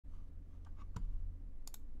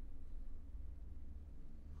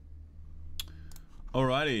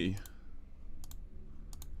Alrighty.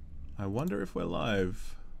 I wonder if we're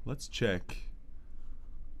live. Let's check.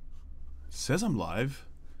 It says I'm live.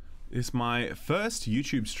 It's my first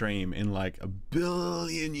YouTube stream in like a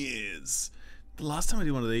billion years. The last time I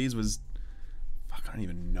did one of these was... fuck, I don't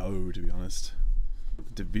even know, to be honest.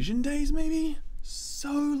 Division days, maybe?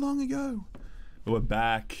 So long ago. But we're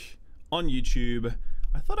back on YouTube.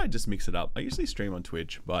 I thought I'd just mix it up. I usually stream on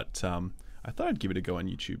Twitch, but I thought I'd give it a go on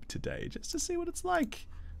YouTube today, just to see what it's like.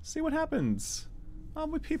 See what happens.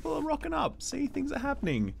 Where people are rocking up. See, things are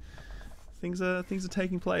happening. Things are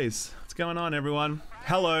taking place. What's going on, everyone?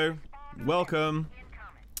 Hello. Welcome.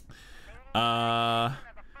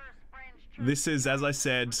 This is, as I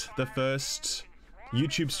said, the first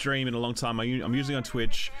YouTube stream in a long time. I'm usually on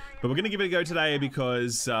Twitch, but we're gonna give it a go today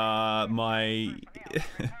because my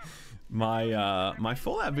my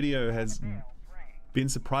Fallout video has been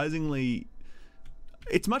surprisingly...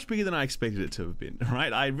 it's much bigger than I expected it to have been,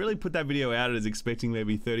 right? I really put that video out as expecting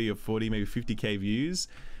maybe 30 or 40, maybe 50k views,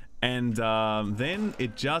 and then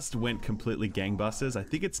it just went completely gangbusters. I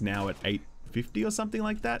think it's now at 850 or something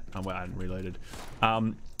like that. Oh, well, I hadn't reloaded.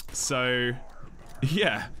 So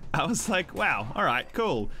yeah, I was like, wow, all right,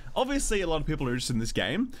 cool. Obviously, a lot of people are interested in this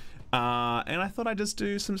game. And I thought I'd just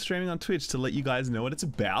do some streaming on Twitch to let you guys know what it's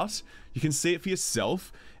about. You can see it for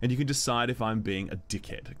yourself, and you can decide if I'm being a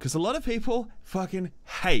dickhead. Because a lot of people fucking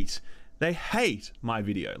hate. They hate my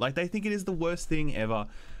video. Like, they think it is the worst thing ever.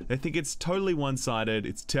 They think it's totally one-sided.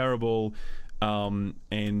 It's terrible.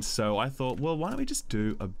 And so I thought, well, why don't we just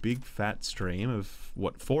do a big fat stream of,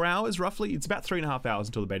 what, 4 hours roughly? It's about 3.5 hours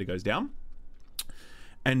until the beta goes down.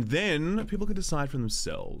 And then people can decide for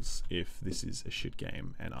themselves if this is a shit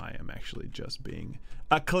game and I am actually just being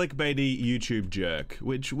a clickbaity YouTube jerk,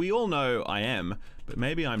 which we all know I am, but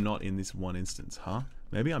maybe I'm not in this one instance, huh?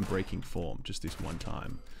 Maybe I'm breaking form just this one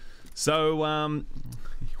time. So, you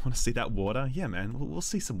want to see that water? Yeah, man, we'll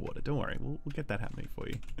see some water. Don't worry, we'll get that happening for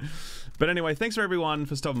you. But anyway, thanks for everyone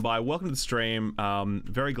for stopping by. Welcome to the stream.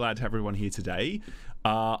 Very glad to have everyone here today.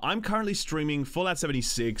 I'm currently streaming Fallout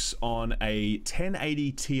 76 on a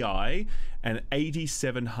 1080 Ti and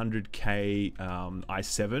 8700K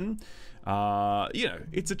i7. You know,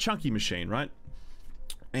 it's a chunky machine, right?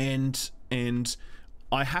 And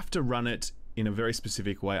I have to run it in a very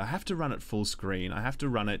specific way. I have to run it full screen. I have to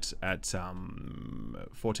run it at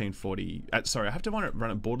 1440. Sorry, I have to run it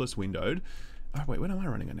borderless windowed. Oh wait, when am I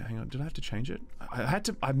running it now? Hang on, did I have to change it?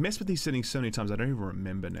 I messed with these settings so many times I don't even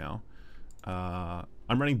remember now.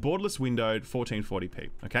 I'm running borderless windowed 1440p.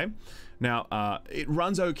 Okay, now it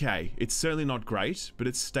runs okay. It's certainly not great, but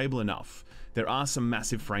it's stable enough. There are some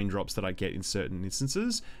massive frame drops that I get in certain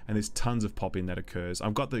instances, and there's tons of pop-in that occurs.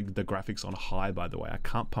 I've got the graphics on high, by the way. I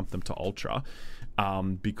can't pump them to ultra,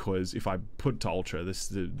 because if I put it to ultra,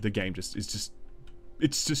 the game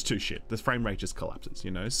it's just too shit. The frame rate just collapses,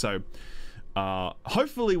 you know. So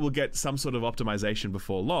hopefully we'll get some sort of optimization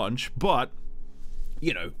before launch, but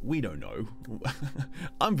you know, we don't know.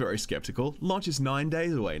 I'm very skeptical. Launch is 9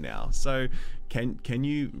 days away now, so can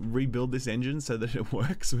you rebuild this engine so that it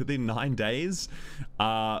works within 9 days?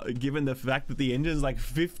 Given the fact that the engine's like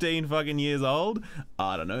 15 fucking years old,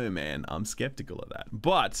 I don't know, man. I'm skeptical of that,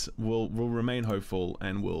 but we'll remain hopeful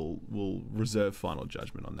and we'll reserve final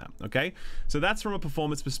judgment on that. Okay, so that's from a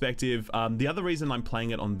performance perspective. The other reason I'm playing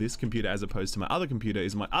it on this computer as opposed to my other computer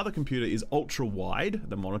is my other computer is ultra wide,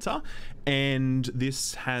 the monitor, and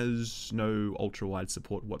this has no ultra wide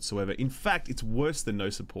support whatsoever. In fact, it's worse than no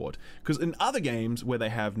support, because in other games where they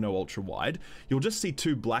have no ultra wide, you'll just see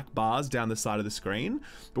two black bars down the side of the screen,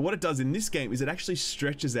 but what it does in this game is it actually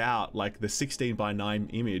stretches out like the 16:9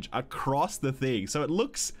 image across the thing, so it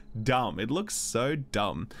looks dumb. It looks so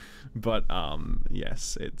dumb, but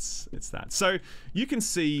yes, it's that. So you can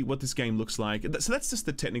see what this game looks like. So that's just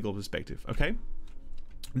the technical perspective. Okay,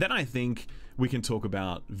 then I think we can talk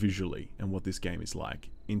about visually and what this game is like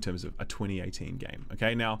in terms of a 2018 game.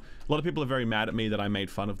 Okay, now a lot of people are very mad at me that I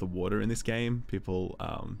made fun of the water in this game. People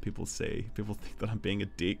think that I'm being a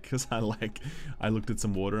dick because I looked at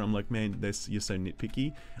some water. I'm like, man, you're so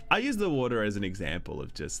nitpicky. I use the water as an example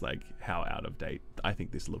of just like how out of date I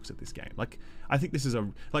think this looks at this game. Like, I think this is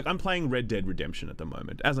I'm playing Red Dead Redemption at the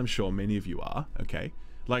moment, as I'm sure many of you are. Okay,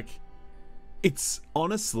 like, it's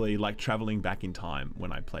honestly like traveling back in time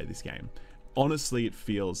when I play this game. Honestly, it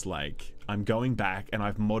feels like I'm going back and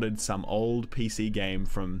I've modded some old PC game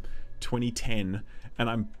from 2010,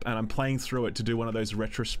 and I'm playing through it to do one of those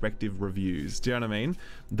retrospective reviews. Do you know what I mean?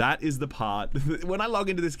 That is the part. When I log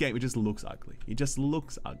into this game, it just looks ugly. It just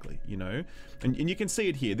looks ugly, you know? And you can see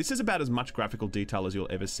it here. This is about as much graphical detail as you'll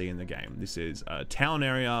ever see in the game. This is a town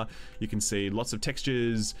area. You can see lots of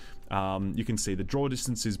textures. You can see the draw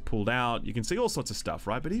distance is pulled out. You can see all sorts of stuff,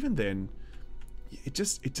 right? But even then, it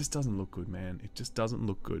just doesn't look good, man. It just doesn't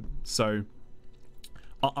look good. So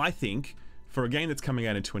I think for a game that's coming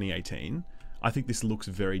out in 2018, I think this looks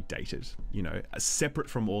very dated, you know, separate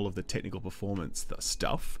from all of the technical performance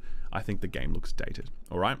stuff. I think the game looks dated.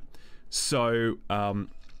 All right. So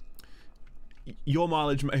your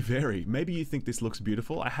mileage may vary. Maybe you think this looks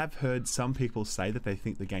beautiful. I have heard some people say that they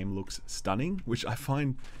think the game looks stunning, which I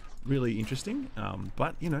find really interesting.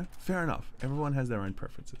 But you know, fair enough. Everyone has their own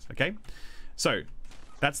preferences. Okay. So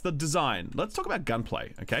that's the design. Let's talk about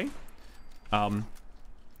gunplay. Okay.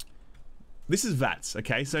 This is VATS,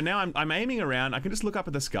 okay? So now I'm aiming around, I can just look up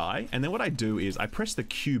at the sky, and then what I do is I press the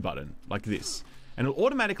Q button, like this, and it'll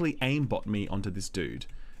automatically aimbot me onto this dude.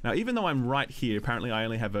 Now, even though I'm right here, apparently I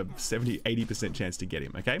only have a 70-80% chance to get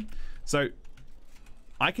him, okay? So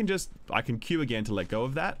I can Q again to let go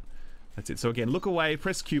of that. That's it. So again, look away,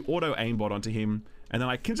 press Q, auto aimbot onto him, and then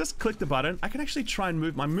I can just click the button. I can actually try and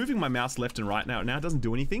move, I'm moving my mouse left and right now. Now it doesn't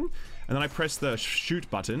do anything. And then I press the shoot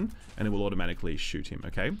button, and it will automatically shoot him,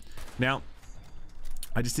 okay? Now,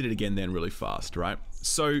 I just did it again then really fast, right?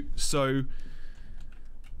 So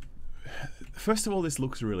first of all, this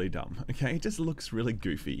looks really dumb, okay? It just looks really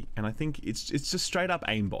goofy, and I think it's just straight up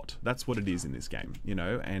aimbot. That's what it is in this game, you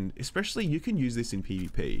know? And especially you can use this in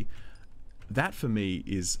PvP. That for me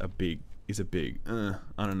is a big, I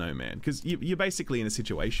don't know, man. Because you're basically in a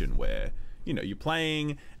situation where, you know, you're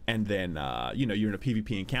playing, and then, you know, you're in a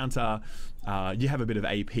PvP encounter, you have a bit of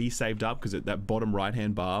AP saved up, because that bottom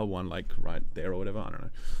right-hand bar, one like right there or whatever, I don't know,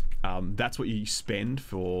 that's what you spend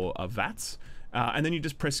for VATS, and then you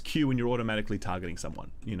just press Q and you're automatically targeting someone,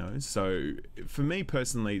 you know? So, for me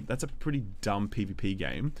personally, that's a pretty dumb PvP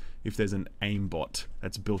game if there's an aimbot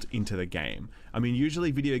that's built into the game. I mean, usually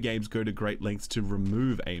video games go to great lengths to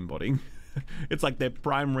remove aimbotting. It's like their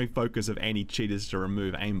primary focus of any cheat is to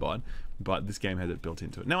remove aimbot, but this game has it built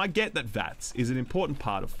into it. Now, I get that VATS is an important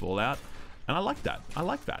part of Fallout, and I like that. I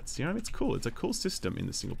like VATS, you know, it's cool. It's a cool system in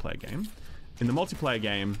the single player game. In the multiplayer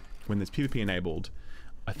game, when there's PvP enabled,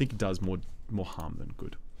 I think it does more harm than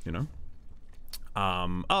good, you know?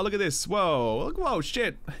 Oh, look at this. Whoa,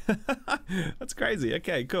 shit. That's crazy.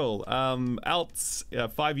 Okay, cool. Alts,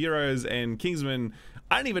 5 euros, and Kingsman.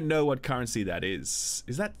 I don't even know what currency that is.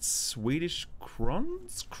 Is that Swedish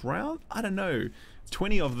crowns? Crown? I don't know.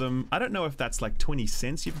 20 of them. I don't know if that's like 20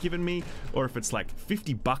 cents you've given me, or if it's like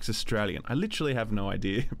 50 bucks Australian. I literally have no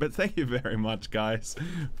idea, but thank you very much, guys,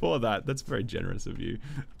 for that. That's very generous of you.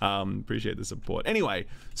 Appreciate the support. Anyway,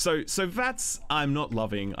 so VATS I'm not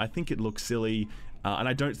loving. I think it looks silly, and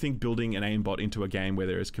I don't think building an aimbot into a game where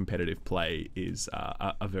there is competitive play is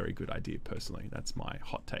a very good idea, personally. That's my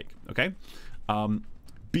hot take, okay?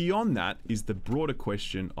 Beyond that is the broader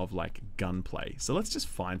question of like gunplay. So let's just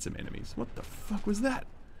find some enemies. What the fuck was that?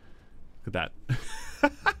 Look at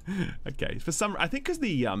that. Okay, I think because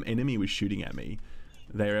the enemy was shooting at me,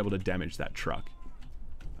 they were able to damage that truck.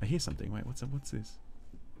 I hear something. Wait, what's this?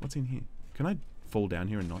 What's in here? Can I fall down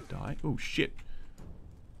here and not die? Oh shit.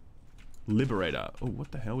 Liberator. Oh,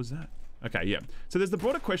 what the hell was that? Okay, yeah. So there's the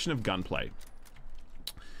broader question of gunplay.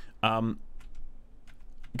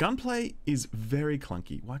 Gunplay is very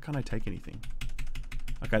clunky. Why can't I take anything?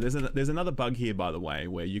 Okay, there's another bug here, by the way,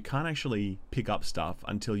 where you can't actually pick up stuff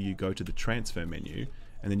until you go to the transfer menu,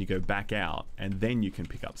 and then you go back out, and then you can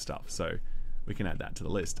pick up stuff. So we can add that to the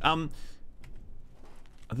list.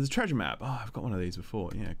 There's a treasure map. Oh, I've got one of these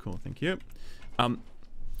before. Yeah, cool. Thank you.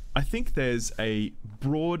 I think there's a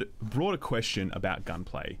broader question about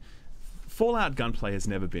gunplay. Fallout gunplay has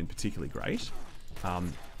never been particularly great.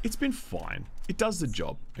 It's been fine. It does the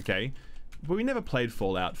job, okay? But we never played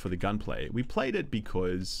Fallout for the gunplay. We played it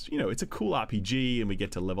because, you know, it's a cool RPG, and we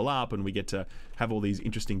get to level up, and we get to have all these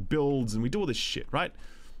interesting builds, and we do all this shit, right?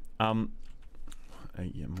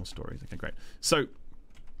 Yeah, more stories. Okay, great. So,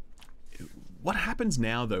 what happens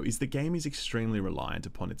now, though, is the game is extremely reliant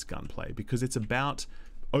upon its gunplay, because it's about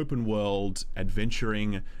open world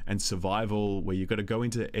adventuring and survival, where you've got to go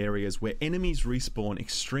into areas where enemies respawn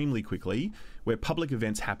extremely quickly, where public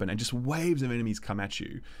events happen and just waves of enemies come at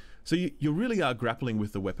you. So you really are grappling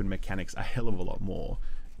with the weapon mechanics a hell of a lot more,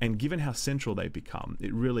 and given how central they've become,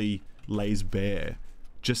 it really lays bare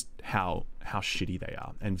just how how shitty they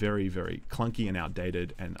are, and very, very clunky and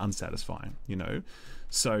outdated and unsatisfying, you know.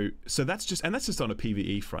 So that's just on a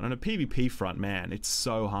PvE front. On a PvP front, man, it's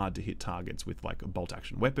so hard to hit targets with like a bolt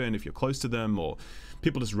action weapon if you're close to them, or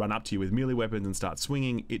people just run up to you with melee weapons and start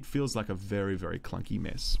swinging. It feels like a very, very clunky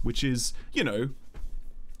mess, which is, you know,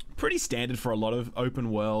 pretty standard for a lot of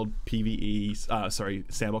open world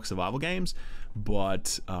PvE, sandbox survival games.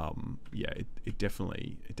 But yeah, it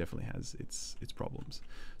definitely has its problems.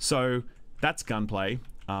 So that's gunplay.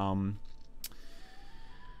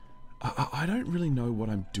 I don't really know what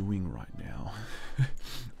I'm doing right now.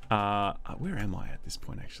 Where am I at this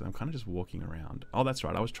point, actually? I'm kind of just walking around. Oh, that's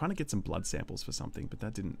right. I was trying to get some blood samples for something, but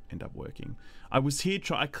that didn't end up working. I was here,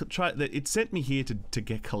 it sent me here to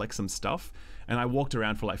collect some stuff, and I walked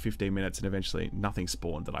around for like 15 minutes, and eventually nothing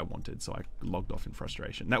spawned that I wanted, so I logged off in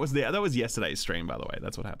frustration. That was yesterday's stream, by the way.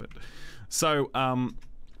 That's what happened. So,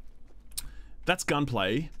 that's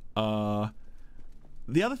gunplay.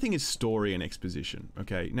 The other thing is story and exposition.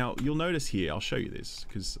 Okay, now you'll notice here, I'll show you this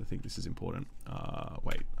because I think this is important.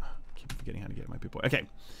 Wait, I keep forgetting how to get my people. Okay,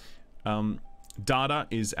 data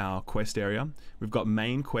is our quest area. We've got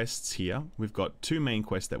main quests here. We've got 2 main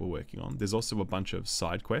quests that we're working on. There's also a bunch of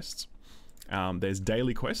side quests. There's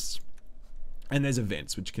daily quests, and there's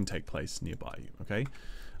events which can take place nearby you. Okay.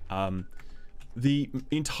 The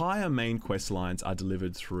entire main quest lines are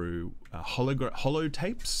delivered through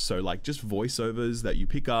holotapes, so like just voiceovers that you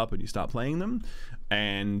pick up and you start playing them,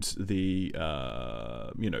 and the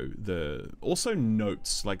you know, also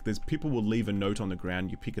notes, like there's people will leave a note on the ground,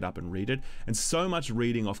 you pick it up and read it, and so much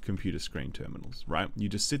reading off computer screen terminals, right? You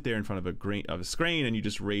just sit there in front of a screen and you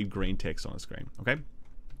just read green text on a screen. Okay.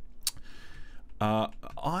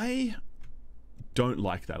 I don't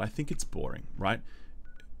like that. I think it's boring, right?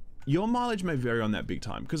 Your mileage may vary on that big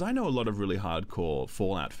time, because I know a lot of really hardcore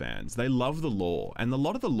Fallout fans. They love the lore, and a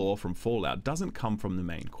lot of the lore from Fallout doesn't come from the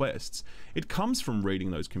main quests. It comes from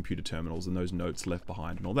reading those computer terminals and those notes left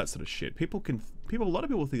behind and all that sort of shit. A lot of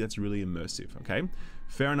people think that's really immersive, okay?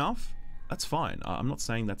 Fair enough. That's fine. I'm not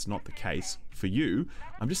saying that's not the case for you.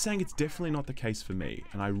 I'm just saying it's definitely not the case for me.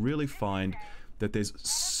 And I really find that there's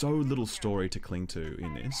so little story to cling to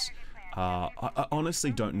in this. I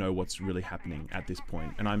honestly don't know what's really happening at this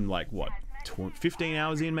point, and I'm like, what, 15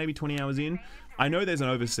 hours in, maybe 20 hours in? I know there's an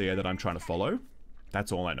overseer that I'm trying to follow.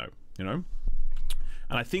 That's all I know, you know?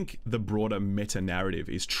 And I think the broader meta-narrative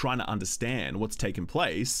is trying to understand what's taken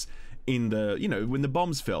place in the, you know, when the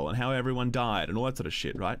bombs fell and how everyone died and all that sort of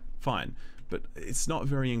shit, right? Fine. But it's not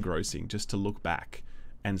very engrossing just to look back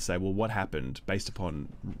and say, well, what happened based upon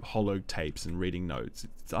holotapes and reading notes.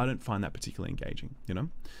 I don't find that particularly engaging, you know?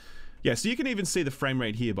 Yeah, so you can even see the frame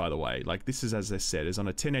rate here, by the way. Like, this is, as I said, is on a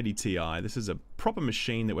 1080 Ti. This is a proper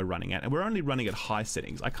machine that we're running at, and we're only running at high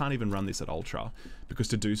settings. I can't even run this at ultra, because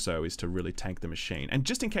to do so is to really tank the machine. And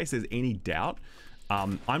just in case there's any doubt,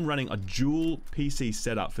 I'm running a dual PC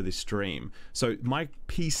setup for this stream. So my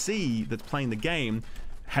PC that's playing the game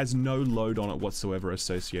has no load on it whatsoever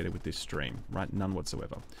associated with this stream, right? None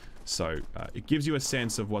whatsoever. So it gives you a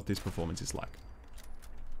sense of what this performance is like.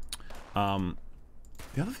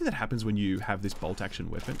 The other thing that happens when you have this bolt action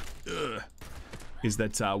weapon is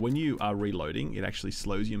that when you are reloading, it actually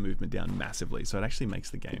slows your movement down massively. So it actually makes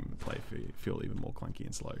the game feel even more clunky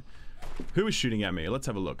and slow. Who is shooting at me? Let's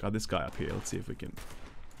have a look. Oh, this guy up here. Let's see if we can...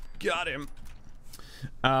 Got him!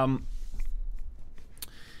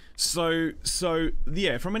 So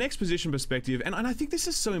yeah, from an exposition perspective, and I think this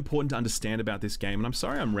is so important to understand about this game, and I'm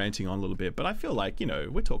sorry I'm ranting on a little bit, but I feel like, you know,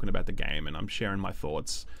 we're talking about the game and I'm sharing my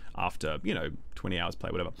thoughts after, you know, 20 hours play,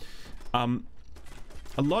 whatever.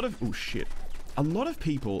 A lot of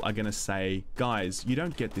people are gonna say, guys, you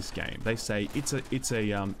don't get this game. They say it's a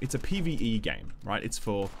PvE game, right? It's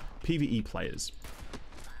for PvE players.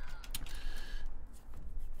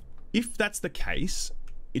 If that's the case,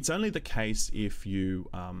 it's only the case if you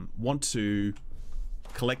want to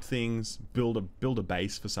collect things, build a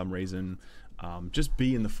base for some reason, just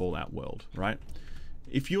be in the Fallout world, right?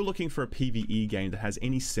 If you're looking for a PvE game that has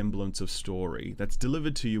any semblance of story that's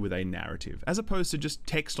delivered to you with a narrative, as opposed to just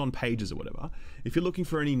text on pages or whatever, if you're looking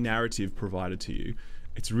for any narrative provided to you,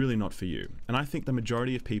 it's really not for you. And I think the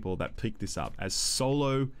majority of people that pick this up as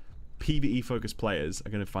solo PvE focused players are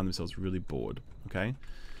going to find themselves really bored, okay?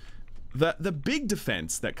 The big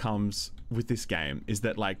defense that comes with this game is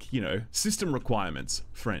that, like, you know, system requirements,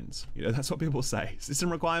 friends. You know, that's what people say.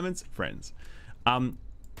 System requirements, friends.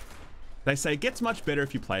 They say it gets much better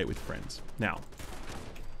if you play it with friends. Now,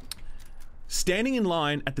 standing in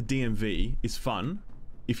line at the DMV is fun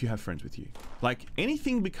if you have friends with you. Like,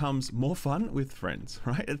 anything becomes more fun with friends,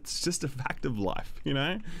 right? It's just a fact of life, you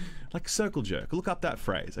know? Like circle jerk. Look up that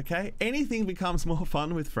phrase, okay? Anything becomes more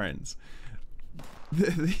fun with friends.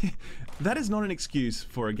 That is not an excuse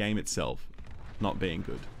for a game itself not being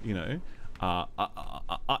good, you know?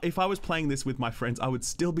 If I was playing this with my friends, I would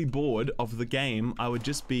still be bored of the game. I would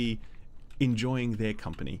just be enjoying their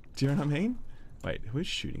company. Do you know what I mean? Wait, who is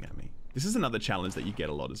shooting at me? This is another challenge that you get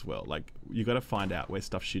a lot as well. Like, you got to find out where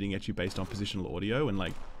stuff's shooting at you based on positional audio, and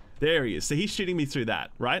like, there he is. So he's shooting me through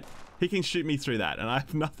that, right? He can shoot me through that, and I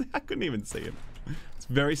have nothing. I couldn't even see him. It's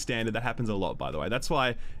very standard. That happens a lot, by the way. That's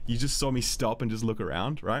why you just saw me stop and just look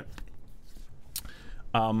around, right?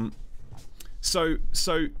 So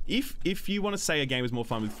if you want to say a game is more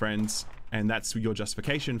fun with friends, and that's your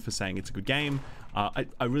justification for saying it's a good game, I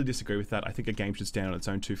really disagree with that. I think a game should stand on its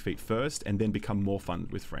own 2 feet first and then become more fun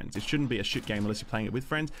with friends. It shouldn't be a shit game unless you're playing it with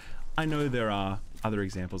friends. I know there are other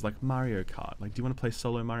examples like Mario Kart. Like, do you want to play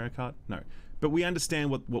solo Mario Kart? No. But we understand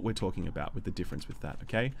what we're talking about with the difference with that,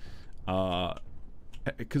 okay?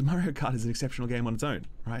 Because Mario Kart is an exceptional game on its own,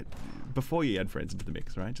 right? Before you add friends into the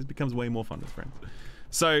mix, right? It just becomes way more fun with friends.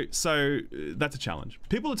 So that's a challenge.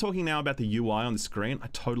 People are talking now about the UI on the screen. I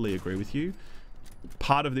totally agree with you.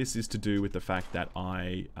 Part of this is to do with the fact that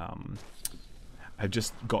I have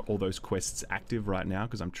just got all those quests active right now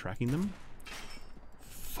because I'm tracking them.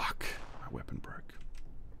 Fuck, my weapon broke.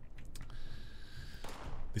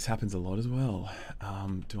 This happens a lot as well.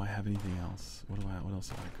 Do I have anything else? What else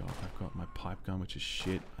have I got? I've got my pipe gun, which is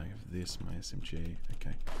shit. I have this, my SMG.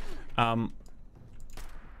 Okay.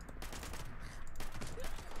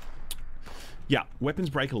 Yeah, weapons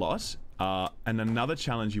break a lot. And another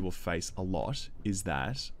challenge you will face a lot is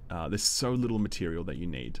that there's so little material that you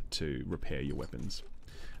need to repair your weapons.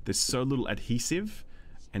 There's so little adhesive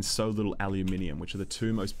and so little aluminium, which are the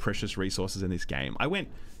 2 most precious resources in this game. I went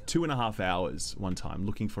 2.5 hours one time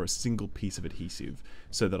looking for a single piece of adhesive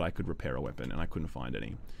so that I could repair a weapon, and I couldn't find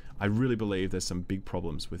any. I really believe there's some big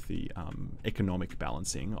problems with the economic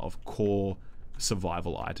balancing of core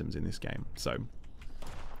survival items in this game. So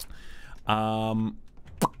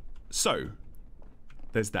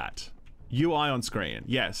there's that. UI on screen.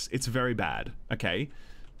 Yes, it's very bad. Okay.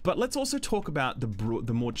 But let's also talk about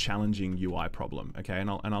the more challenging UI problem, okay? And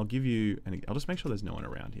I'll give you, and I'll just make sure there's no one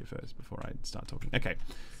around here first before I start talking. Okay,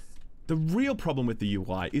 the real problem with the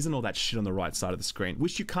UI isn't all that shit on the right side of the screen,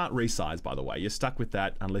 which you can't resize, by the way. You're stuck with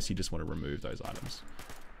that unless you just want to remove those items.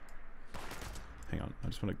 Hang on, I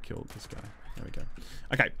just want to kill this guy. There we go.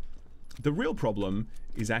 Okay, the real problem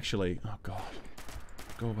is actually, oh god,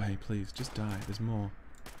 go away, please, just die. There's more.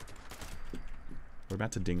 We're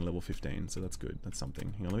about to ding level 15, so that's good. That's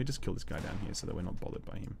something. Hang on, let me just kill this guy down here so that we're not bothered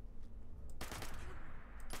by him.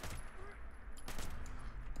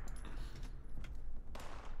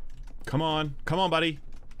 Come on. Come on, buddy.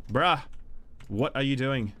 Bruh. What are you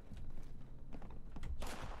doing?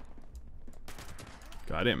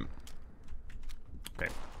 Got him. Okay.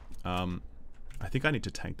 I think I need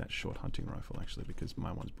to take that short hunting rifle, actually, because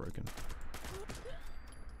my one's broken.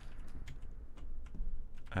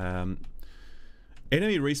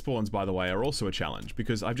 Enemy respawns, by the way, are also a challenge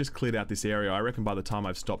because I've just cleared out this area. I reckon by the time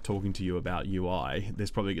I've stopped talking to you about UI, they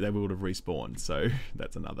would have respawned. So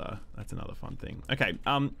that's another fun thing. Okay,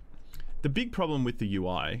 the big problem with the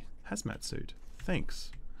UI, hazmat suit.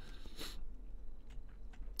 Thanks.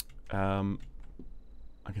 I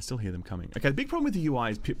can still hear them coming. Okay, the big problem with the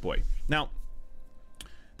UI is Pip-Boy. Now,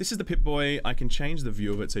 this is the Pip-Boy. I can change the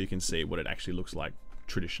view of it so you can see what it actually looks like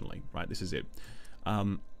traditionally, right? This is it.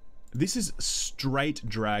 This is straight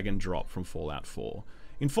drag and drop from Fallout 4.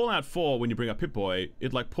 In Fallout 4, when you bring up Pip-Boy,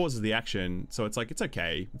 it like pauses the action, so it's like, it's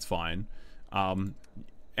okay, it's fine. And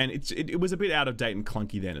it was a bit out of date and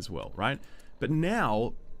clunky then as well, right? But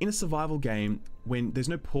now, in a survival game, when there's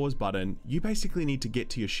no pause button, you basically need to get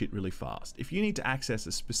to your shit really fast. If you need to access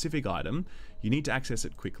a specific item, you need to access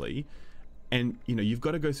it quickly. And, you know, you've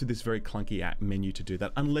got to go through this very clunky app menu to do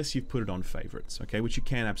that, unless you've put it on favorites, okay? Which you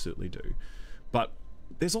can absolutely do. But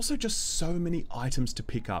there's also just so many items to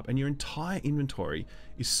pick up, and your entire inventory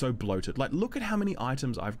is so bloated. Like, look at how many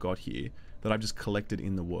items I've got here that I've just collected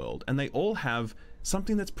in the world, and they all have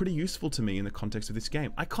something that's pretty useful to me in the context of this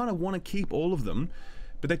game. I kind of want to keep all of them,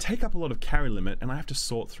 but they take up a lot of carry limit, and I have to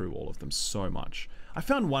sort through all of them so much. I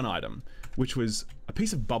found one item, which was a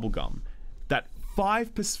piece of bubble gum that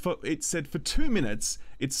 5%, it said for 2 minutes,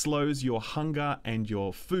 it slows your hunger and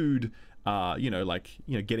your food,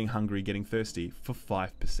 getting hungry, getting thirsty for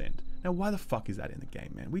 5%. Now, why the fuck is that in the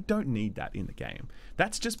game, man? We don't need that in the game.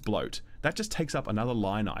 That's just bloat. That just takes up another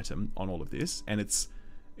line item on all of this, and it's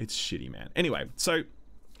shitty, man. Anyway, so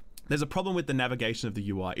there's a problem with the navigation of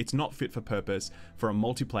the UI. It's not fit for purpose for a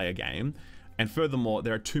multiplayer game. And furthermore,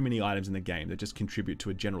 there are too many items in the game that just contribute to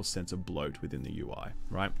a general sense of bloat within the UI,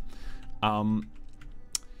 right?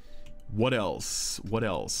 What else? What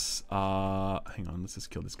else? Hang on, let's just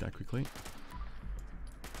kill this guy quickly.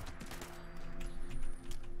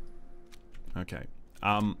 Okay.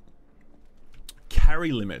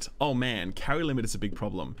 Carry limit. Oh man, carry limit is a big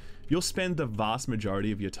problem. You'll spend the vast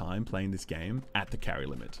majority of your time playing this game at the carry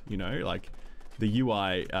limit. You know, like the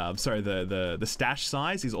UI, the stash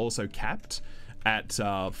size is also capped at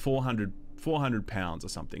 400 pounds or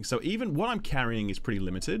something. So even what I'm carrying is pretty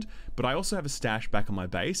limited, but I also have a stash back on my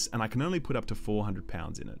base and I can only put up to 400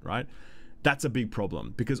 pounds in it, right? That's a big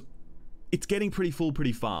problem because it's getting pretty full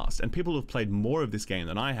pretty fast, and people who have played more of this game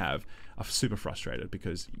than I have are super frustrated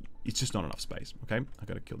because it's just not enough space, okay? I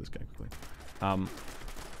gotta kill this guy quickly. Come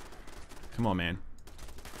on, man.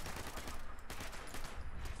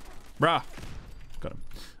 Bruh! Got him.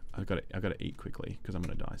 I gotta eat quickly because I'm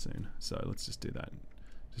gonna die soon. So let's just do that.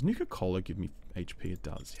 Does Nuka-Cola give me HP? It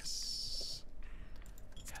does, yes.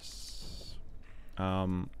 Yes.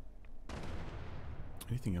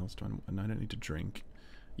 Anything else? No, I don't need to drink.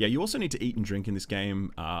 Yeah, you also need to eat and drink in this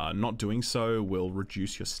game. Not doing so will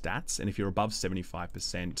reduce your stats, and if you're above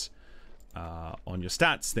 75% on your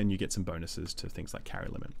stats, then you get some bonuses to things like carry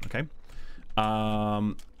limit, okay? What are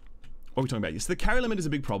we talking about? So the carry limit is a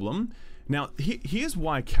big problem. Now, here's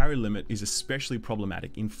why carry limit is especially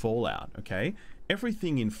problematic in Fallout, okay?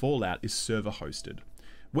 Everything in Fallout is server hosted.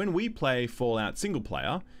 When we play Fallout single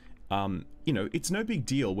player, you know, it's no big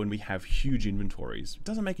deal when we have huge inventories. It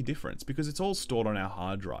doesn't make a difference because it's all stored on our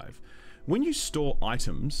hard drive. When you store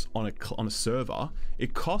items on a server,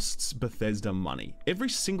 it costs Bethesda money. Every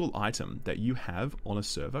single item that you have on a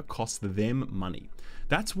server costs them money.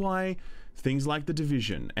 That's why things like The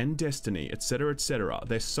Division and Destiny, etc.,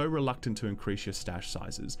 they're so reluctant to increase your stash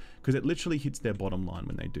sizes because it literally hits their bottom line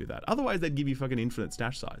when they do that. Otherwise, they'd give you fucking infinite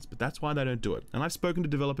stash size, but that's why they don't do it. And I've spoken to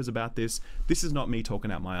developers about this. This is not me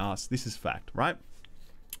talking out my ass. This is fact, right?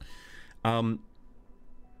 I'm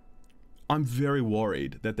very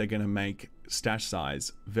worried that they're going to make stash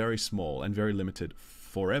size very small and very limited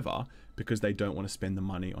forever because they don't want to spend the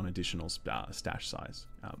money on additional stash size.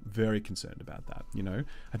 Very concerned about that, you know?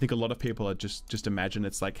 I think a lot of people are just imagine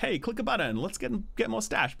it's like, hey, click a button, let's get more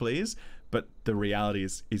stash, please. But the reality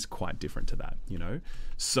is quite different to that, you know?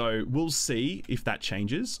 So we'll see if that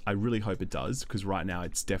changes. I really hope it does, because right now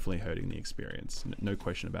it's definitely hurting the experience. No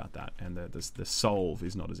question about that. And the solve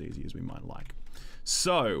is not as easy as we might like.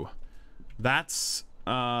 So that's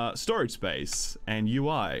storage space and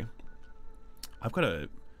UI. I've got to...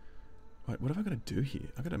 Wait, what have I got to do here?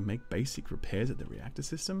 I've got to make basic repairs at the reactor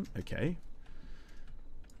system. Okay.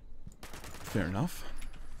 Fair enough.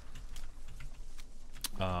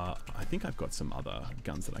 I think I've got some other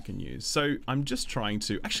guns that I can use. So I'm just trying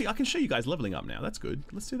to... Actually, I can show you guys leveling up now. That's good.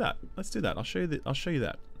 Let's do that. Let's do that. I'll show you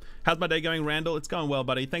that. How's my day going, Randall? It's going well,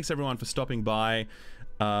 buddy. Thanks, everyone, for stopping by.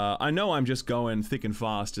 I know I'm just going thick and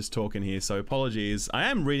fast, just talking here, so apologies. I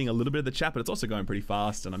am reading a little bit of the chat, but it's also going pretty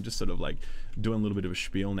fast, and I'm just sort of like doing a little bit of a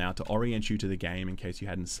spiel now to orient you to the game in case you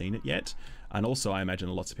hadn't seen it yet. And also, I imagine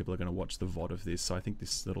lots of people are going to watch the VOD of this, so I think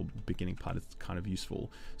this little beginning part is kind of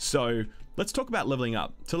useful. So let's talk about leveling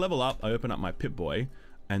up. To level up, I open up my Pip-Boy,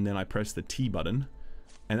 and then I press the T button,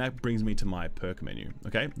 and that brings me to my perk menu.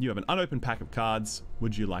 Okay, you have an unopened pack of cards.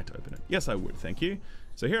 Would you like to open it? Yes, I would. Thank you.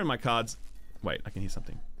 So here are my cards. Wait, I can hear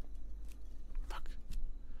something. Fuck.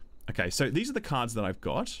 Okay, so these are the cards that I've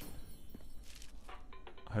got.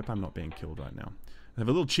 I hope I'm not being killed right now. I have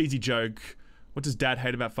a little cheesy joke. What does Dad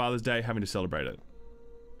hate about Father's Day? Having to celebrate it.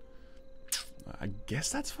 I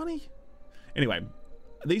guess that's funny. Anyway,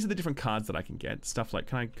 these are the different cards that I can get. Stuff like,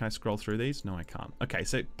 can I scroll through these? No, I can't. Okay,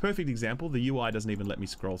 so perfect example. The UI doesn't even let me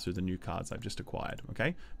scroll through the new cards I've just acquired,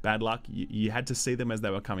 okay? Bad luck. You had to see them as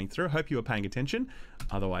they were coming through. Hope you were paying attention.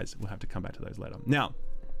 Otherwise, we'll have to come back to those later. Now,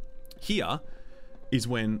 here is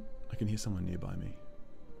when... I can hear someone nearby me.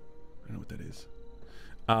 I don't know what that is.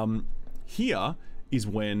 Here is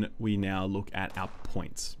when we now look at our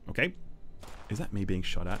points, okay? Is that me being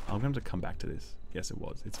shot at? I'm going to come back to this. Yes, it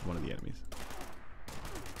was. It's one of the enemies.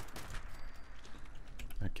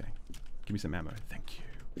 Okay, give me some ammo. Thank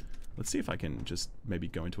you. Let's see if I can just maybe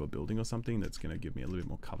go into a building or something that's going to give me a little bit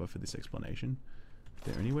more cover for this explanation.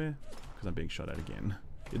 Is there anywhere? Because I'm being shot at again.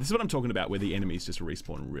 Yeah, this is what I'm talking about, where the enemies just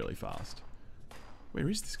respawn really fast. Where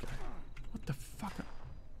is this guy? What the fuck?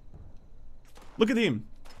 Look at him!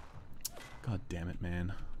 God damn it,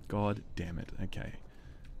 man. God damn it. Okay.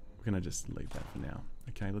 We're going to just leave that for now.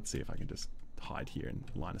 Okay, let's see if I can just hide here and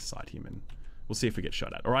line of sight him, and we'll see if we get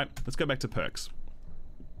shot at. Alright, let's go back to perks.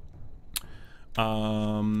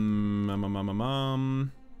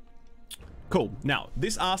 Cool. Now,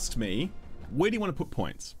 this asks me, where do you want to put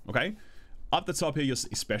points? Okay. Up the top here, your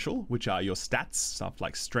special, which are your stats, stuff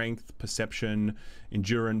like strength, perception,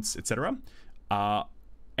 endurance, etc.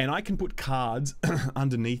 And I can put cards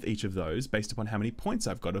underneath each of those based upon how many points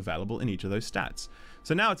I've got available in each of those stats.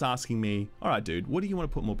 So now it's asking me, all right, dude, what do you want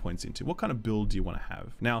to put more points into? What kind of build do you want to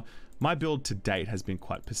have? Now, my build to date has been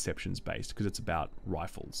quite perceptions based because it's about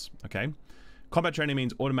rifles, okay? Combat training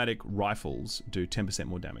means automatic rifles do 10%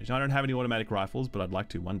 more damage. Now, I don't have any automatic rifles, but I'd like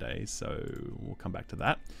to one day, so we'll come back to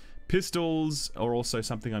that. Pistols are also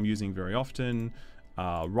something I'm using very often,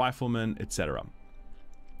 riflemen, etc.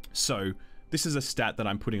 So this is a stat that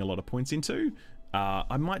I'm putting a lot of points into.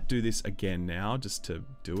 I might do this again now just to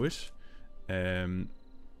do it.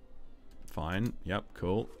 Fine, yep,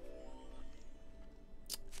 cool.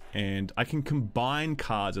 And I can combine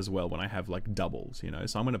cards as well when I have like doubles, you know.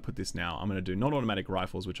 So I'm going to put this now. I'm going to do non-automatic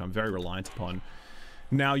rifles, which I'm very reliant upon.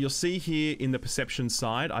 Now you'll see here in the perception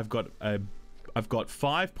side, I've got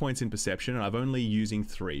 5 points in perception, and I'm only using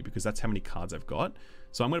 3 because that's how many cards I've got.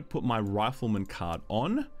 So I'm going to put my rifleman card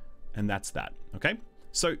on, and that's that. Okay.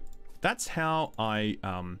 So that's how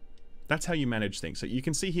that's how you manage things. So you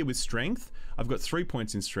can see here with strength, I've got 3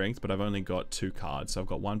 points in strength, but I've only got 2 cards. So I've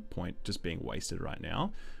got 1 point just being wasted right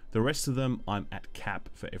now. The rest of them, I'm at cap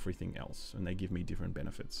for everything else, and they give me different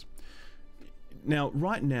benefits. Now,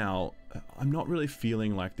 right now, I'm not really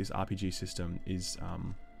feeling like this RPG system is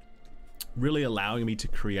really allowing me to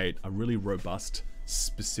create a really robust,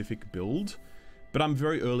 specific build, but I'm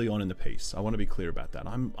very early on in the piece. I want to be clear about that.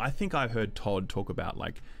 I think I heard Todd talk about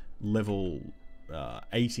like level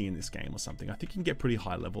 80 in this game or something. I think you can get pretty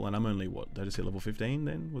high level, and I'm only, what, did I just hit level 15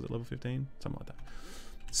 then? Was it level 15? Something like that.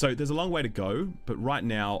 So there's a long way to go, but right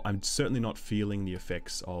now I'm certainly not feeling the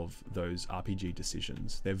effects of those RPG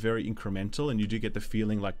decisions. They're very incremental, and you do get the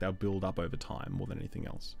feeling like they'll build up over time more than anything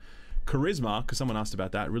else. Charisma, because someone asked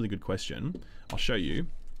about that, really good question. I'll show you.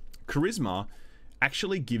 Charisma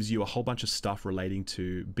actually gives you a whole bunch of stuff relating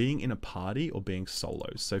to being in a party or being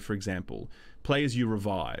solo. So for example, players you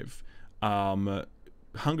revive,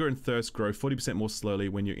 hunger and thirst grow 40% more slowly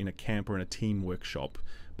when you're in a camp or in a team workshop.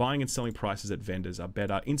 Buying and selling prices at vendors are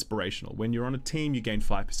better. Inspirational. When you're on a team, you gain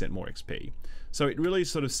 5% more XP. So it really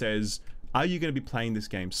sort of says, are you going to be playing this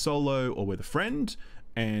game solo or with a friend?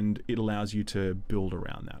 And it allows you to build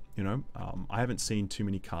around that, you know. I haven't seen too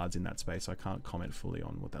many cards in that space, so I can't comment fully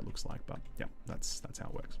on what that looks like, but yeah, that's how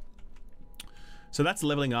it works. So that's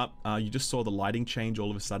leveling up. You just saw the lighting change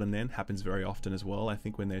all of a sudden then. Happens very often as well. I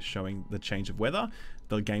think when they're showing the change of weather,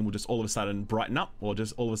 the game will just all of a sudden brighten up, or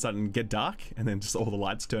just all of a sudden get dark, and then just all the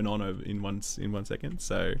lights turn on over in one second.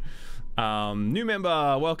 So new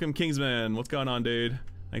member, welcome Kingsman. What's going on, dude?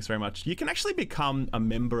 Thanks very much. You can actually become a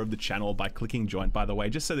member of the channel by clicking join, by the way,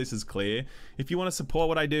 just so this is clear. If you want to support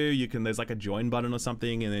what I do, you can, there's like a join button or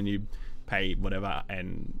something, and then you pay whatever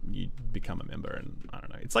and you become a member. And I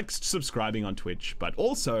don't know, it's like subscribing on Twitch. But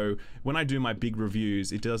also when I do my big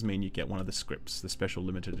reviews, it does mean you get one of the scripts, the special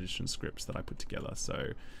limited edition scripts that I put together.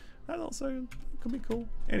 So that also could be cool.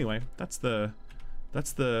 Anyway, that's the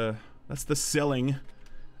selling.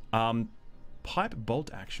 Pipe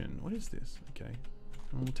bolt action. What is this? Okay,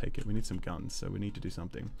 we'll take it. We need some guns, so we need to do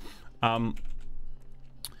something.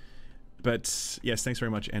 But yes, thanks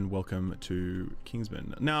very much and welcome to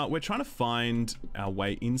Kingsman. Now, we're trying to find our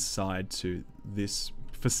way inside to this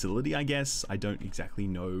facility, I guess. I don't exactly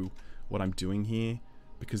know what I'm doing here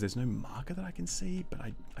because there's no marker that I can see, but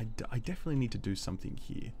I definitely need to do something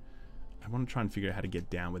here. I want to try and figure out how to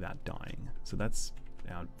get down without dying. So that's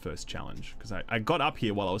our first challenge, because I got up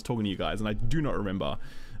here while I was talking to you guys and I do not remember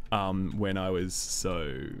when I was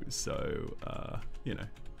so you know.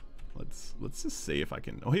 Let's just see if I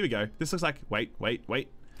can. Oh, here we go. This looks like, wait. Oh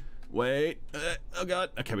god.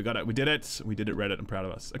 Okay, we got it. We did it, Reddit. I'm proud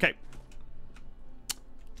of us. Okay,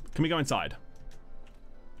 can we go inside?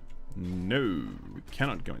 No, we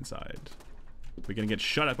cannot go inside. We're gonna get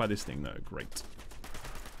shot at by this thing though. Great.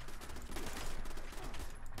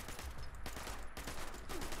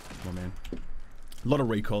 Come on, man. A lot of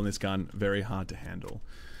recoil in this gun, very hard to handle.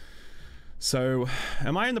 So,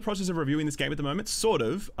 am I in the process of reviewing this game at the moment? Sort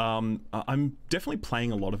of. I'm definitely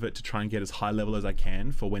playing a lot of it to try and get as high level as I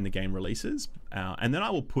can for when the game releases. And then I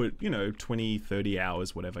will put, you know, 20, 30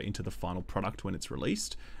 hours, whatever, into the final product when it's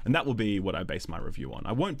released. And that will be what I base my review on.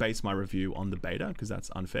 I won't base my review on the beta, because that's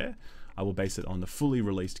unfair. I will base it on the fully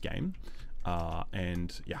released game.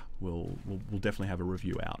 And yeah, we'll definitely have a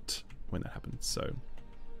review out when that happens. So,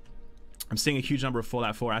 I'm seeing a huge number of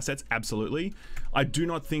Fallout 4 assets, absolutely. I do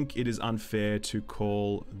not think it is unfair to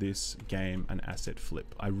call this game an asset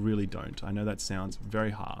flip. I really don't. I know that sounds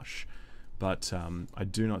very harsh, But I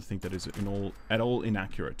do not think that is at all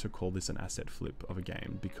inaccurate to call this an asset flip of a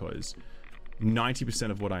game, because 90%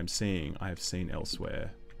 of what I'm seeing, I have seen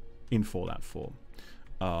elsewhere in Fallout 4.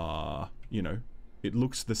 You know, it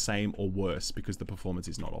looks the same or worse because the performance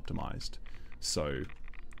is not optimized. So,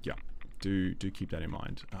 yeah, do keep that in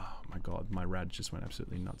mind. Oh my god, my rad just went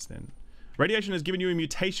absolutely nuts then. Radiation has given you a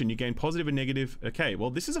mutation. You gain positive and negative. Okay, well,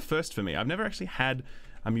 this is a first for me. I've never actually had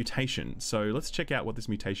a mutation. So let's check out what this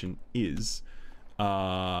mutation is.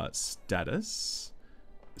 Status.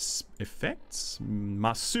 Effects.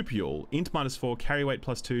 Marsupial. Int -4, carry weight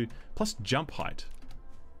 +2, plus jump height.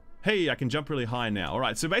 Hey, I can jump really high now.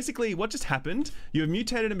 Alright, so basically what just happened, you have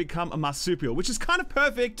mutated and become a marsupial, which is kind of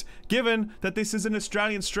perfect, given that this is an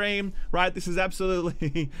Australian stream, right? This is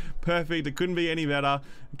absolutely perfect. It couldn't be any better.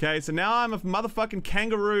 Okay, so now I'm a motherfucking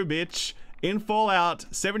kangaroo, bitch, in Fallout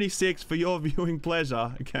 76 for your viewing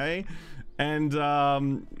pleasure, okay? And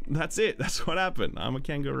that's it. That's what happened. I'm a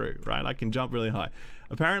kangaroo, right? I can jump really high.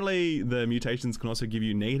 Apparently, the mutations can also give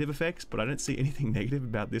you negative effects, but I don't see anything negative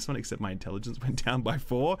about this one except my intelligence went down by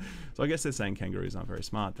 4. So I guess they're saying kangaroos aren't very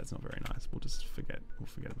smart. That's not very nice. We'll just forget. We'll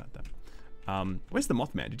forget about that. Where's the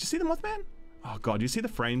Mothman? Did you see the Mothman? Oh god, do you see the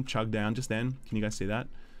frame chug down just then? Can you guys see that?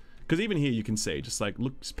 Because even here you can see, just like,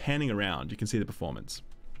 look, just panning around, you can see the performance.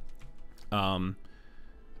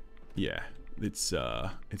 Yeah, it's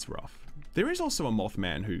rough. There is also a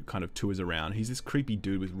Mothman who kind of tours around. He's this creepy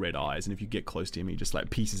dude with red eyes, and if you get close to him, he just like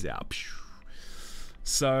pieces out.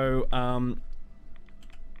 So,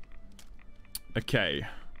 okay,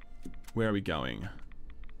 where are we going?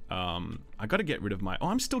 I got to get rid of my. Oh,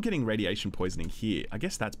 I'm still getting radiation poisoning here. I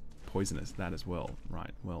guess that's poisonous. That as well,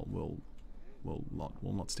 right? Well, we'll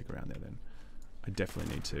not stick around there then. I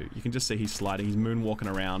definitely need to. You can just see he's sliding. He's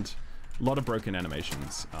moonwalking around. A lot of broken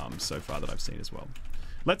animations so far that I've seen as well.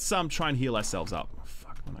 Let's try and heal ourselves up. Oh,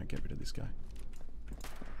 fuck, when I get rid of this guy.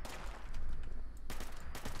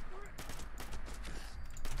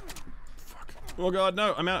 Fuck. Oh god,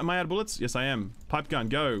 no. Am I out of bullets? Yes, I am. Pipe gun,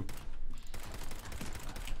 go.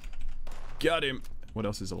 Got him. What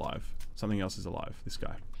else is alive? Something else is alive. This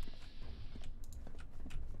guy.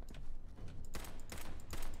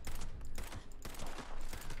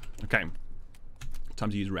 Okay.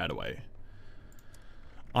 Time to use Radaway.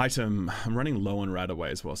 Item. I'm running low on Radaway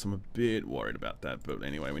as well, so I'm a bit worried about that. But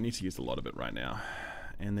anyway, we need to use a lot of it right now.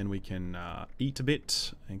 And then we can eat a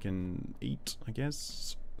bit. And can eat, I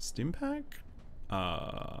guess, Stim Pack?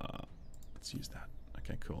 Let's use that.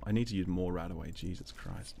 Okay, cool. I need to use more Radaway. Jesus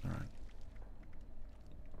Christ. Alright.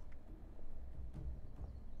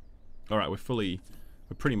 Alright, we're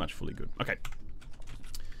pretty much fully good. Okay.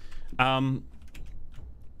 I'm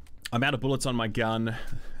out of bullets on my gun.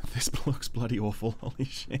 This looks bloody awful. Holy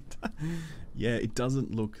shit. Yeah, it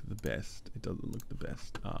doesn't look the best. It doesn't look the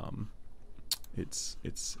best. It's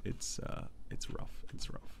rough. It's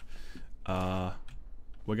rough.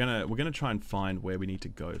 We're gonna try and find where we need to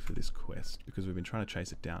go for this quest, because we've been trying to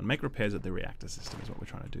chase it down. Make repairs at the reactor system is what we're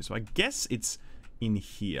trying to do. So I guess it's in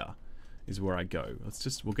here is where I go.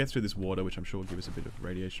 We'll get through this water, which I'm sure will give us a bit of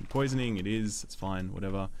radiation poisoning. It is. It's fine.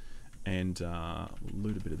 Whatever. And we'll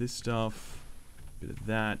loot a bit of this stuff. Bit of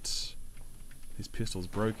that. His pistol's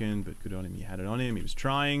broken, but good on him. He had it on him. He was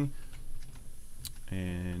trying.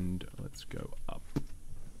 And let's go up.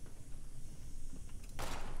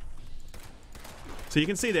 So you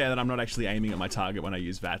can see there that I'm not actually aiming at my target when I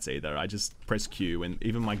use VATS either. I just press Q, and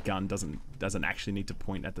even my gun doesn't actually need to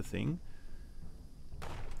point at the thing.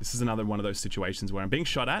 This is another one of those situations where I'm being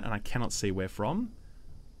shot at and I cannot see where from.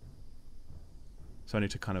 So I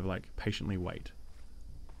need to kind of like patiently wait.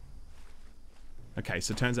 Okay,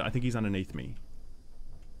 so it turns out I think he's underneath me.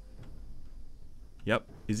 Yep,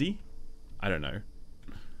 is he? I don't know.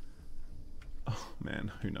 Oh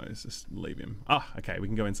man, who knows? Just leave him. Ah, okay, we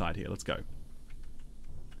can go inside here. Let's go.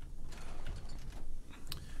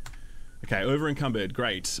 Okay, over encumbered.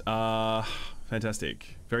 Great.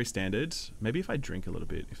 Fantastic. Very standard. Maybe if I drink a little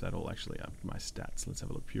bit, if that'll actually up my stats. Let's have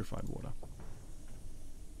a look. Purified water.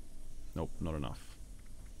 Nope, not enough.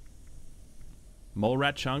 Mole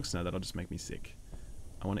rat chunks? No, that'll just make me sick.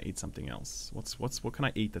 I want to eat something else. What can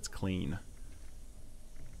I eat that's clean?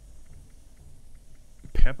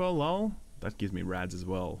 Pepper, lol? That gives me rads as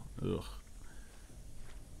well. Ugh.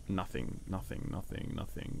 Nothing.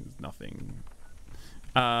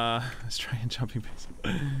 Australian jumping piece.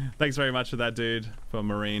 Thanks very much for that, dude. For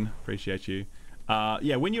Marine. Appreciate you.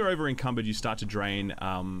 Yeah, when you're over encumbered, you start to drain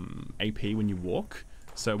AP when you walk.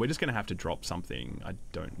 So we're just going to have to drop something. I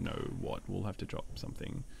don't know what. We'll have to drop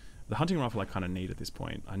something. The hunting rifle I kind of need at this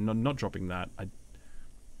point. I'm not dropping that.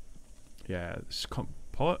 Yeah,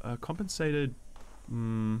 compensated...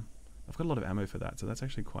 I've got a lot of ammo for that, so that's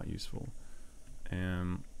actually quite useful.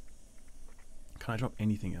 Can I drop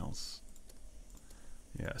anything else?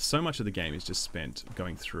 Yeah, so much of the game is just spent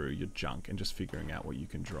going through your junk and just figuring out what you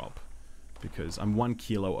can drop. Because I'm 1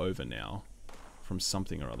 kilo over now from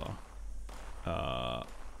something or other.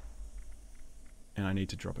 And I need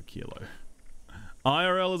to drop a kilo.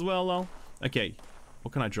 IRL as well, lol. Okay,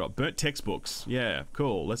 what can I drop? Burnt textbooks. Yeah,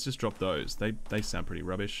 cool. Let's just drop those. They sound pretty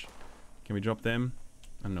rubbish. Can we drop them?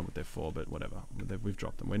 I don't know what they're for, but whatever. We've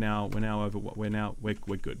dropped them. We're now over what we're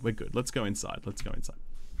good. We're good. Let's go inside. Let's go inside.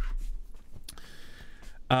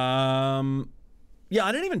 Yeah,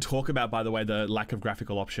 I didn't even talk about, by the way, the lack of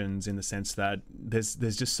graphical options, in the sense that there's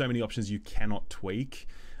just so many options you cannot tweak.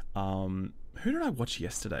 Who did I watch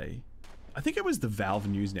yesterday? I think it was the Valve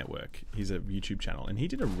News Network. He's a YouTube channel, and he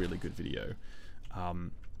did a really good video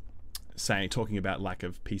talking about lack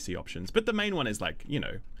of PC options. But the main one is like, you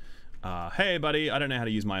know, hey buddy, I don't know how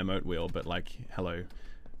to use my emote wheel, but like, hello.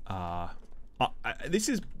 So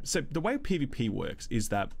the way PvP works is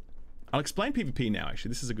that, I'll explain PvP now actually,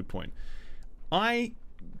 this is a good point. I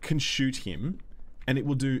can shoot him and it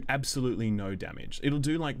will do absolutely no damage. It'll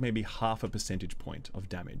do like maybe half a percentage point of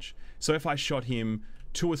damage. So if I shot him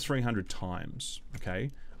 200 or 300 times,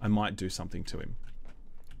 okay, I might do something to him.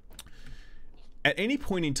 At any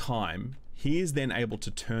point in time, he is then able to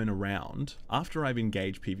turn around after I've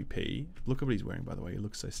engaged PvP. Look at what he's wearing, by the way. He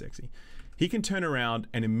looks so sexy. He can turn around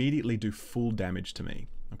and immediately do full damage to me,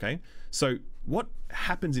 okay? So what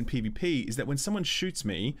happens in PvP is that when someone shoots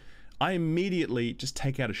me, I immediately just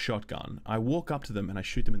take out a shotgun. I walk up to them and I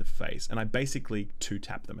shoot them in the face, and I basically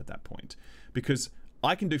two-tap them at that point. Because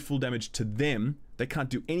I can do full damage to them, they can't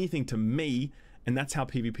do anything to me, and that's how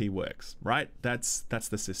PvP works, right? That's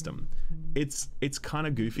the system. It's kind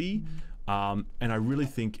of goofy, and I really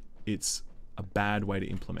think it's a bad way to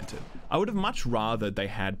implement it. I would have much rather they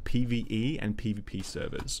had PvE and PvP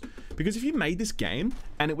servers, because if you made this game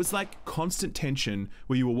and it was like constant tension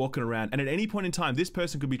where you were walking around and at any point in time this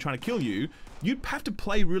person could be trying to kill you, you'd have to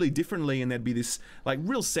play really differently, and there'd be this like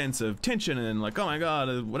real sense of tension and like, oh my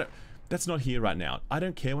god, whatever. That's not here right now. I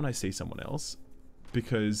don't care when I see someone else,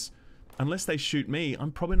 because unless they shoot me,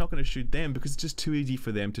 I'm probably not going to shoot them, because it's just too easy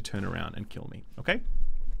for them to turn around and kill me, okay?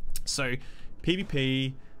 So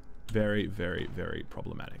PvP, very, very, very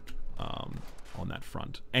problematic on that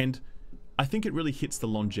front. And I think it really hits the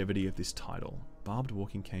longevity of this title. Barbed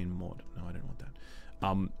walking cane mod. No, I don't want that.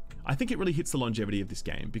 I think it really hits the longevity of this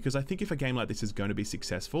game, because I think if a game like this is going to be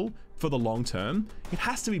successful for the long term, it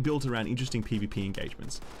has to be built around interesting PvP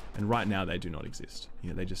engagements. And right now they do not exist.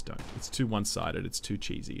 You know, they just don't. It's too one-sided, it's too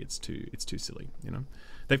cheesy, it's too silly, you know?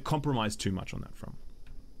 They've compromised too much on that front.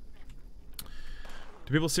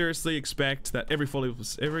 Do people seriously expect that every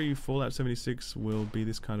Fallout 76 will be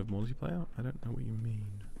this kind of multiplayer? I don't know what you mean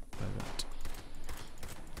by that.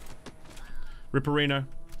 Ripperino.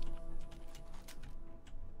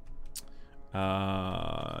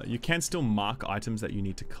 You can still mark items that you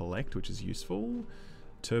need to collect, which is useful.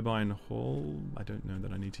 Turbine Hall, I don't know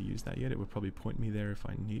that I need to use that yet. It would probably point me there if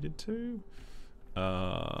I needed to.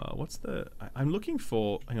 What's the... I'm looking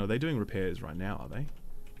for... Hang on, are they doing repairs right now, are they?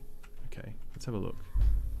 Okay, let's have a look.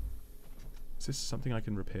 Is this something I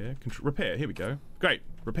can repair? Repair, here we go. Great,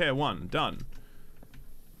 repair 1, done.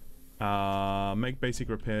 Make basic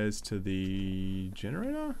repairs to the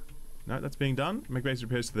generator? No, that's being done. Make basic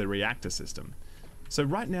repairs to the reactor system. So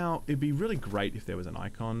right now, it'd be really great if there was an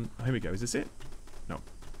icon. Oh, here we go. Is this it? No.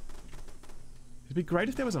 It'd be great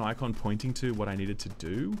if there was an icon pointing to what I needed to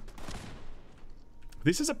do.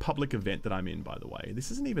 This is a public event that I'm in, by the way. This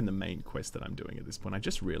isn't even the main quest that I'm doing at this point. I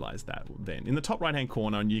just realized that then. In the top right-hand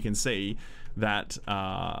corner, you can see that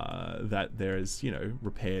that there's, you know,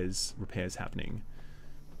 repairs happening.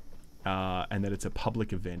 And that it's a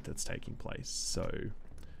public event that's taking place. So...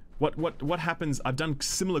 What happens, I've done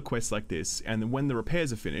similar quests like this, and when the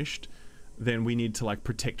repairs are finished, then we need to like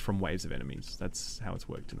protect from waves of enemies. That's how it's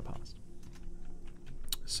worked in the past.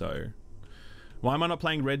 So, why am I not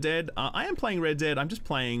playing Red Dead? I am playing Red Dead. I'm just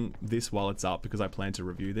playing this while it's up because I plan to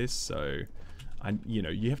review this. So, you know,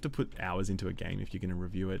 you have to put hours into a game if you're going to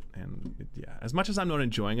review it. And yeah, as much as I'm not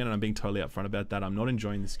enjoying it, and I'm being totally upfront about that, I'm not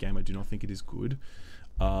enjoying this game. I do not think it is good.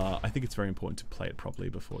 I think it's very important to play it properly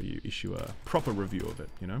before you issue a proper review of it,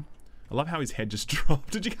 you know? I love how his head just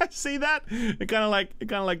dropped. Did you guys see that? It kind of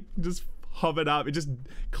like just hovered up. It just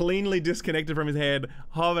cleanly disconnected from his head,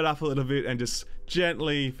 hovered up a little bit, and just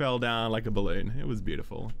gently fell down like a balloon. It was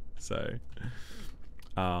beautiful. So,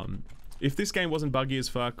 if this game wasn't buggy as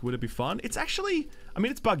fuck, would it be fun? It's actually, I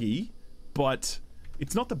mean, it's buggy, but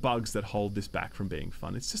it's not the bugs that hold this back from being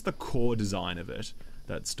fun. It's just the core design of it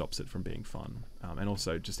that stops it from being fun. And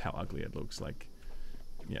also just how ugly it looks. Like,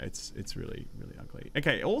 yeah, it's really, really ugly.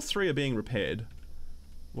 Okay, all three are being repaired.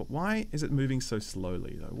 Why is it moving so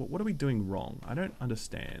slowly though? What are we doing wrong? I don't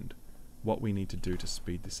understand what we need to do to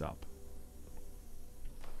speed this up.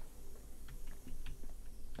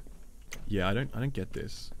 Yeah, I don't get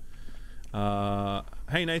this.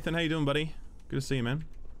 Hey Nathan, how you doing, buddy? Good to see you, man.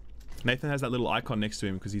 Nathan has that little icon next to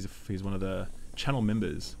him because he's one of the channel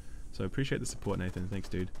members. So appreciate the support, Nathan. Thanks,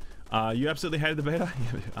 dude. You absolutely hated the beta?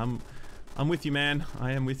 Yeah, I'm with you, man.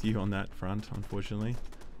 I am with you on that front, unfortunately.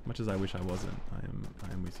 Much as I wish I wasn't,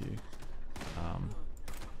 I am with you.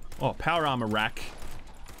 Oh, power armor rack.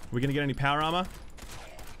 Are we gonna get any power armor?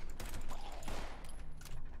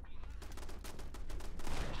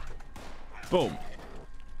 Boom.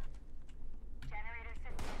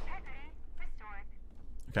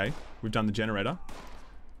 Okay, we've done the generator.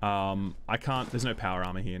 I can't. There's no power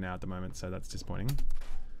armor here now at the moment, so that's disappointing.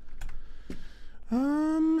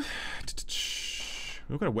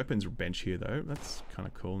 We've got a weapons bench here though. That's kind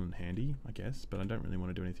of cool and handy, I guess. But I don't really want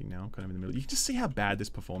to do anything now. I'm kind of in the middle. You can just see how bad this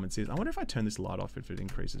performance is. I wonder if I turn this light off if it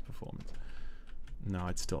increases performance. No,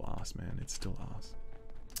 it's still arse, man. It's still arse.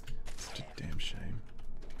 It's such a damn shame.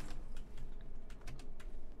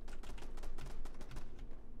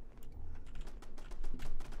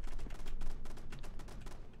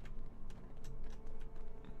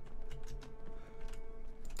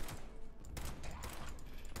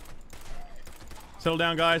 Settle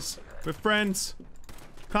down, guys. We're friends.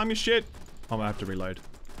 Calm your shit. Oh, I have to reload.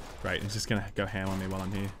 Great, he's just gonna go ham on me while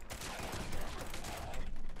I'm here.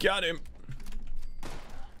 Got him.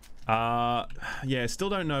 Yeah,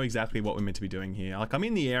 still don't know exactly what we're meant to be doing here. Like, I'm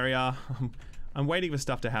in the area. I'm waiting for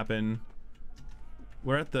stuff to happen.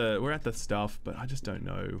 We're at the stuff, but I just don't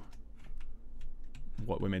know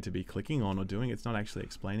what we're meant to be clicking on or doing. It's not actually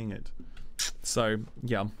explaining it. So,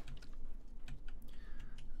 yeah.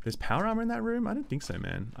 There's power armor in that room? I don't think so,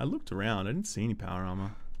 man. I looked around. I didn't see any power armor.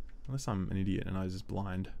 Unless I'm an idiot and I was just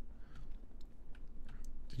blind.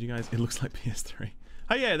 Did you guys... It looks like PS3.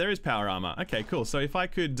 Oh yeah, there is power armor. Okay, cool. So if I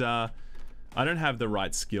could... I don't have the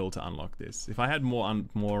right skill to unlock this. If I had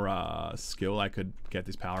more skill, I could get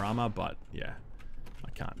this power armor. But yeah, I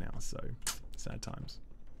can't now. So sad times.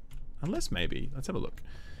 Unless maybe. Let's have a look.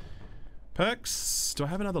 Perks. Do I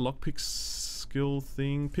have another lockpick skill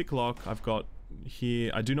thing? Pick lock. I've got...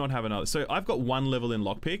 Here, I do not have another. So I've got one level in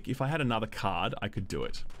lockpick. If I had another card, I could do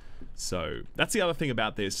it. So that's the other thing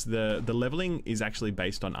about this. The leveling is actually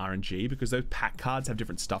based on RNG because those pack cards have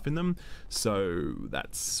different stuff in them. So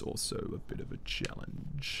that's also a bit of a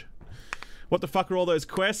challenge. What the fuck are all those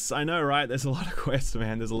quests? I know, right? There's a lot of quests,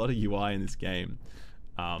 man. There's a lot of UI in this game.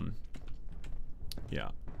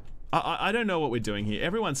 Yeah. I don't know what we're doing here.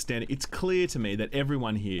 Everyone's standing. It's clear to me that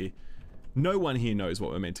everyone here... No one here knows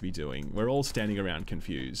what we're meant to be doing. We're all standing around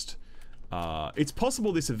confused. It's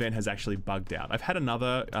possible this event has actually bugged out. I've had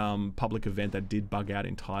another public event that did bug out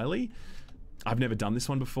entirely. I've never done this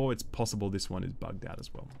one before. It's possible this one is bugged out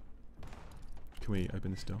as well. Can we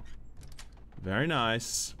open this door? Very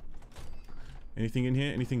nice. Anything in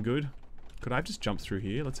here? Anything good? Could I just jump through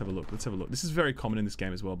here? Let's have a look. Let's have a look. This is very common in this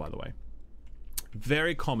game as well, by the way.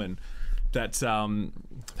 Very common that...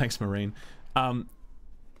 thanks, Marine.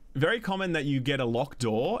 Very common that you get a locked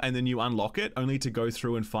door and then you unlock it only to go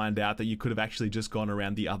through and find out that you could have actually just gone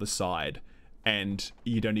around the other side and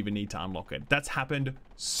you don't even need to unlock it. That's happened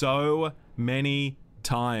so many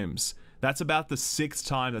times. That's about the 6th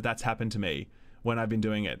time that that's happened to me when I've been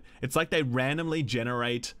doing it. It's like they randomly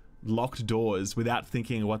generate locked doors without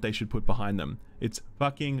thinking of what they should put behind them. It's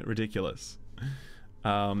fucking ridiculous.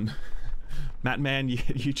 Mattman, you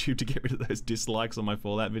get YouTube to get rid of those dislikes on my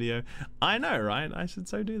Fallout video. I know, right? I should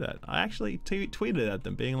so do that. I actually tweeted at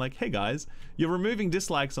them being like, hey guys, you're removing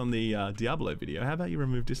dislikes on the Diablo video. How about you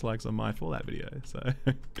remove dislikes on my Fallout video? So,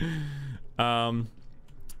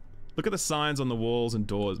 look at the signs on the walls and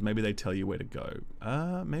doors. Maybe they tell you where to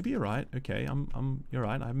go. Maybe you're right. Okay, you're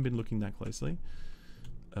right. I haven't been looking that closely.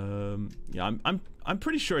 Yeah, I'm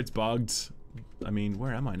pretty sure it's bugged. I mean,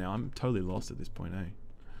 where am I now? I'm totally lost at this point, eh?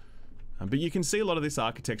 But you can see a lot of this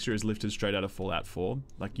architecture is lifted straight out of Fallout 4.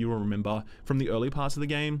 Like, you will remember from the early parts of the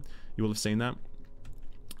game, you will have seen that.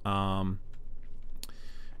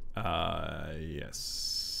 Yes.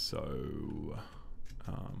 So,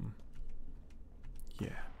 yeah.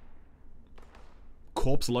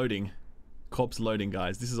 Corpse loading. Corpse loading,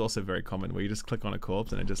 guys. This is also very common, where you just click on a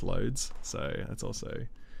corpse and it just loads. So, that's also...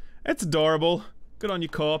 It's adorable. Good on you,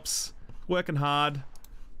 corpse. Working hard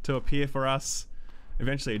to appear for us.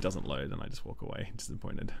 Eventually it doesn't load and I just walk away,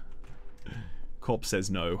 disappointed. Corpse says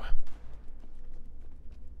no.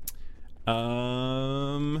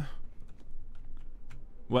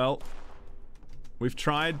 Well, we've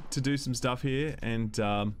tried to do some stuff here and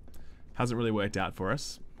hasn't really worked out for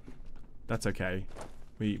us. That's okay.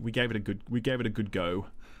 We gave it a good go.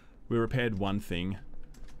 We repaired one thing.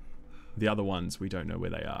 The other ones we don't know where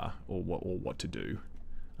they are or what to do.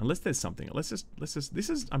 Unless there's something. Let's just this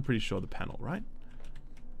is I'm pretty sure the panel, right?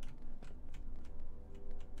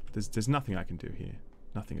 There's nothing I can do here.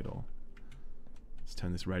 Nothing at all. Let's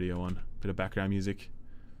turn this radio on. Bit of background music.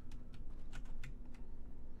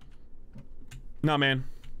 No, man.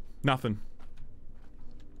 Nothing.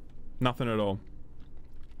 Nothing at all.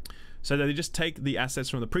 So did they just take the assets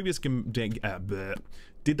from the previous game?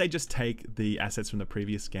 Did they just take the assets from the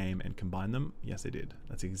previous game and combine them? Yes, they did.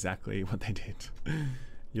 That's exactly what they did.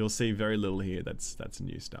 You'll see very little here. That's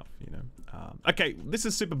new stuff, you know. Okay, this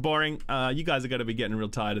is super boring. You guys are going to be getting real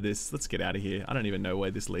tired of this. Let's get out of here. I don't even know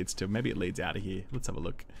where this leads to. Maybe it leads out of here. Let's have a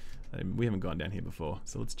look. We haven't gone down here before,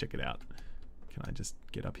 so let's check it out. Can I just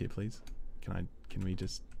get up here, please? Can we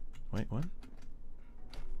just... Wait, what?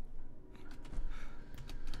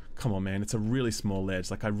 Come on, man. It's a really small ledge.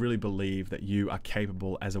 Like, I really believe that you are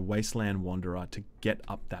capable as a wasteland wanderer to get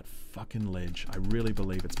up that fucking ledge. I really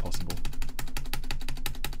believe it's possible.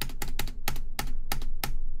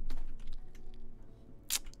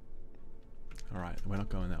 Alright, we're not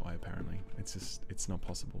going that way apparently. It's just, it's not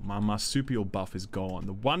possible. My marsupial buff is gone.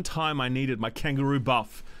 The one time I needed my kangaroo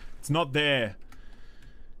buff, it's not there.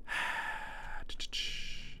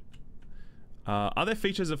 Are there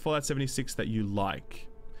features of Fallout 76 that you like?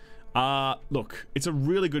 Look, it's a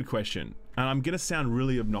really good question. And I'm gonna sound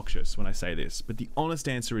really obnoxious when I say this, but the honest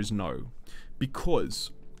answer is no.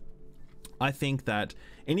 Because I think that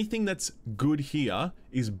anything that's good here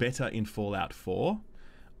is better in Fallout 4.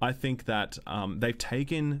 I think that they've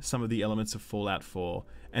taken some of the elements of Fallout 4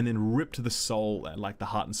 and then ripped the soul, like the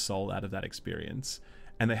heart and soul out of that experience.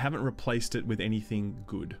 And they haven't replaced it with anything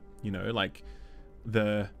good. You know, like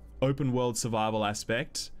the open world survival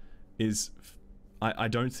aspect is, I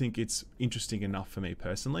don't think it's interesting enough for me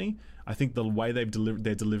personally. I think the way they're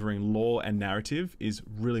delivering lore and narrative is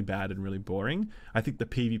really bad and really boring. I think the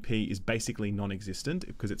PvP is basically non-existent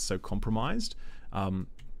because it's so compromised.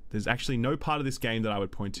 There's actually no part of this game that I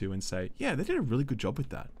would point to and say, yeah, they did a really good job with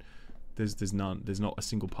that. There's none. There's not a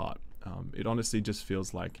single part. It honestly just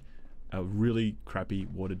feels like a really crappy,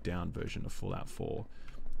 watered down version of Fallout 4.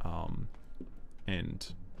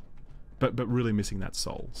 But really missing that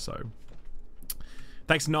soul. So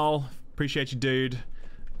thanks, Noel. Appreciate you, dude.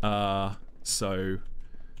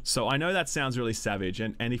 So I know that sounds really savage,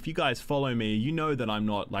 and if you guys follow me, you know that I'm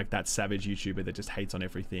not like that savage YouTuber that just hates on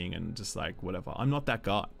everything and just like whatever. I'm not that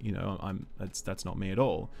guy, you know. That's not me at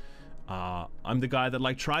all. I'm the guy that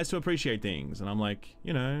like tries to appreciate things, and I'm like,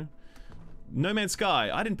 you know, No Man's Sky,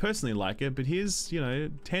 I didn't personally like it, but here's, you know,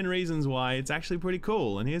 10 reasons why it's actually pretty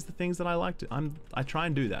cool, and here's the things that I liked. I try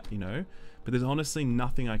and do that, you know, but there's honestly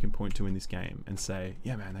nothing I can point to in this game and say,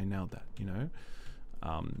 yeah, man, they nailed that, you know.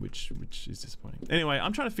 Which is disappointing. Anyway,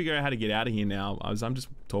 I'm trying to figure out how to get out of here now. I'm just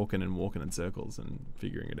talking and walking in circles and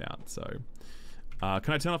figuring it out. So,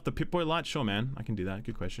 can I turn off the Pip-Boy light? Sure, man. I can do that.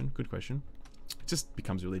 Good question. Good question. It just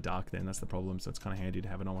becomes really dark then. That's the problem. So it's kind of handy to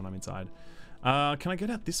have it on when I'm inside. Can I get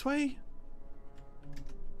out this way?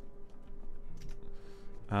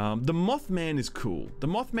 The Mothman is cool. The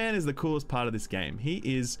Mothman is the coolest part of this game. He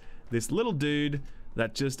is this little dude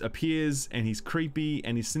that just appears, and he's creepy,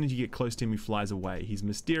 and as soon as you get close to him, he flies away. He's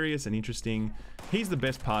mysterious and interesting. He's the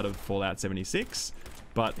best part of Fallout 76,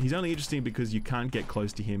 but he's only interesting because you can't get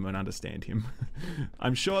close to him and understand him.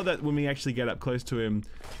 I'm sure that when we actually get up close to him,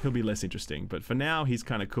 he'll be less interesting, but for now, he's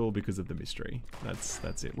kind of cool because of the mystery.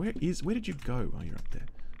 That's it. Where did you go? Oh, you're up there.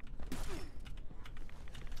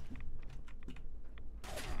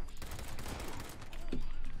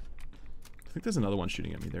 I think there's another one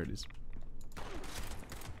shooting at me. There it is.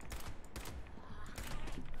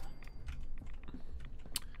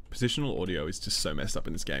 Positional audio is just so messed up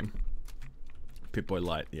in this game. Pip-Boy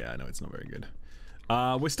light. Yeah, I know it's not very good.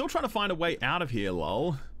 We're still trying to find a way out of here,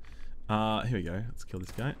 lol. Here we go. Let's kill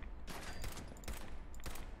this guy.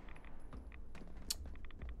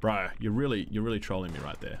 Bro, you're really trolling me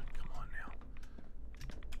right there. Come on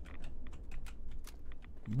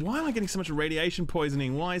now. Why am I getting so much radiation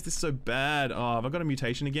poisoning? Why is this so bad? Oh, have I got a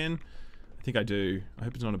mutation again? I think I do. I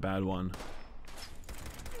hope it's not a bad one.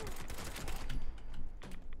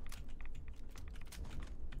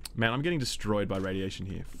 Man, I'm getting destroyed by radiation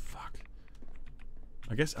here. Fuck.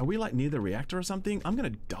 I guess, are we like near the reactor or something? I'm gonna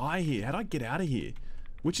die here. How do I get out of here?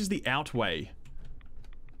 Which is the out way?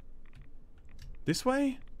 This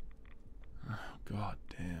way? Oh, god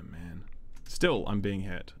damn, man. Still, I'm being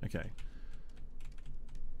hurt. Okay.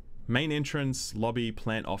 Main entrance, lobby,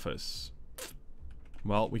 plant office.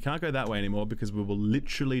 Well, we can't go that way anymore because we will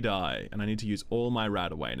literally die. And I need to use all my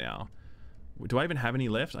Radaway now. Do I even have any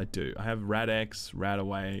left? I do. I have Radex,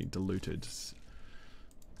 Radaway, Diluted.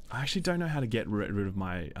 I actually don't know how to get rid of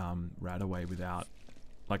my Radaway without...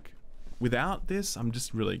 Like, without this, I'm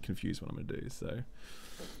just really confused what I'm going to do. So,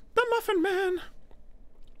 the Muffin Man!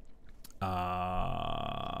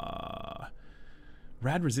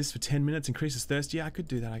 Rad resists for 10 minutes, increases thirst. Yeah, I could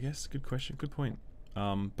do that, I guess. Good question, good point.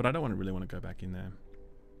 But I don't really want to go back in there.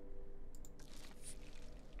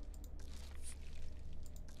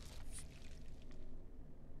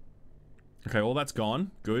 Okay, all that's gone.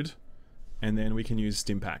 Good. And then we can use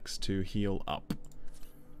stim packs to heal up.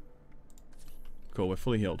 Cool, we're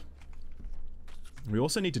fully healed. We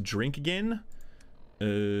also need to drink again.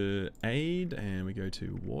 Aid, and we go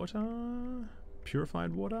to water.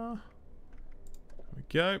 Purified water. There we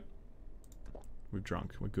go. We've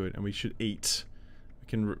drunk. We're good. And we should eat. We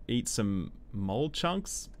can eat some mold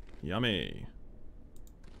chunks. Yummy.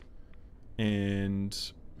 And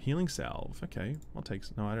healing salve. Okay, I'll take...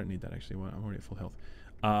 No, I don't need that actually. I'm already at full health.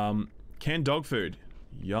 Canned dog food.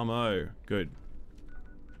 Yummo. Good.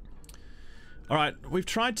 Alright, we've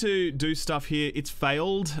tried to do stuff here. It's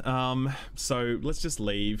failed. So let's just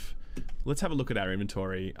leave. Let's have a look at our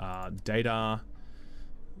inventory. Data.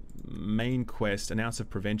 Main quest. An ounce of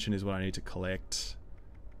prevention is what I need to collect.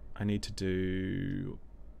 I need to do...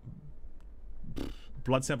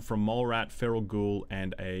 blood sample from mole rat, feral ghoul,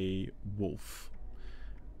 and a wolf.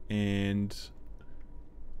 And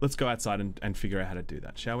let's go outside and figure out how to do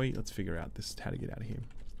that, shall we? Let's figure out how to get out of here.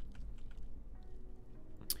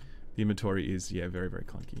 The inventory is, yeah, very, very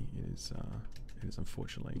clunky. It is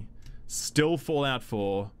unfortunately still Fallout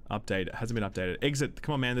 4 update. It hasn't been updated. Exit.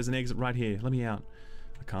 Come on, man. There's an exit right here. Let me out.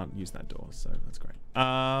 I can't use that door, so that's great.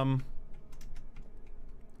 How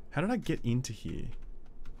did I get into here?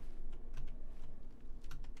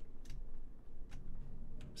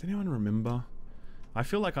 Does anyone remember? I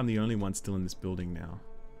feel like I'm the only one still in this building now.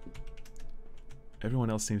 Everyone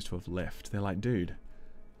else seems to have left. They're like, dude,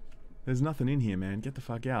 there's nothing in here, man. Get the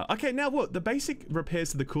fuck out. Okay, now what? The basic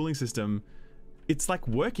repairs to the cooling system, it's like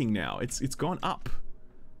working now. It's gone up.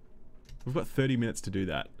 We've got 30 minutes to do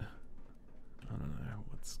that. I don't know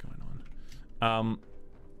what's going on.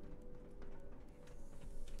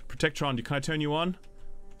 Protectron, can I turn you on?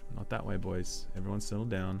 Not that way, boys. Everyone settle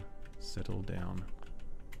down. Settle down.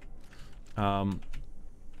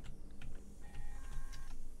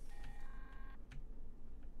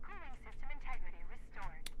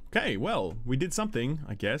 Okay, well, we did something,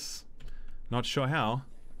 I guess. Not sure how,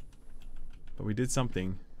 but we did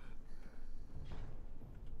something.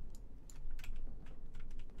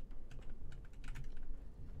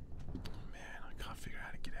 Oh man, I can't figure out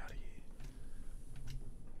how to get out of here.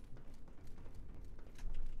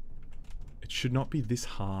 It should not be this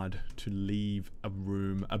hard to leave a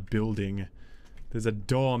room, a building. There's a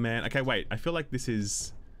door, man. Okay, wait, I feel like this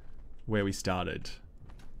is where we started.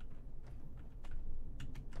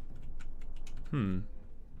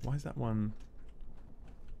 Why is that one?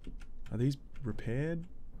 Are these repaired?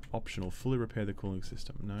 Optional. Fully repair the cooling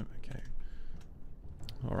system. No? Okay.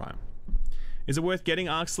 Alright. Is it worth getting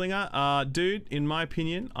Arc Slinger? Dude, in my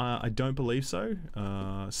opinion, I don't believe so.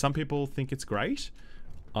 Some people think it's great.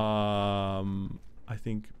 I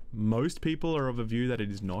think most people are of a view that it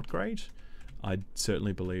is not great. I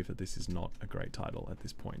certainly believe that this is not a great title at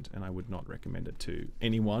this point, and I would not recommend it to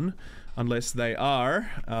anyone unless they are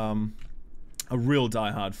a real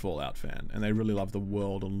die-hard Fallout fan, and they really love the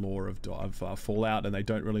world and lore of Fallout, and they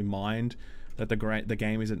don't really mind that the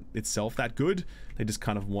game isn't itself that good. They just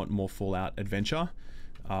kind of want more Fallout adventure.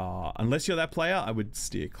 Unless you're that player, I would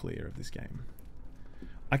steer clear of this game.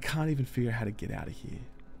 I can't even figure out how to get out of here.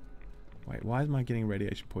 Wait, why am I getting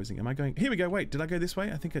radiation poisoning? Am I going... Here we go, wait, did I go this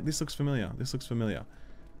way? I think this looks familiar. This looks familiar.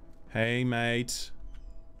 Hey, mate.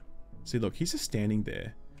 See, look, he's just standing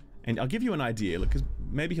there. And I'll give you an idea, look, because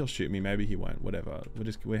maybe he'll shoot me, maybe he won't, whatever.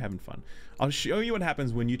 We're having fun. I'll show you what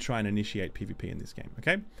happens when you try and initiate PvP in this game,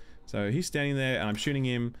 okay? So he's standing there, and I'm shooting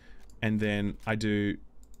him, and then I do...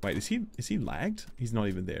 Wait, is he lagged? He's not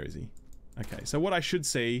even there, is he? Okay, so what I should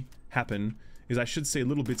see happen is I should see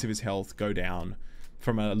little bits of his health go down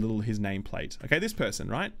from his nameplate. Okay, this person,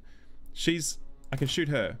 right? I can shoot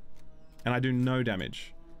her, and I do no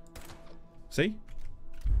damage. See?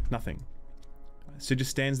 Nothing. She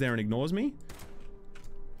just stands there and ignores me,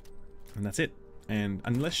 and that's it. And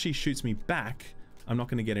unless she shoots me back, I'm not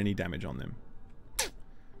going to get any damage on them.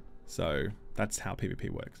 So that's how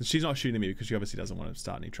PvP works. And she's not shooting me because she obviously doesn't want to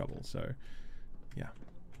start any trouble. So yeah.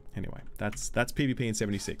 Anyway, that's PvP in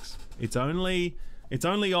 76. It's only It's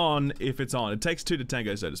only on if it's on. It takes two to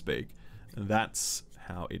tango, so to speak. And that's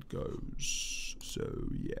how it goes. So,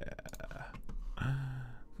 yeah.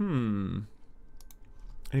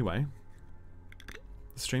 Anyway.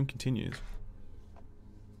 The stream continues.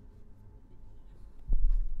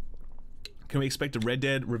 Can we expect a Red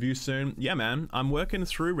Dead review soon? Yeah, man. I'm working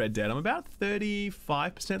through Red Dead. I'm about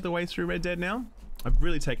 35% of the way through Red Dead now. I've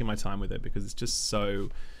really taken my time with it because it's just so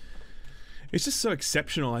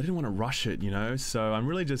exceptional. I didn't want to rush it, you know? So I'm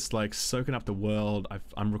really just like soaking up the world.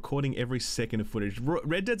 I'm recording every second of footage.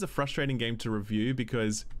 Red Dead's a frustrating game to review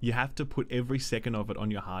because you have to put every second of it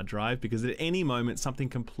on your hard drive because at any moment something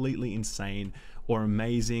completely insane or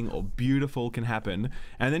amazing or beautiful can happen.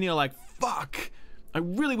 And then you're like, fuck! I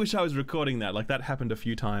really wish I was recording that. Like, that happened a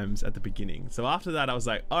few times at the beginning. So after that, I was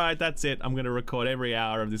like, all right, that's it. I'm going to record every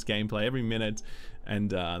hour of this gameplay, every minute. And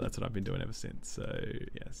that's what I've been doing ever since. So,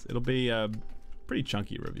 yes, it'll be a pretty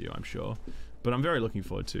chunky review, I'm sure. But I'm very looking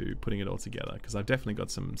forward to putting it all together because I've definitely got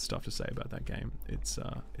some stuff to say about that game. It's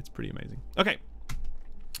pretty amazing. Okay.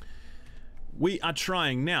 We are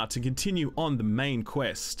trying now to continue on the main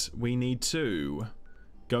quest. We need to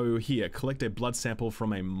go here, collect a blood sample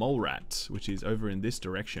from a mole rat, which is over in this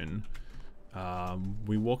direction.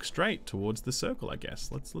 We walk straight towards the circle, I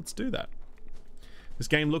guess. Let's do that. This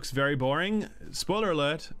game looks very boring. Spoiler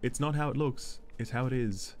alert, it's not how it looks. It's how it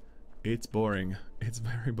is. It's boring. It's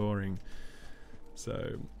very boring.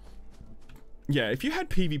 So, yeah, if you had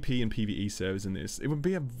PvP and PvE servers in this, it would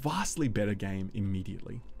be a vastly better game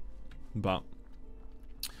immediately. But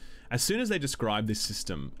as soon as they described this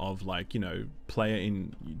system of, like, you know,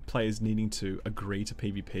 players needing to agree to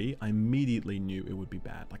PvP, I immediately knew it would be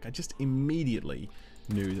bad. Like, I just immediately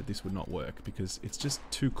knew that this would not work because it's just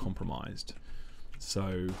too compromised.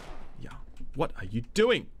 So, yeah. What are you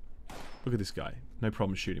doing? Look at this guy. No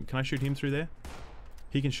problem, shoot him. Can I shoot him through there?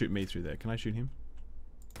 He can shoot me through there. Can I shoot him?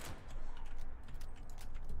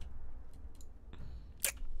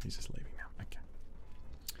 He's just leaving now. Okay.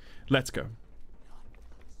 Let's go.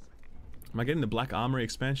 Am I getting the Black Armory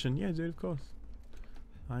expansion? Yeah, dude, of course.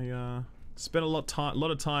 I spent a lot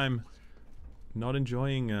of time not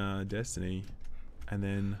enjoying Destiny, and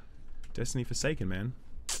then Destiny Forsaken, man,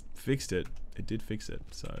 fixed it. It did fix it.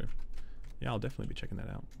 So yeah, I'll definitely be checking that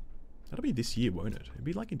out. That'll be this year, won't it? It'll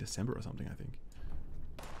be like in December or something, I think.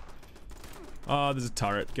 Oh, there's a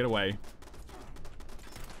turret. Get away.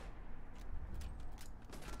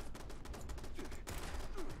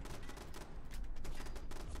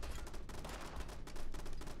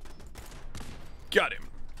 Got him.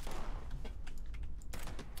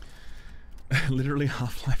 Literally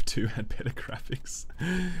Half-Life 2 had better graphics.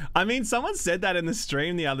 I mean, someone said that in the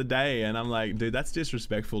stream the other day, and I'm like, dude, that's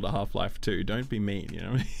disrespectful to Half-Life 2. Don't be mean, you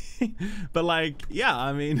know what I mean? But like, yeah,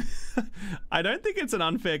 I mean, I don't think it's an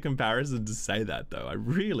unfair comparison to say that, though. I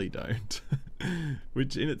really don't.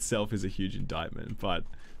 Which in itself is a huge indictment, but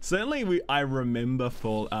certainly I remember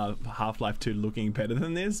for Half-Life 2 looking better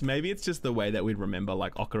than this. Maybe it's just the way that we'd remember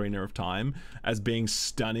like Ocarina of Time as being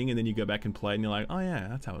stunning, and then you go back and play and you're like, oh yeah,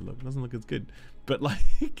 that's how it looked. It doesn't look as good. But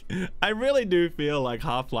like, I really do feel like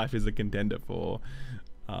Half-Life is a contender for,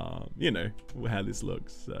 you know, how this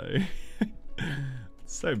looks. So,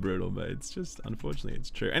 so brutal, but it's just, unfortunately, it's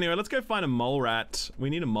true. Anyway, let's go find a mole rat. We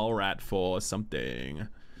need a mole rat for something.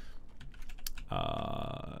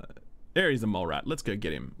 There is a mole rat. Let's go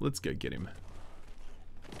get him. Let's go get him.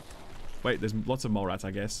 Wait, there's lots of mole rats,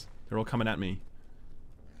 I guess. They're all coming at me.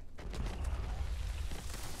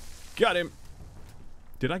 Got him.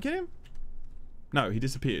 Did I get him? No, he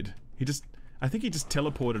disappeared. I think he just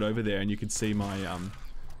teleported over there, and you could see my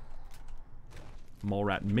mole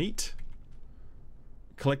rat meat.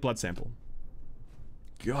 Collect blood sample.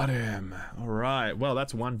 Got him. All right. Well,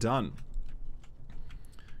 that's one done.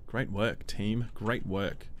 Great work, team. Great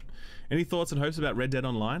work. Any thoughts and hopes about Red Dead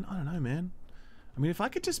Online? I don't know, man. I mean, if I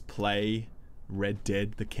could just play Red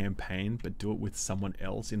Dead, the campaign, but do it with someone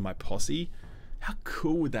else in my posse, how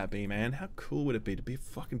cool would that be, man? How cool would it be to be a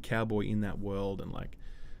fucking cowboy in that world and like,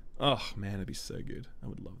 oh man, it'd be so good. I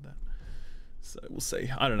would love that. So we'll see.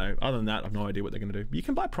 I don't know. Other than that, I've no idea what they're going to do. You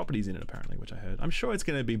can buy properties in it, apparently, which I heard. I'm sure it's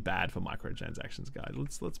going to be bad for microtransactions, guys.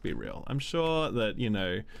 Let's be real. I'm sure that, you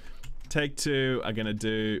know, Take-Two are going to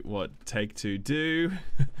do what Take-Two do.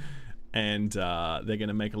 And they're going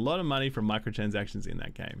to make a lot of money from microtransactions in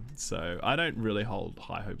that game. So I don't really hold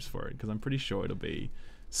high hopes for it because I'm pretty sure it'll be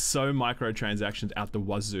so microtransactions out the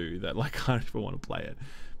wazoo that like I don't even want to play it.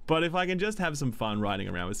 But if I can just have some fun riding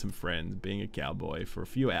around with some friends, being a cowboy for a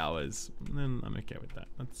few hours, then I'm okay with that.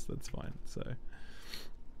 That's fine. So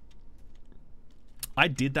I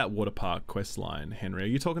did that water park quest line, Henry. Are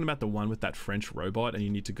you talking about the one with that French robot and you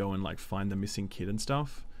need to go and like find the missing kid and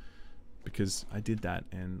stuff? Because I did that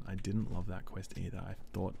and I didn't love that quest either. I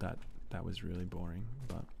thought that was really boring,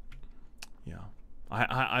 but yeah.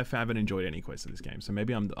 I haven't enjoyed any quest of this game, so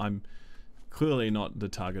maybe I'm clearly not the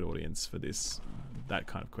target audience for that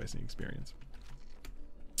kind of questing experience.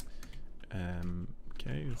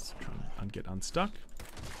 Okay, let's try and get unstuck.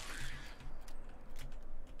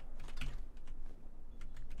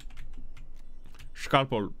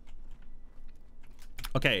 Scalpel.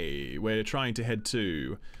 Okay, we're trying to head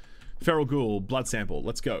to Feral Ghoul Blood Sample.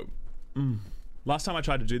 Let's go. Last time I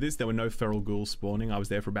tried to do this, there were no Feral Ghouls spawning. I was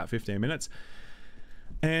there for about 15 minutes.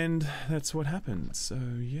 And that's what happened. So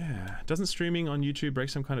yeah, doesn't streaming on YouTube break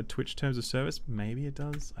some kind of Twitch terms of service? Maybe it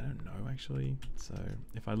does. I don't know actually. So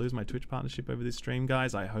if I lose my Twitch partnership over this stream,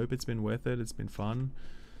 guys, I hope it's been worth it. It's been fun.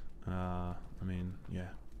 I mean, yeah.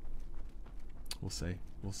 We'll see.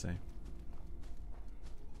 We'll see.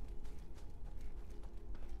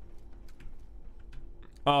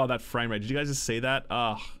 Oh, that frame rate. Did you guys just see that?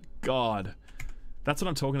 Oh, God. That's what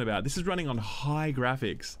I'm talking about. This is running on high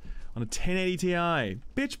graphics. On a 1080 Ti.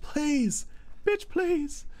 Bitch, please. Bitch,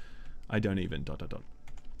 please. I don't even... ...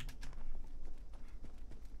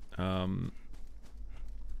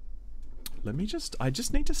 Let me just... I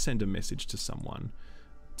just need to send a message to someone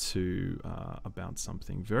about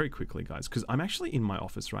something very quickly, guys. Because I'm actually in my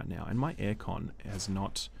office right now. And my aircon has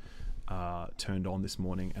not turned on this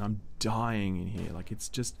morning. And I'm dying in here. Like, it's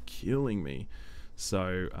just killing me.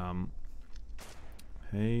 So,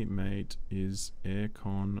 hey mate, is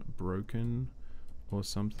aircon broken or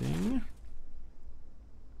something?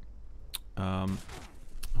 Oh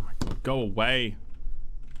my god, go away.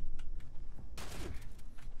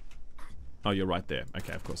 Oh, you're right there.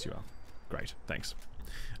 Okay, of course you are. Great, thanks.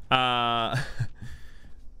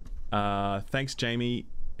 Thanks Jamie.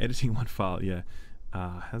 Editing one file, yeah.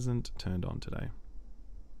 Hasn't turned on today.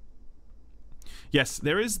 Yes,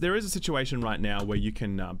 there is a situation right now where you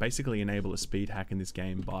can basically enable a speed hack in this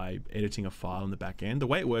game by editing a file in the back end. The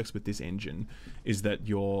way it works with this engine is that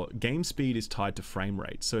your game speed is tied to frame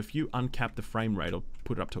rate. So if you uncap the frame rate or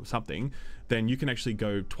put it up to something, then you can actually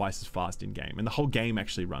go twice as fast in game. And the whole game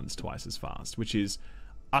actually runs twice as fast, which is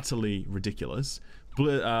utterly ridiculous.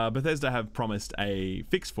 Bethesda have promised a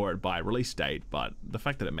fix for it by release date, but the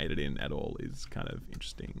fact that it made it in at all is kind of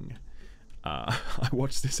interesting. I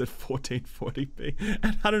watched this at 1440p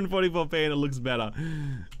at 144p and it looks better.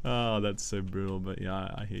 Oh, that's so brutal, but yeah,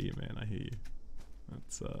 I hear you, man. I hear you.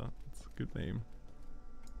 That's a good theme.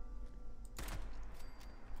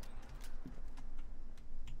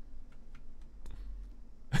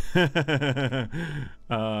 Oh,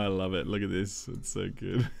 I love it. Look at this. It's so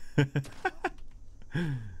good. Wait,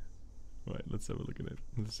 let's have a look at it.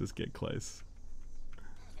 Let's just get close.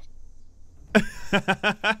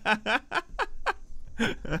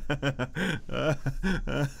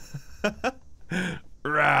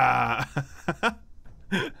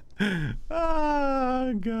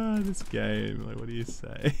 Oh god, this game, like, what do you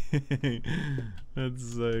say?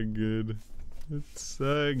 That's so good. It's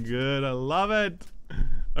so good. I love it.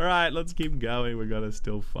 All right, let's keep going. We gotta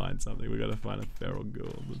still find something. We gotta find a feral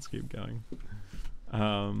ghoul. Let's keep going.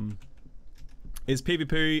 Is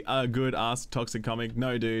PvP good? Asked Toxic Comic.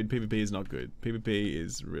 No, dude, PvP is not good. PvP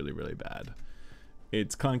is really, really bad.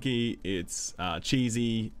 It's clunky, it's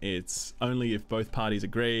cheesy, it's only if both parties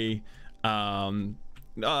agree.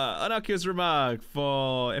 Innocuous remark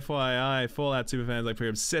for FYI, Fallout superfans like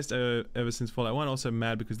pretty obsessed ever since Fallout 1. Also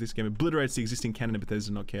mad because this game obliterates the existing canon and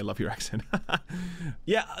Bethesda does not care. Love your accent.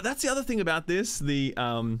 Yeah, that's the other thing about this. The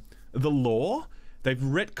lore. They've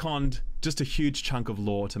retconned just a huge chunk of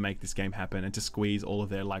lore to make this game happen and to squeeze all of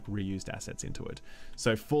their like reused assets into it.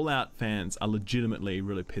 So Fallout fans are legitimately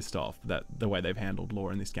really pissed off that the way they've handled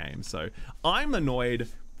lore in this game. So I'm annoyed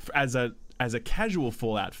as a casual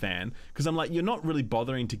Fallout fan because I'm like, you're not really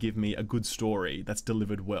bothering to give me a good story that's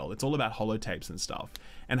delivered well. It's all about holotapes and stuff.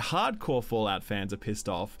 And hardcore Fallout fans are pissed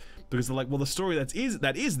off because they're like, well, the story that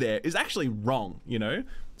is there is actually wrong, you know?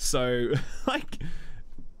 So like,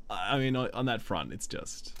 I mean, on that front, it's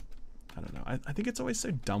just, I don't know. I think it's always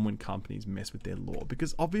so dumb when companies mess with their lore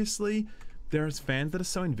because obviously there is fans that are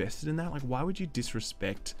so invested in that. Like, why would you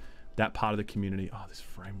disrespect that part of the community? Oh, this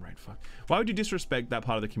frame rate, fuck. Why would you disrespect that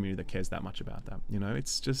part of the community that cares that much about that? You know,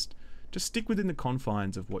 it's just stick within the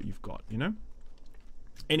confines of what you've got, you know?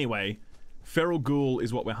 Anyway, feral ghoul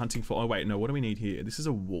is what we're hunting for. Oh, wait, no, what do we need here? This is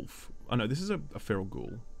a wolf. Oh, no, this is a feral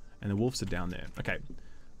ghoul. And the wolves are down there. Okay,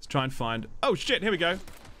 let's try and find... Oh, shit, here we go.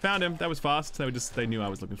 Found him. That was fast. They knew I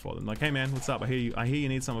was looking for them. Like, hey, man, what's up? I hear you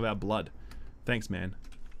need some of our blood. Thanks, man.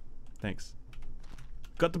 Thanks.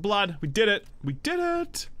 Got the blood. We did it. We did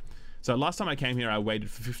it. So last time I came here, I waited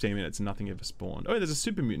for 15 minutes and nothing ever spawned. Oh, there's a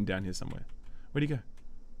super mutant down here somewhere. Where'd he go?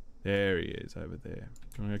 There he is, over there.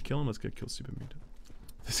 You want to go kill him? Let's go kill super mutant.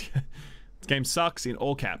 This game sucks in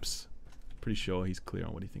all caps. Pretty sure he's clear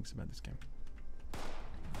on what he thinks about this game.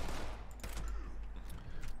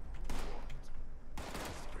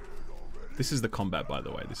 This is the combat, by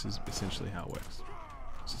the way. This is essentially how it works.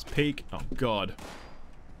 This is peak. Oh, God.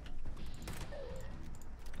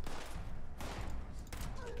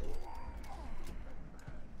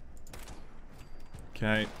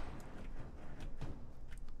 Okay.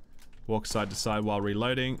 Walk side to side while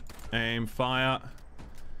reloading. Aim, fire.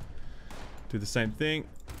 Do the same thing.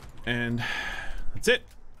 And that's it.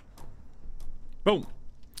 Boom.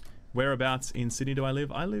 Whereabouts in Sydney do I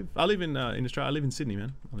live? I live in Australia. I live in Sydney,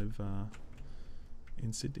 man. I live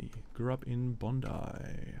in Sydney. Grew up in Bondi.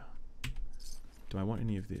 Do I want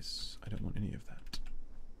any of this? I don't want any of that.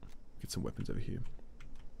 Get some weapons over here.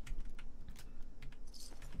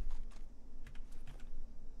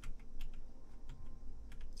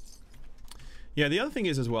 Yeah, the other thing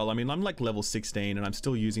is as well, I mean, I'm like level 16 and I'm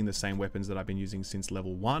still using the same weapons that I've been using since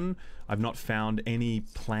level 1. I've not found any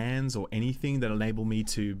plans or anything that enable me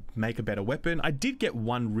to make a better weapon. I did get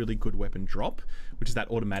one really good weapon drop, which is that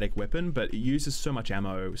automatic weapon, but it uses so much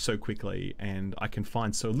ammo so quickly and I can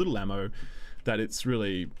find so little ammo that it's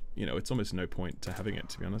really, you know, it's almost no point to having it,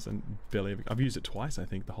 to be honest. And barely ever, I've used it twice, I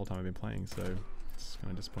think, the whole time I've been playing, so it's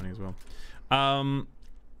kind of disappointing as well.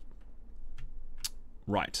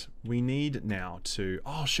 Right, we need now to...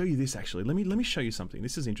 Oh, I'll show you this actually. Let me show you something.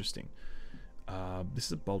 This is interesting. This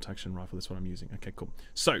is a bolt action rifle. That's what I'm using. Okay, cool.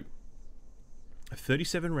 So, I have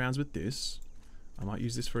 37 rounds with this. I might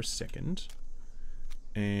use this for a second.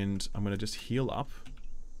 And I'm going to just heal up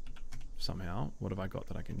somehow. What have I got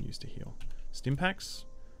that I can use to heal? Stim packs?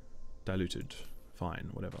 Diluted. Fine,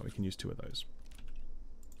 whatever. We can use 2 of those.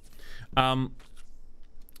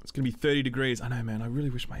 It's gonna be 30 degrees. I know, man. I really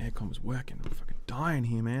wish my aircon was working. I'm fucking dying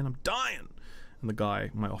here, man. I'm dying. And the guy,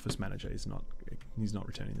 my office manager, he's not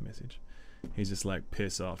returning the message. He's just like,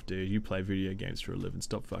 piss off, dude. You play video games for a living.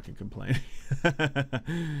 Stop fucking complaining.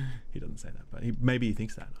 He doesn't say that, but maybe he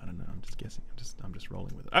thinks that. I don't know. I'm just guessing. I'm just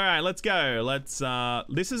rolling with it. All right, let's go. Let's.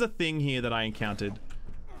 This is a thing here that I encountered.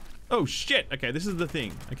 Oh shit. Okay, this is the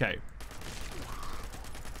thing. Okay.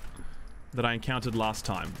 That I encountered last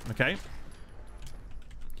time. Okay.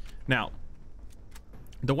 Now,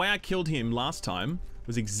 the way I killed him last time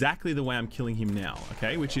was exactly the way I'm killing him now,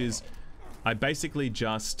 okay? Which is, I basically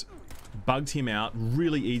just bugged him out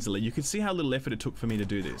really easily. You can see how little effort it took for me to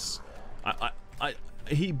do this.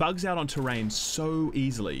 He bugs out on terrain so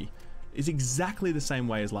easily. It's exactly the same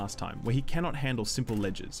way as last time, where he cannot handle simple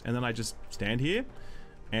ledges. And then I just stand here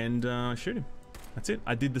and shoot him. That's it.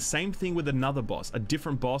 I did the same thing with another boss, a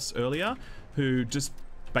different boss earlier, who just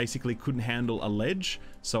basically couldn't handle a ledge,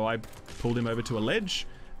 so I pulled him over to a ledge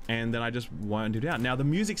and then I just wound it out. Now the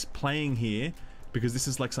music's playing here because this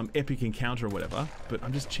is like some epic encounter or whatever, but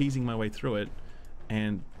I'm just cheesing my way through it,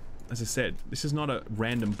 and as I said, this is not a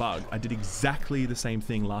random bug. I did exactly the same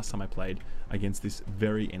thing last time I played against this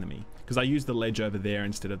very enemy because I used the ledge over there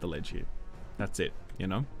instead of the ledge here. That's it, you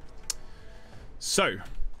know? So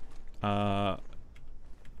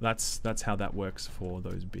that's how that works for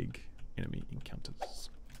those big enemy encounters.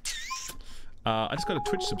 I just got a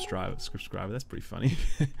Twitch subscriber. That's pretty funny.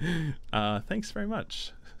 Thanks very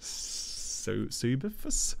much. So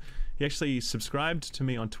Subifus. He actually subscribed to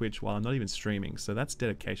me on Twitch while I'm not even streaming, so that's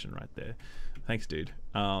dedication right there. Thanks, dude.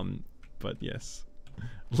 But yes,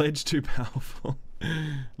 ledge too powerful.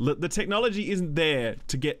 The technology isn't there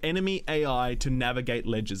to get enemy AI to navigate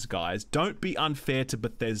ledges, guys. Don't be unfair to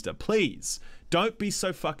Bethesda, please. Don't be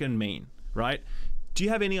so fucking mean, right? Do you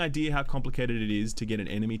have any idea how complicated it is to get an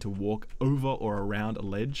enemy to walk over or around a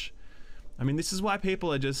ledge? I mean, this is why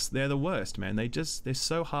people are just, they're the worst, man. They're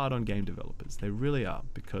so hard on game developers. They really are,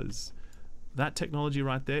 because that technology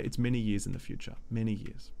right there, it's many years in the future. Many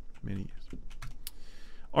years. Many years.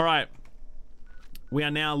 All right. We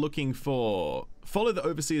are now looking for follow the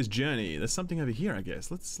Overseer's journey. There's something over here, I guess.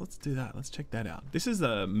 Let's do that. Let's check that out. This is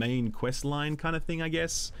the main quest line kind of thing, I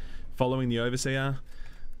guess. Following the Overseer.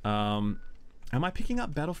 Am I picking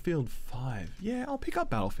up Battlefield 5? Yeah, I'll pick up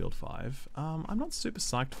Battlefield 5. I'm not super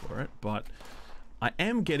psyched for it, but I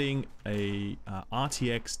am getting a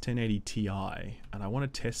RTX 1080 Ti, and I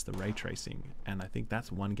want to test the ray tracing, and I think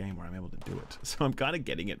that's one game where I'm able to do it. So I'm kind of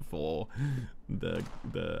getting it for the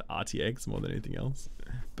RTX more than anything else.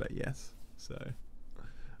 But yes, so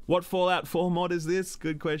what Fallout 4 mod is this?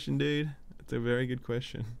 Good question, dude. It's a very good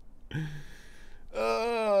question.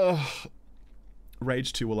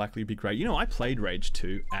 Rage 2 will likely be great. You know, I played Rage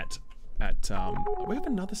 2 at we have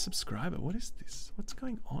another subscriber. What is this? What's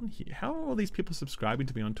going on here? How are all these people subscribing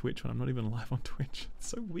to me on Twitch when I'm not even live on Twitch? It's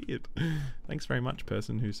so weird. Thanks very much,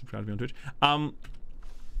 person who subscribed to me on Twitch. What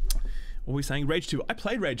were we saying? Rage 2. I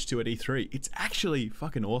played Rage 2 at E3. It's actually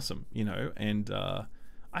fucking awesome, you know, and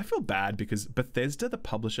I feel bad because Bethesda, the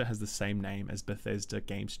publisher, has the same name as Bethesda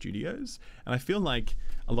Game Studios, and I feel like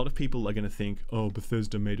a lot of people are going to think, oh,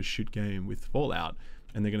 Bethesda made a shit game with Fallout,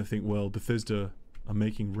 and they're going to think, well, Bethesda are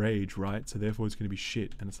making Rage, right? So therefore it's going to be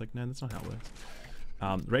shit. And it's like, no, that's not how it works.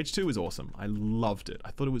 Rage 2 was awesome. I loved it.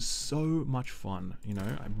 I thought it was so much fun, you know?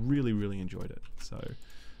 I really, really enjoyed it. So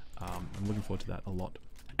I'm looking forward to that a lot.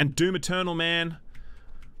 And Doom Eternal, man.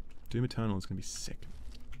 Doom Eternal is going to be sick.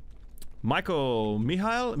 Michael, dude,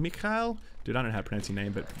 I don't know how to pronounce your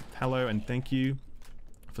name, but hello and thank you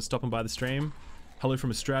for stopping by the stream. Hello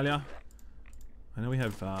from Australia. I know we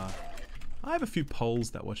have, I have a few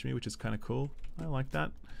Poles that watch me, which is kind of cool. I like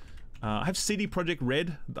that. I have CD Projekt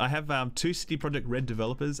Red. I have 2 CD Projekt Red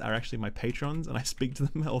developers are actually my patrons, and I speak to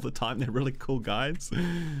them all the time. They're really cool guys.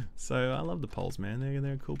 So I love the Poles, man.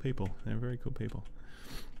 They're cool people. They're very cool people.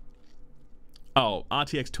 Oh,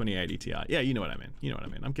 RTX 2080 Ti. Yeah, you know what I mean. You know what I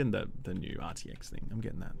mean. I'm getting the new RTX thing. I'm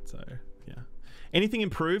getting that. So yeah. Anything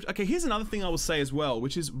improved? Okay, here's another thing I will say as well,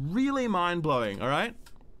 which is really mind-blowing. All right.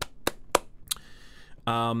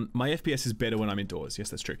 My FPS is better when I'm indoors. Yes,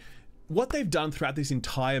 that's true. What they've done throughout this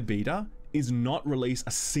entire beta is not release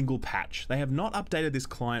a single patch. They have not updated this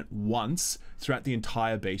client once throughout the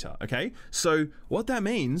entire beta, okay? So what that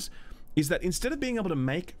means is that instead of being able to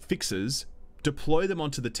make fixes, deploy them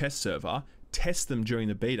onto the test server, test them during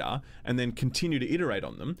the beta, and then continue to iterate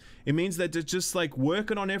on them, it means that they're just like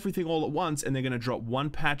working on everything all at once, and they're gonna drop one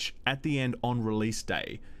patch at the end on release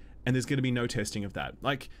day, and there's gonna be no testing of that.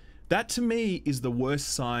 Like, that to me is the worst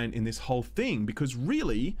sign in this whole thing, because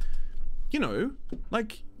really, you know,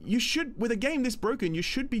 like, you should, with a game this broken, you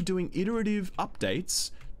should be doing iterative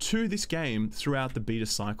updates to this game throughout the beta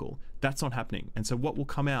cycle. That's not happening. And so what will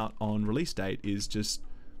come out on release date is just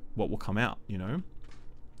what will come out, you know?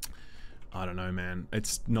 I don't know, man.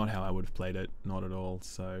 It's not how I would have played it. Not at all.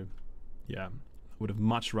 So, yeah. Would have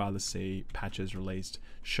much rather see patches released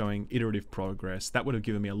showing iterative progress. That would have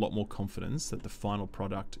given me a lot more confidence that the final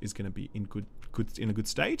product is going to be in a good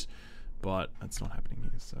state, but that's not happening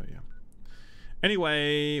here. So yeah.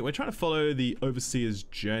 Anyway, we're trying to follow the Overseer's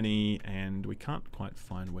journey, and we can't quite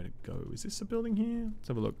find where to go. Is this a building here? Let's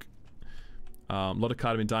have a look. A lot of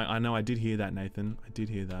cards have been dying. I know, I did hear that, Nathan. I did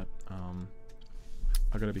hear that.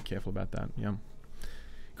 I gotta be careful about that. Yeah.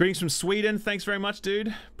 Greetings from Sweden. Thanks very much,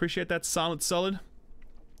 dude. Appreciate that. Silent Solid.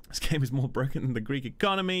 This game is more broken than the Greek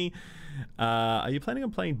economy. Are you planning on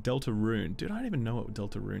playing Deltarune? Dude, I don't even know what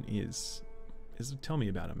Deltarune is. Tell me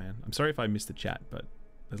about it, man. I'm sorry if I missed the chat, but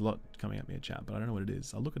there's a lot coming at me in chat, but I don't know what it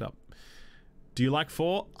is. I'll look it up. Do you like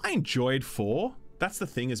 4? I enjoyed 4. That's the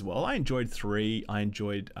thing as well. I enjoyed 3. I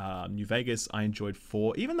enjoyed New Vegas. I enjoyed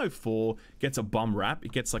 4. Even though 4 gets a bum rap,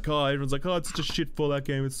 it gets like, oh, everyone's like, oh, it's just a shit Fallout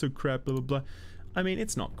game. It's so crap, blah, blah, blah. I mean,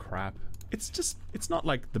 it's not crap. It's just, it's not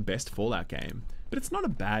like the best Fallout game, but it's not a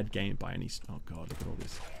bad game by any... Oh god, look at all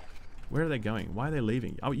this. Where are they going? Why are they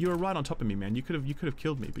leaving? Oh, you were right on top of me, man. You could have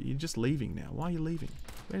killed me, but you're just leaving now. Why are you leaving?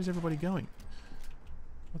 Where's everybody going?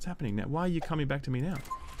 What's happening now? Why are you coming back to me now?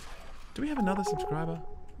 Do we have another subscriber?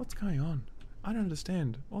 What's going on? I don't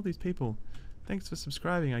understand. All these people. Thanks for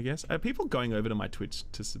subscribing, I guess. Are people going over to my Twitch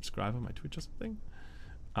to subscribe on my Twitch or something?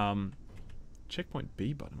 Checkpoint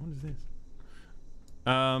B button. What is this?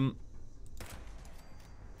 What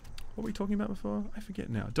were we talking about before? I forget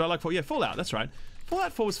now. Do I like 4? Yeah, Fallout. That's right.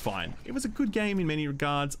 Fallout 4 was fine. It was a good game in many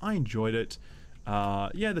regards. I enjoyed it.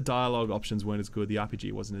 Yeah, the dialogue options weren't as good. The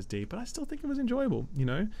RPG wasn't as deep, but I still think it was enjoyable. You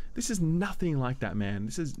know, this is nothing like that, man.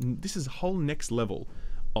 This is a whole next level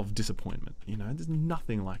of disappointment. You know, there's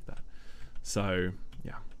nothing like that. So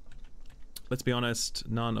yeah, let's be honest.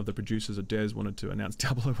 None of the producers or devs wanted to announce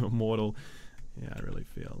Diablo Immortal. Yeah, I really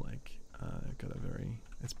feel like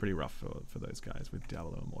it's pretty rough for those guys with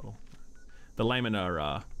Diablo Immortal. The laymen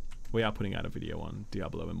are. We are putting out a video on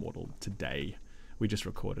Diablo Immortal today. We just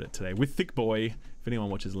recorded it today with Thick Boy. If anyone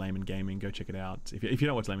watches Layman Gaming, go check it out. If you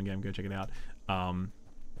don't watch Layman Gaming, go check it out.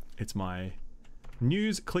 It's my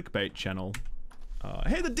news clickbait channel.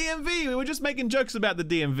 Hey, the DMV! We were just making jokes about the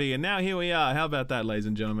DMV, and now here we are. How about that, ladies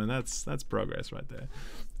and gentlemen? That's progress right there.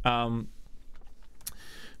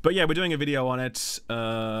 But yeah, we're doing a video on it,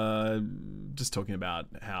 just talking about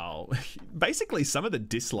how basically some of the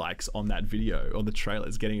dislikes on that video, on the trailer,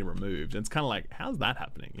 is getting removed. And it's kind of like, how's that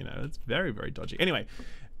happening? You know, it's very, very dodgy. Anyway,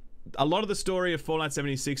 a lot of the story of Fallout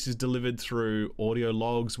 76 is delivered through audio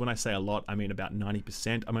logs. When I say a lot, I mean about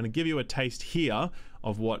 90%. I'm going to give you a taste here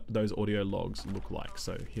of what those audio logs look like.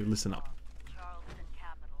 So here, listen up. Charleston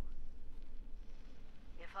capital.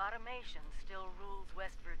 If automation still rules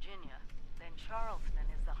West Virginia, then Charleston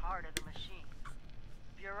is the heart of the machine.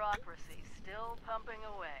 Bureaucracy still pumping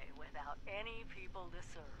away without any people to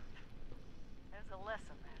serve. There's a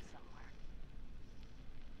lesson there somewhere.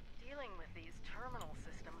 Dealing with these terminal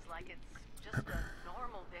systems like it's just a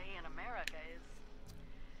normal day in America is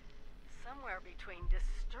somewhere between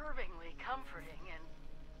disturbingly comforting and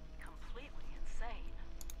completely insane.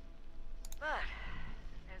 But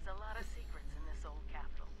there's a lot of secrets in this old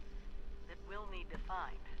capital that we'll need to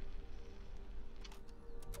find.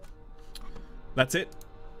 That's it.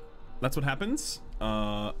 That's what happens.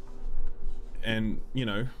 And, you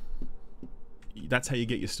know, that's how you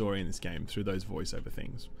get your story in this game, through those voiceover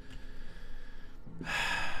things.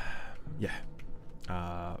 Yeah.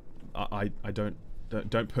 I don't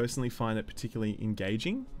personally find it particularly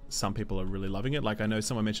engaging. Some people are really loving it. Like, I know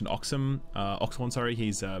someone mentioned Oxwan, sorry.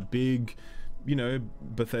 He's a big, you know,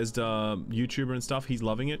 Bethesda YouTuber and stuff. He's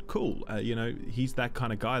loving it. Cool. You know, he's that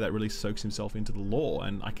kind of guy that really soaks himself into the lore,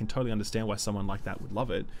 and I can totally understand why someone like that would love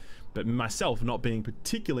it. But myself, not being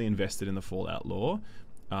particularly invested in the Fallout lore,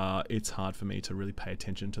 it's hard for me to really pay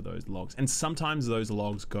attention to those logs. And sometimes those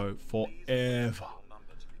logs go forever.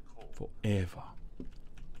 Forever.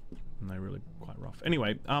 And they're really quite rough.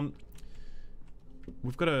 Anyway,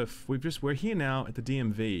 we're here now at the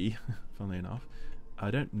DMV, funnily enough. I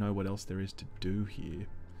don't know what else there is to do here.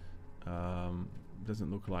 Doesn't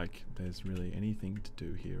look like there's really anything to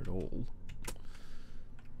do here at all.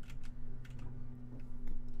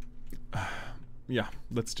 Yeah,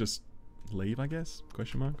 let's just leave, I guess?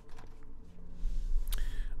 Question mark.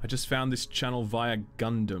 I just found this channel via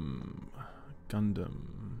Gundam.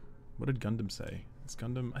 What did Gundam say? It's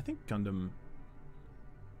Gundam. I think Gundam.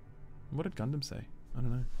 What did Gundam say? I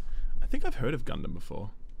don't know. I think I've heard of Gundam before.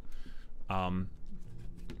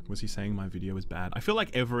 Was he saying my video was bad? I feel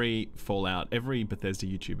like every Fallout, every Bethesda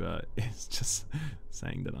YouTuber is just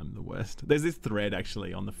saying that I'm the worst. There's this thread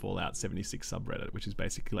actually on the Fallout 76 subreddit, which is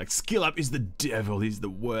basically like, Skill Up is the devil, he's the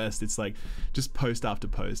worst. It's like just post after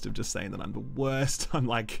post of just saying that I'm the worst. I'm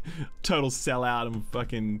like total sellout. I'm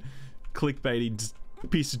fucking clickbaity just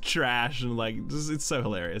piece of trash, and like just, it's so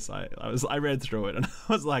hilarious. I read through it and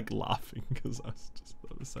I was like laughing because I was just,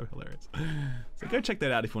 it was so hilarious. So go check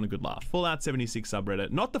that out if you want a good laugh. Fallout 76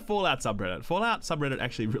 subreddit, not the Fallout subreddit. Fallout subreddit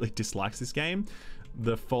actually really dislikes this game.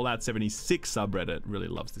 The Fallout 76 subreddit really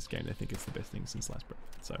loves this game. They think it's the best thing since sliced bread.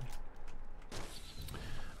 So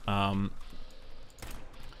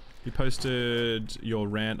he posted your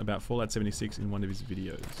rant about Fallout 76 in one of his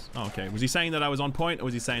videos. Oh, okay. Was he saying that I was on point, or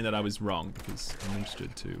was he saying that I was wrong? Because I'm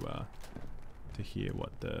interested to hear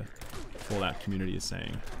what the Fallout community is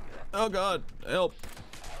saying. Oh god, help!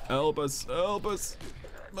 Help us! Help us!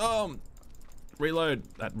 Reload.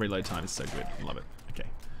 That reload time is so good. I love it. Okay.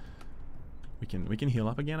 We can heal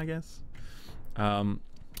up again, I guess.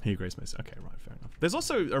 Here, Grace Mace. Okay, right, fair enough. There's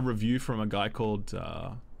also a review from a guy called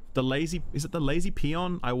the Lazy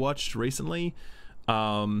Peon I watched recently.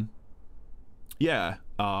 Yeah,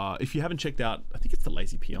 if you haven't checked out, I think it's the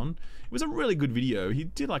Lazy Peon. It was a really good video. He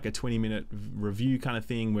did like a 20-minute review kind of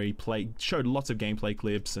thing where he showed lots of gameplay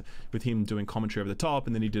clips with him doing commentary over the top,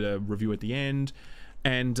 and then he did a review at the end.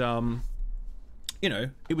 And you know,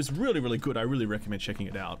 it was really, really good. I really recommend checking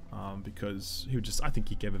it out because I think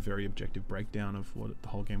he gave a very objective breakdown of what the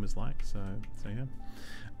whole game was like. So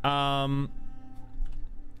yeah.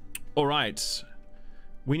 All right.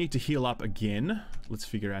 We need to heal up again. Let's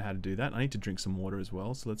figure out how to do that. I need to drink some water as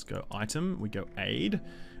well. So let's go item. We go aid.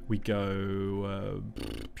 We go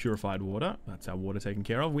purified water. That's our water taken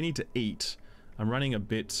care of. We need to eat. I'm running a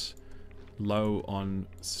bit low on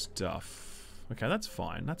stuff. Okay, that's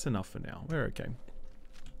fine. That's enough for now. We're okay.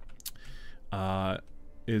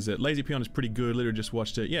 Is it Lazy Peon is pretty good. Literally just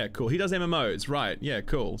watched it. Yeah, cool. He does MMOs, right? Yeah,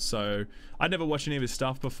 cool. So I'd never watched any of his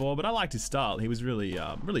stuff before, but I liked his style. He was really,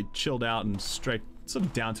 really chilled out and straight, sort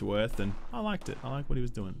of down to earth, and I liked it. I like what he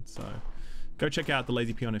was doing. So go check out the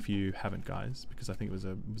Lazy Peon if you haven't, guys, because I think it was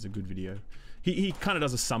a good video. He kind of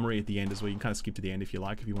does a summary at the end as well. You can kind of skip to the end if you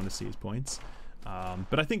like, if you want to see his points.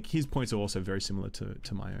 But I think his points are also very similar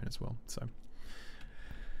to my own as well. So.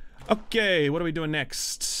 Okay, what are we doing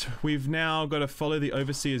next? We've now got to follow the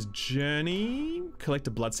Overseer's journey. Collect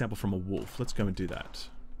a blood sample from a wolf. Let's go and do that.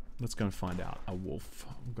 Let's go and find out. A wolf.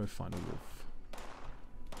 We'll go find a wolf.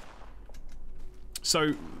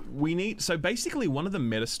 So basically one of the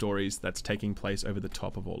meta stories that's taking place over the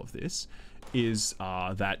top of all of this is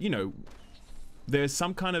that, you know, there's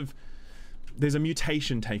some kind of, there's a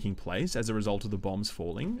mutation taking place as a result of the bombs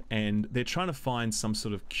falling, and they're trying to find some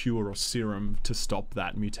sort of cure or serum to stop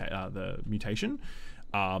that the mutation.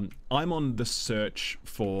 I'm on the search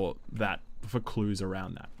for that, for clues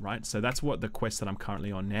around that, right? So that's what the quest that I'm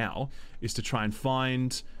currently on now is, to try and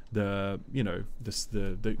find the, you know,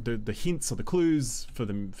 the hints or the clues for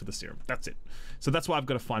the serum. That's it. So that's why I've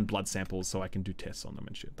got to find blood samples so I can do tests on them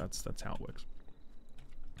and shit. That's how it works.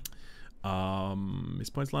 His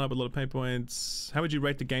points line up with a lot of pain points. How would you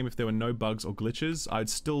rate the game if there were no bugs or glitches? I'd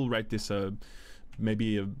still rate this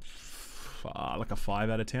maybe like a 5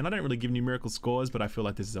 out of 10. I don't really give numerical scores, but I feel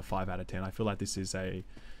like this is a 5 out of 10. I feel like this is a...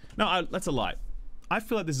 No, that's a lie. I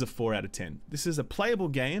feel like this is a 4 out of 10. This is a playable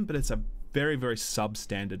game, but it's a very, very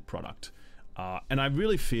substandard product. And I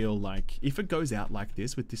really feel like if it goes out like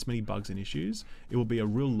this with this many bugs and issues, it will be a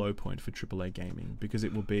real low point for AAA gaming, because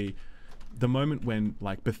it will be the moment when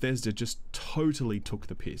like Bethesda just totally took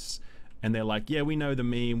the piss. And they're like, yeah, we know the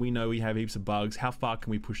meme, we know we have heaps of bugs, how far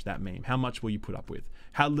can we push that meme? How much will you put up with?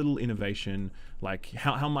 How little innovation, like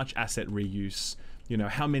how much asset reuse, you know,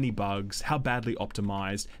 how many bugs, how badly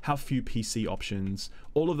optimized, how few PC options,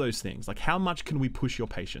 all of those things. Like, how much can we push your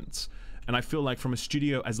patience? And I feel like from a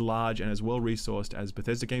studio as large and as well-resourced as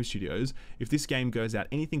Bethesda Game Studios, if this game goes out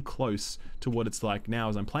anything close to what it's like now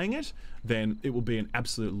as I'm playing it, then it will be an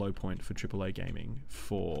absolute low point for AAA gaming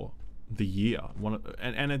for the year. One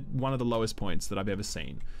of the lowest points that I've ever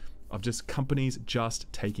seen of just companies just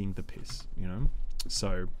taking the piss, you know?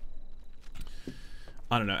 So,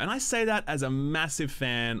 I don't know. And I say that as a massive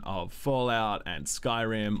fan of Fallout and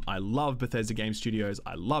Skyrim. I love Bethesda Game Studios.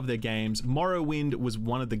 I love their games. Morrowind was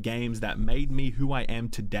one of the games that made me who I am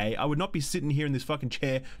today. I would not be sitting here in this fucking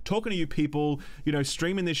chair talking to you people, you know,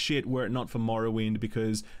 streaming this shit were it not for Morrowind,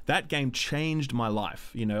 because that game changed my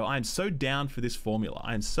life. You know, I'm so down for this formula.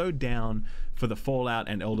 I'm so down for the Fallout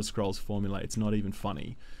and Elder Scrolls formula. It's not even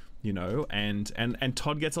funny, you know, and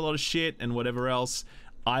Todd gets a lot of shit and whatever else.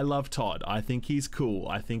 I love Todd. I think he's cool.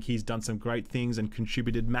 I think he's done some great things and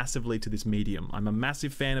contributed massively to this medium. I'm a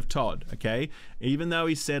massive fan of Todd, okay? Even though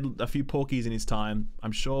he said a few porkies in his time,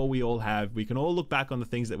 I'm sure we all have. We can all look back on the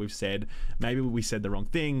things that we've said. Maybe we said the wrong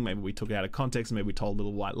thing. Maybe we took it out of context. Maybe we told a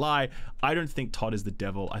little white lie. I don't think Todd is the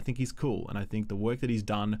devil. I think he's cool. And I think the work that he's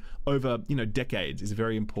done over, you know, decades is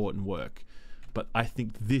very important work. But I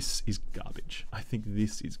think this is garbage. I think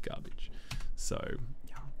this is garbage. So...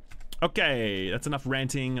 okay, that's enough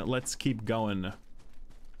ranting. Let's keep going.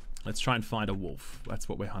 Let's try and find a wolf. That's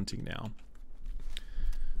what we're hunting now.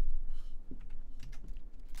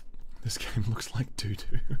 This game looks like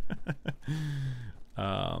doo-doo.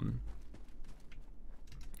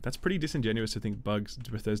 That's pretty disingenuous to think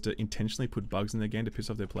Bethesda intentionally put bugs in their game to piss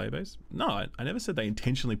off their player base. No, I never said they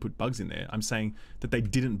intentionally put bugs in there. I'm saying that they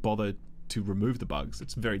didn't bother to remove the bugs.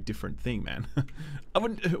 It's a very different thing, man.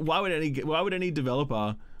 Why would any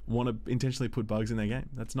developer want to intentionally put bugs in their game?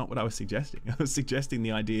 That's not what I was suggesting. I was suggesting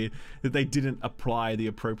the idea that they didn't apply the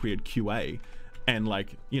appropriate QA and,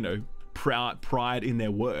 like, you know, pride in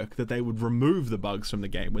their work that they would remove the bugs from the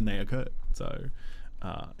game when they occurred. So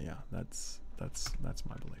yeah, that's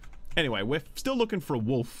my belief. Anyway, we're still looking for a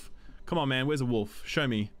wolf. Come on, man, where's a wolf? Show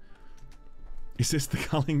me. Is this the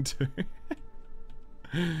culling too?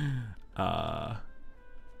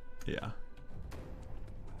 Yeah.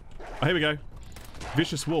 Oh, here we go.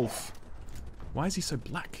 Vicious wolf. Why is he so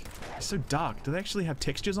black? He's so dark. Do they actually have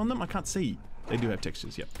textures on them? I can't see. They do have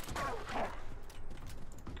textures, yep.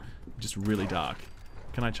 Just really dark.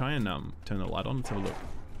 Can I try and turn the light on? Let's have a look.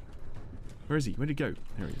 Where is he? Where'd he go?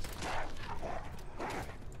 There he is.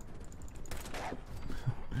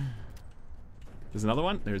 There's another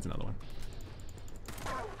one? There's another one.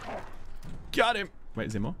 Got him! Wait,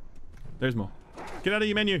 is there more? There's more. Get out of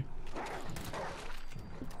your menu!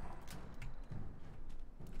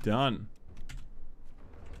 Done.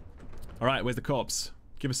 Alright, where's the corpse?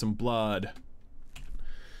 Give us some blood.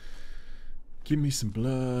 Give me some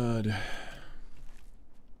blood.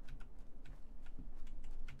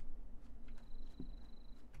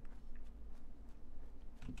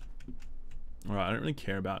 Alright, I don't really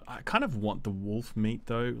care about... I kind of want the wolf meat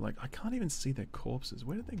though. Like, I can't even see their corpses.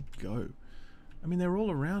 Where did they go? I mean, they're all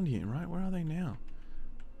around here, right? Where are they now?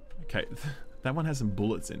 Okay, that one has some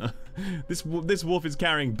bullets in it. This wolf is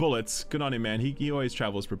carrying bullets. Good on him, man. He always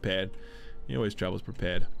travels prepared. He always travels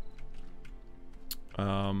prepared.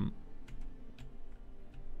 Raw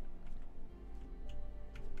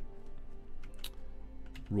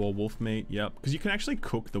wolf meat, yep. Because you can actually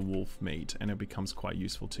cook the wolf meat and it becomes quite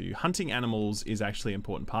useful to you. Hunting animals is actually an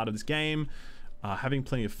important part of this game. Having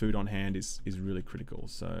plenty of food on hand is really critical,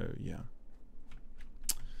 so yeah.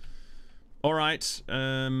 All right.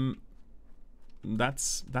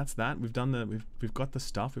 That's that. We've done the we've got the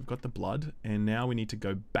stuff. We've got the blood, and now we need to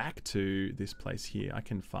go back to this place here. I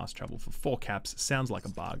can fast travel for 4 caps. Sounds like a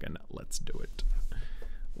bargain. Let's do it.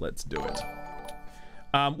 Let's do it.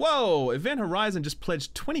 Whoa! Event Horizon just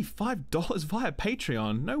pledged $25 via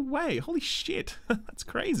Patreon. No way! Holy shit! That's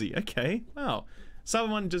crazy. Okay. Wow.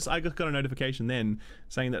 Someone just, I got a notification then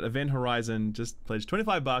saying that Event Horizon just pledged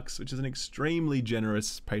 $25, which is an extremely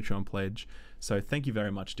generous Patreon pledge. So thank you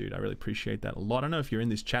very much, dude. I really appreciate that a lot. I don't know if you're in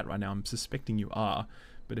this chat right now. I'm suspecting you are.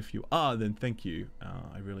 But if you are, then thank you.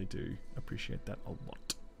 I really do appreciate that a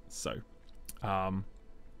lot. So,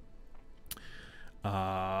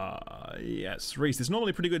 yes, Reese, it's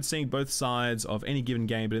normally pretty good seeing both sides of any given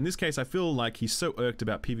game, but in this case I feel like he's so irked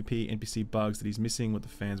about PvP NPC bugs that he's missing what the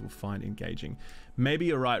fans will find engaging. Maybe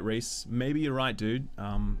you're right, Reese. Maybe you're right, dude.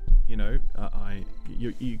 You know,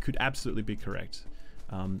 you could absolutely be correct.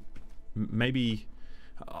 Maybe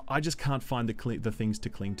I just can't find the things to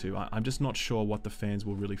cling to. I'm just not sure what the fans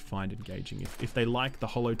will really find engaging. If they like the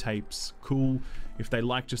holotapes, cool. If they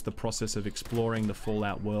like just the process of exploring the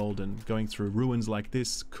Fallout world and going through ruins like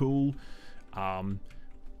this, cool. I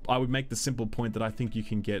would make the simple point that I think you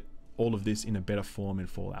can get all of this in a better form in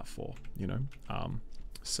Fallout 4, you know?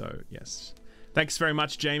 So, yes. Thanks very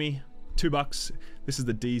much, Jamie. $2. This is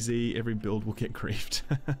the DZ. Every build will get griefed.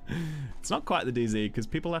 It's not quite the DZ because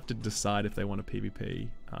people have to decide if they want a PvP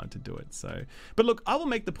to do it. So, but look, I will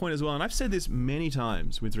make the point as well, and I've said this many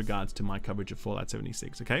times with regards to my coverage of Fallout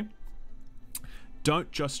 76. Okay,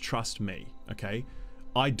 don't just trust me. Okay,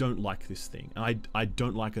 I don't like this thing. I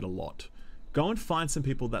don't like it a lot. Go and find some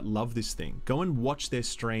people that love this thing. Go and watch their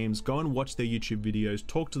streams. Go and watch their YouTube videos.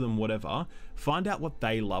 Talk to them, whatever. Find out what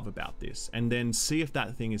they love about this. And then see if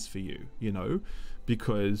that thing is for you, you know?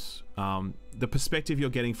 Because the perspective you're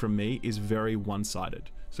getting from me is very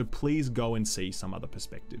one-sided. So please go and see some other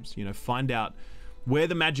perspectives. You know, find out where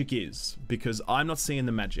the magic is. Because I'm not seeing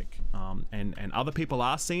the magic. And other people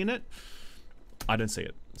are seeing it. I don't see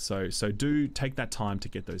it. So do take that time to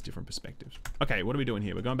get those different perspectives. Okay, what are we doing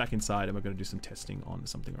here? We're going back inside and we're going to do some testing on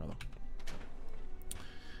something or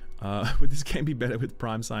other. Would this game be better with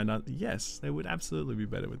Prime signed up? Yes, they would absolutely be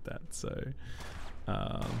better with that. So,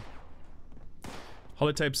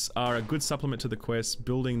 holotapes are a good supplement to the quest.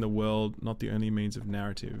 Building the world, not the only means of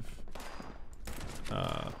narrative.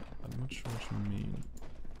 I'm not sure what you mean.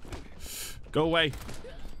 Go away.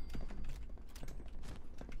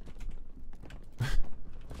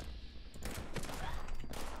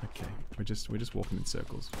 Okay, we're just walking in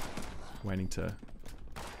circles, waiting to.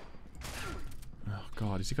 Oh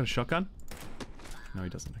God, has he got a shotgun? No, he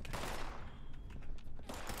doesn't. Okay.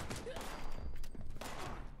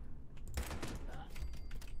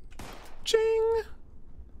 Ching.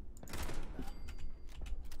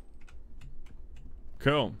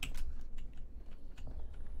 Cool.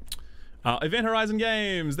 Event Horizon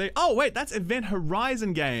Games. Oh wait, that's Event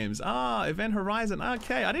Horizon Games. Event Horizon.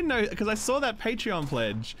 Okay, I didn't know because I saw that Patreon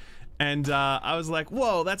pledge, and I was like,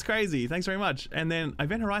 whoa, that's crazy. Thanks very much. And then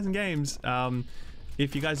Event Horizon Games.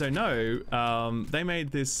 If you guys don't know, they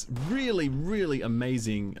made this really, really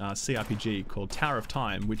amazing CRPG called Tower of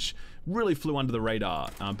Time, which really flew under the radar.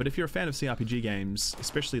 But if you're a fan of CRPG games,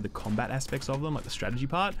 especially the combat aspects of them, like the strategy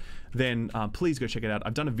part, then please go check it out.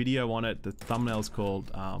 I've done a video on it. The thumbnail's called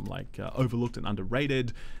Overlooked and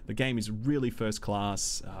Underrated. The game is really first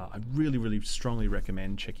class. I really, really strongly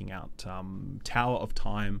recommend checking out Tower of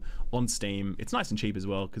Time on Steam. It's nice and cheap as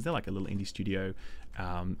well because they're like a little indie studio.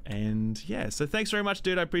 And yeah, so thanks very much,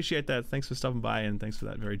 dude. I appreciate that. Thanks for stopping by and thanks for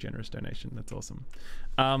that very generous donation. That's awesome.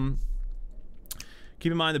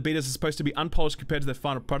 Keep in mind the betas are supposed to be unpolished compared to their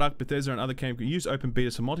final product. Bethesda and other games can use open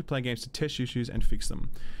betas for multiplayer games to test issues and fix them.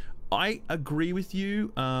 I agree with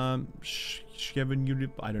you, I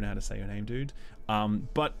don't know how to say your name, dude.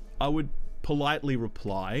 But I would politely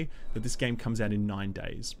reply that this game comes out in 9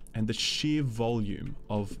 days, and the sheer volume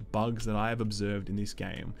of bugs that I have observed in this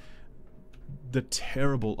game, the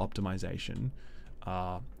terrible optimization,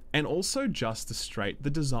 and also just the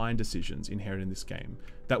design decisions inherent in this game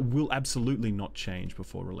that will absolutely not change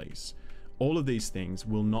before release. All of these things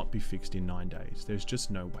will not be fixed in 9 days. There's just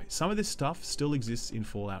no way. Some of this stuff still exists in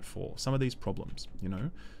Fallout 4. Some of these problems, you know?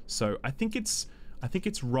 So I think it's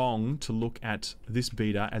wrong to look at this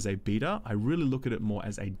beta as a beta. I really look at it more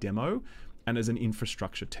as a demo and as an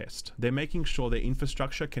infrastructure test. They're making sure their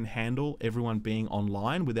infrastructure can handle everyone being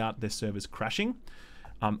online without their servers crashing.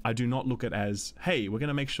 I do not look at it as, hey, we're going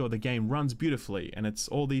to make sure the game runs beautifully and it's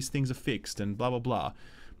all these things are fixed and blah, blah, blah.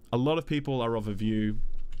 A lot of people are of a view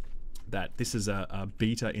that this is a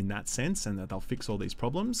beta in that sense and that they'll fix all these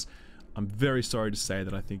problems. I'm very sorry to say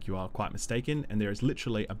that I think you are quite mistaken, and there is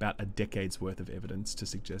literally about a decade's worth of evidence to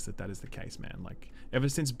suggest that that is the case, man. Like, ever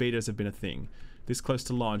since betas have been a thing, this close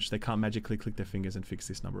to launch, they can't magically click their fingers and fix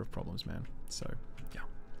this number of problems, man. So, yeah.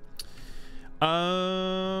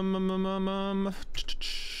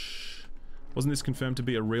 Wasn't this confirmed to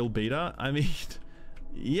be a real beta? I mean,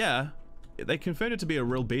 yeah, they confirmed it to be a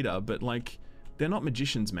real beta, but like, they're not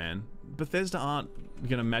magicians, man. Bethesda aren't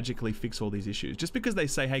gonna magically fix all these issues. Just because they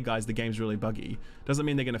say, hey guys, the game's really buggy, doesn't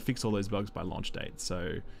mean they're gonna fix all those bugs by launch date.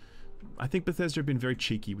 So I think Bethesda have been very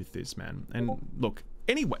cheeky with this, man. And look,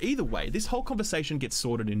 anyway, either way, this whole conversation gets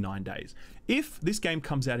sorted in 9 days. If this game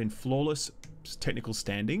comes out in flawless technical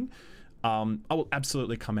standing, I will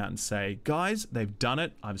absolutely come out and say, guys, they've done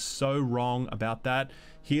it. I'm so wrong about that.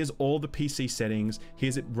 Here's all the PC settings.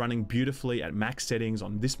 Here's it running beautifully at max settings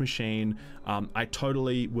on this machine. I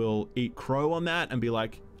totally will eat crow on that and be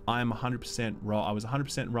like, I'm 100% wrong. I was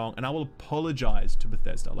 100% wrong. And I will apologize to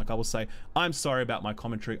Bethesda. Like, I will say, I'm sorry about my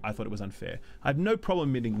commentary. I thought it was unfair. I have no problem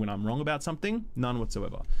admitting when I'm wrong about something. None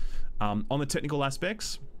whatsoever. On the technical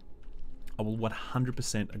aspects, I will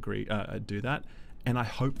 100% agree, do that. And I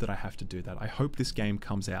hope that I have to do that. I hope this game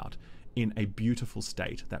comes out in a beautiful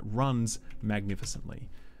state that runs magnificently.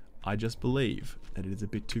 I just believe that it is a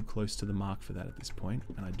bit too close to the mark for that at this point,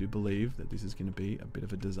 and I do believe that this is going to be a bit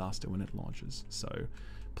of a disaster when it launches. So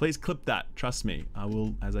please clip that. Trust me. I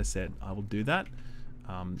will, as I said, I will do that.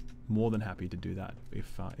 More than happy to do that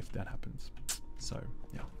if that happens. So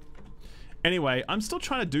yeah. Anyway, I'm still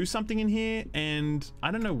trying to do something in here, and I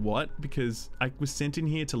don't know what, because I was sent in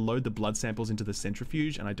here to load the blood samples into the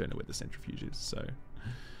centrifuge, and I don't know where the centrifuge is, so...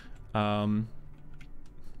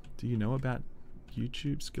 do you know about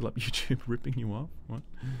YouTube? Skill Up YouTube ripping you off? What?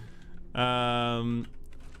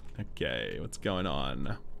 Okay, what's going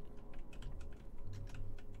on?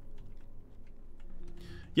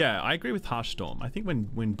 Yeah, I agree with Harsh Storm. I think when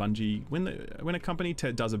Bungie, when a company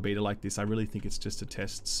does a beta like this, I really think it's just to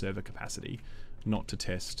test server capacity, not to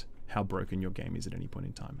test how broken your game is at any point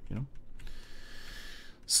in time, you know?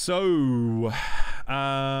 So,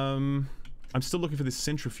 I'm still looking for this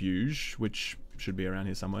centrifuge, which should be around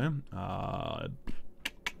here somewhere.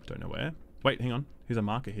 Don't know where. Wait, hang on. Here's a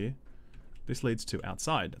marker here. This leads to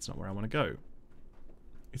outside. That's not where I want to go.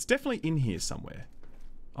 It's definitely in here somewhere.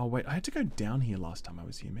 Oh wait, I had to go down here last time I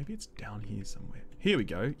was here. Maybe it's down here somewhere. Here we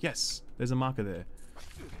go. Yes, there's a marker there.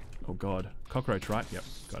 Oh god. Cockroach, right? Yep,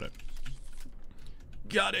 got it.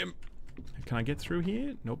 Got him! Can I get through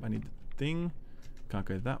here? Nope, I need the thing. Can't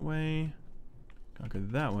go that way. Can't go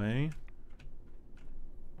that way.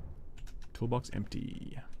 Toolbox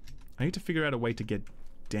empty. I need to figure out a way to get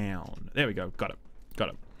down. There we go. Got it. Got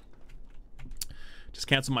it. Just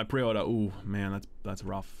cancel my pre-order. Ooh, man, that's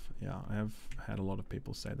rough. Yeah, I have had a lot of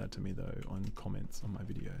people say that to me though on comments on my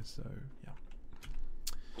videos. So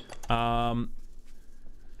yeah.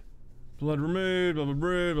 Blood removed. Blah blah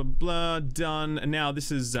blah blah blah. Done. And now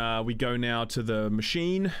this is we go now to the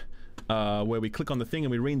machine where we click on the thing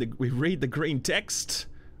and we read the green text.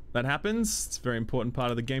 That happens. It's a very important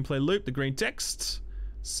part of the gameplay loop, the green text.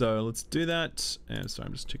 So let's do that. And sorry,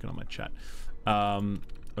 I'm just checking on my chat.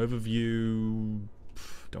 Overview.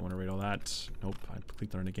 Don't want to read all that. Nope, I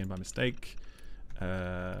clicked on it again by mistake.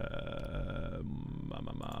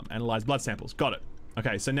 Analyze blood samples. Got it.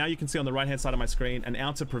 Okay, so now you can see on the right-hand side of my screen, an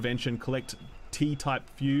ounce of prevention, collect T-type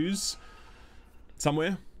fuse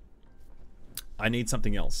somewhere. I need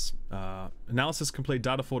something else. Analysis complete,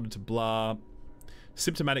 data forwarded to blah.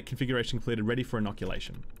 Symptomatic configuration completed, ready for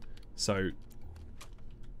inoculation. So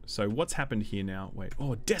what's happened here now? Wait,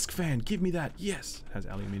 oh, desk fan, give me that. Yes, it has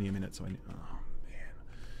aluminium in it, so I need, oh man.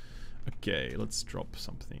 Okay, let's drop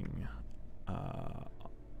something.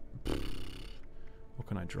 What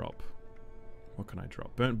can I drop? What can I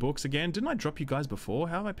drop? Burnt books again? Didn't I drop you guys before?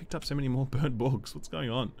 How have I picked up so many more burnt books? What's going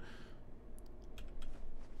on?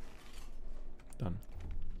 Done.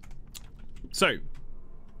 So,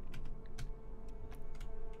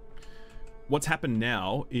 what's happened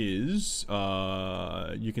now is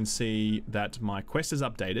you can see that my quest is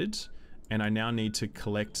updated and I now need to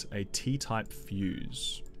collect a T-type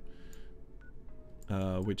fuse,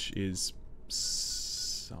 which is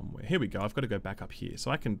somewhere. Here we go. I've got to go back up here. So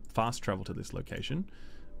I can fast travel to this location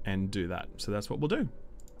and do that. So that's what we'll do.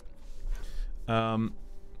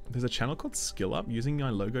 There's a channel called Skill Up using my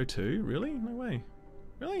logo too. Really? No way.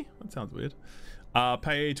 Really? That sounds weird.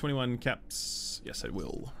 Pay 21 caps. Yes, I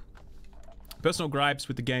will. Personal gripes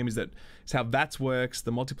with the game is how VATS works.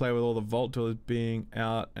 The multiplayer with all the vault doors being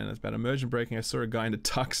out, and it's about immersion breaking. I saw a guy in a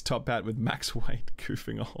tux top hat with max weight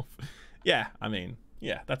goofing off. Yeah, I mean,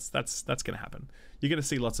 yeah, that's gonna happen. You're gonna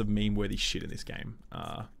see lots of meme-worthy shit in this game.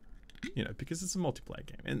 You know, because it's a multiplayer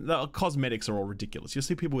game. And the cosmetics are all ridiculous. You'll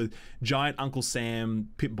see people with giant Uncle Sam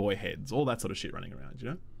Pip-Boy heads. All that sort of shit running around,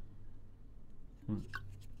 you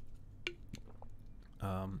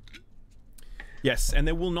know? Yes, and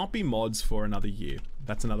there will not be mods for another year.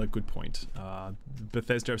 That's another good point.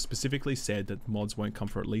 Bethesda have specifically said that mods won't come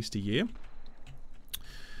for at least a year.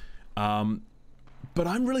 But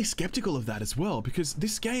I'm really skeptical of that as well, because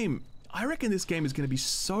this game, I reckon this game is going to be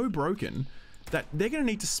so broken that they're going to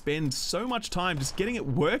need to spend so much time just getting it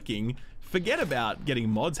working. Forget about getting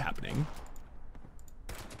mods happening.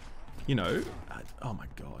 You know, oh my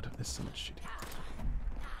god, there's so much shit here.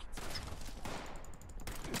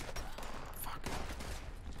 Fuck.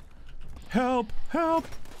 Help, help.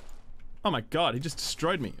 Oh my god, he just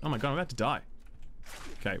destroyed me. Oh my god, I'm about to die.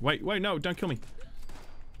 Okay, wait, no, don't kill me.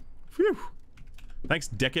 Phew. Thanks,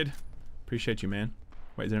 Decade. Appreciate you, man.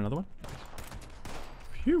 Wait, is there another one?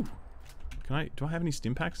 Phew. Do I have any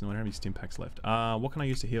stim packs? No, I don't have any stim packs left. What can I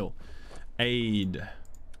use to heal? Aid.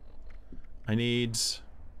 I need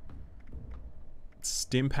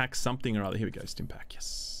stim pack something or other. Here we go, stim pack.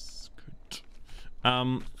 Yes, good.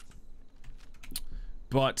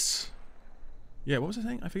 But yeah, what was I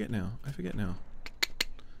saying? I forget now.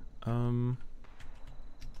 Oh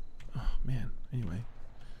man. Anyway,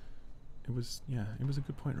 it was a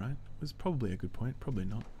good point, right? It was probably a good point. Probably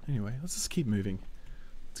not. Anyway, let's just keep moving.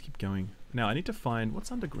 Let's keep going. Now, I need to find... What's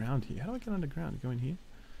underground here? How do I get underground? Go in here?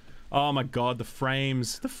 Oh my god, the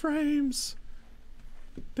frames. The frames!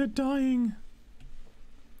 They're dying.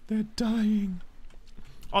 They're dying.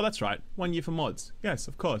 Oh, that's right. 1 year for mods. Yes,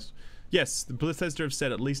 of course. Yes, the Bethesda have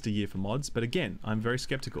said at least a year for mods, but again, I'm very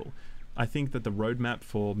skeptical. I think that the roadmap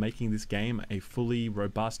for making this game a fully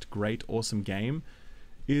robust, great, awesome game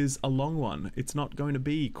is a long one. It's not going to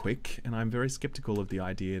be quick, and I'm very skeptical of the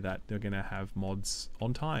idea that they're going to have mods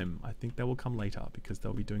on time. I think they will come later because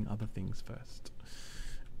they'll be doing other things first.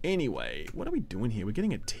 Anyway, what are we doing here? We're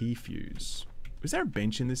getting a T-fuse. Is there a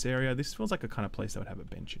bench in this area? This feels like a kind of place that would have a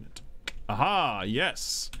bench in it. Aha,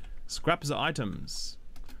 yes. Scraps are items.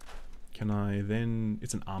 Can I then...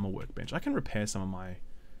 It's an armor workbench. I can repair some of my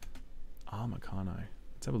armor, can't I?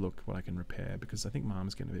 Let's have a look what I can repair, because I think my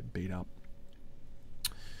armor's getting a bit beat up.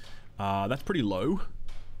 That's pretty low.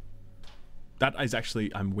 That is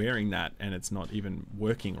actually, I'm wearing that and it's not even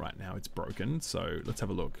working right now. It's broken. So let's have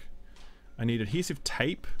a look. I need adhesive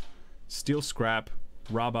tape, steel scrap,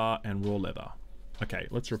 rubber, and raw leather. Okay,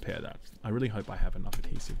 let's repair that. I really hope I have enough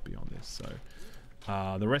adhesive beyond this.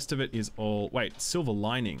 So the rest of it is all, wait, silver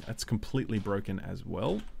lining. That's completely broken as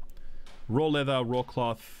well. Raw leather, raw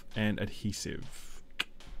cloth, and adhesive.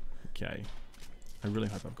 Okay. I really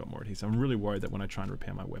hope I've got more adhesive. I'm really worried that when I try and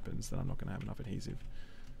repair my weapons that I'm not going to have enough adhesive.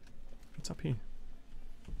 What's up here?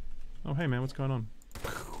 Oh, hey man, what's going on?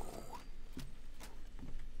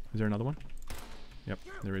 Is there another one? Yep,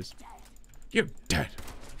 there is. You dead!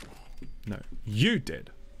 No, you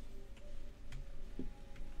dead!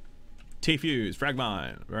 T-fuse, frag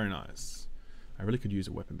mine, very nice. I really could use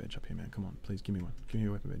a weapon bench up here, man. Come on, please give me one. Give me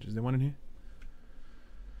a weapon bench. Is there one in here?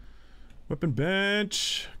 Weapon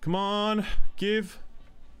bench, come on, give.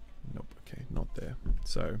 Nope, okay, not there.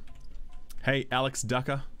 So, hey, Alex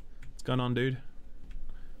Ducker, what's going on, dude?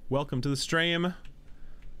 Welcome to the stream.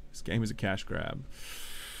 This game is a cash grab.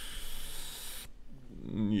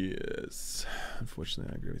 Yes,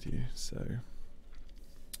 unfortunately I agree with you, so.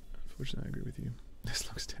 Unfortunately I agree with you. This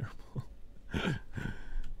looks terrible.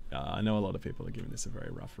 I know a lot of people are giving this a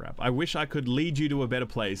very rough rap. I wish I could lead you to a better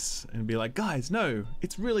place and be like, guys, no,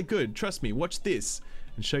 it's really good. Trust me, watch this.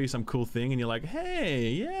 And show you some cool thing and you're like, hey,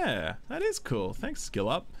 yeah, that is cool. Thanks, Skill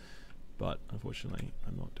Up. But unfortunately,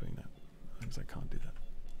 I'm not doing that because I can't do that.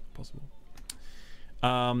 Possible.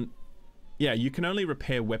 Yeah, you can only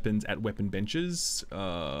repair weapons at weapon benches.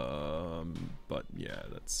 But yeah,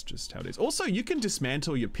 that's just how it is. Also, you can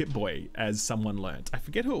dismantle your Pip-Boy, as someone learnt. I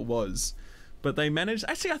forget who it was. But they managed,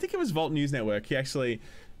 actually I think it was Vault News Network, he actually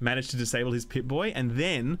managed to disable his Pip-Boy, and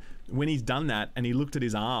then when he's done that and he looked at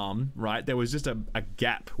his arm, right, there was just a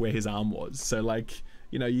gap where his arm was. So like,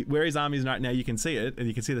 you know, where his arm is right now, you can see it, and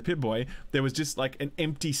you can see the Pip-Boy, there was just like an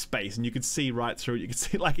empty space and you could see right through it. You could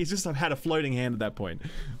see like he's just had a floating hand at that point.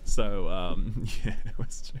 So yeah, it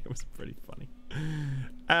was pretty funny.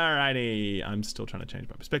 Alrighty, I'm still trying to change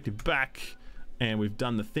my perspective back. And we've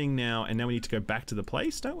done the thing now, and now we need to go back to the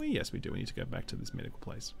place, don't we? Yes, we do. We need to go back to this medical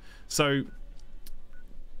place. So,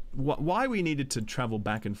 why we needed to travel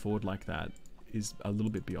back and forward like that is a little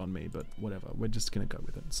bit beyond me, but whatever. We're just going to go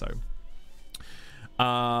with it. So,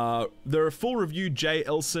 there are full review, Jay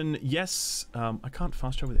Elson. Yes, I can't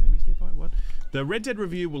fast travel with enemies nearby. What? The Red Dead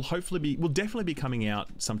review will definitely be coming out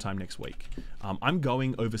sometime next week. I'm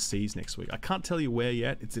going overseas next week. I can't tell you where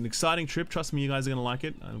yet. It's an exciting trip. Trust me, you guys are gonna like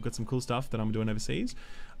it. I've got some cool stuff that I'm doing overseas.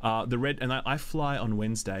 I fly on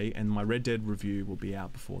Wednesday, and my Red Dead review will be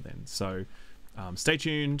out before then. So stay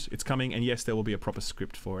tuned. It's coming, and yes, there will be a proper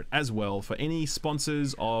script for it as well. For any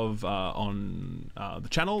sponsors of on the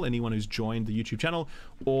channel, anyone who's joined the YouTube channel,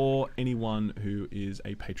 or anyone who is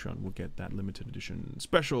a Patreon will get that limited edition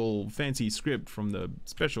special fancy script from the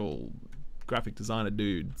special graphic designer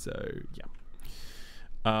dude. So yeah.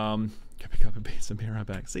 Go pick up a pizza, be right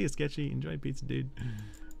back. See you, Sketchy. Enjoy pizza, dude.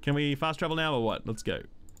 Can we fast travel now or what? Let's go.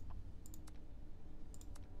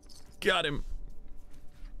 Got him.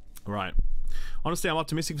 All right. Honestly, I'm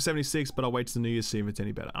optimistic for 76, but I'll wait till the New Year's to see if it's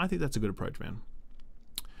any better. I think that's a good approach, man.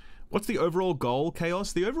 What's the overall goal,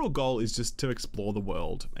 Chaos? The overall goal is just to explore the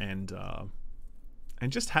world and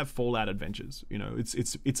just have Fallout adventures. You know,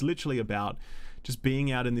 it's literally about just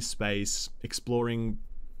being out in this space, exploring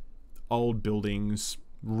old buildings,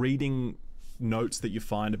 reading notes that you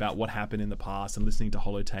find about what happened in the past, and listening to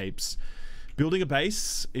holotapes. Building a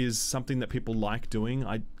base is something that people like doing.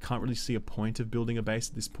 I can't really see a point of building a base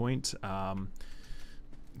at this point. Yeah,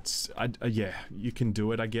 you can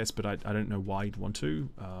do it, I guess, but I don't know why you'd want to.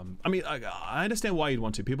 I mean, I understand why you'd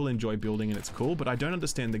want to. People enjoy building and it's cool, but I don't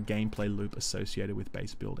understand the gameplay loop associated with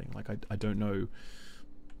base building. Like, I don't know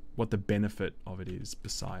what the benefit of it is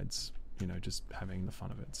besides, you know, just having the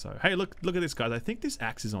fun of it. So, hey, look at this, guys. I think this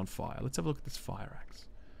axe is on fire. Let's have a look at this fire axe.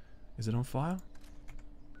 Is it on fire?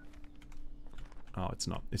 Oh, it's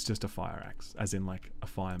not. It's just a fire axe, as in like a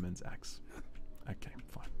fireman's axe. Okay,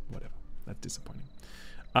 fine, whatever. That's disappointing.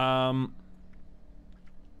 I'll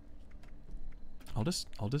just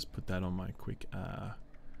put that on my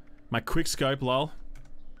quick scope, lol.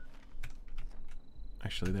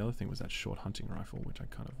 Actually, the other thing was that short hunting rifle, which I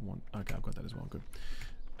kind of want. Okay, I've got that as well. Good.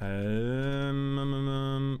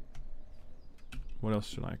 What else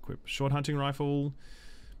should I equip? Short hunting rifle.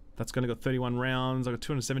 That's going to go 31 rounds. I got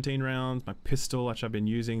 217 rounds. My pistol, which I've been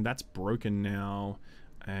using, that's broken now.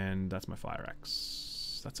 And that's my fire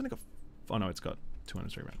axe. That's only got... Oh no, it's got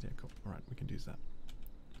 203 rounds. Yeah, cool. All right, we can use that.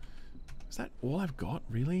 Is that all I've got,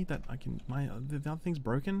 really? That I can... the other thing's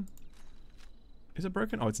broken? Is it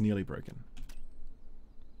broken? Oh, it's nearly broken.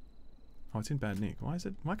 Oh, it's in bad nick. Why is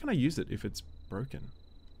it... Why can't I use it if it's broken?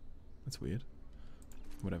 That's weird.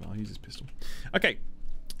 Whatever, I'll use this pistol. Okay.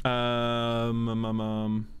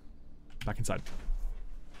 Back inside.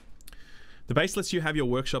 The base lets you have your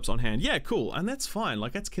workshops on hand. Yeah, cool. And that's fine.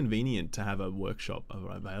 Like, that's convenient to have a workshop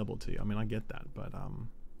available to you. I mean, I get that. But,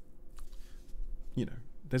 you know,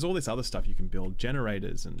 there's all this other stuff you can build.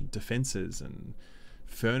 Generators and defenses and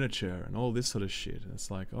furniture and all this sort of shit. And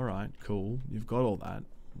it's like, all right, cool. You've got all that.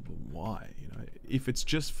 But why? You know, if it's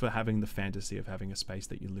just for having the fantasy of having a space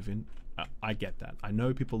that you live in, I get that. I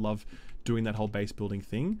know people love doing that whole base building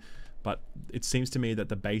thing, but it seems to me that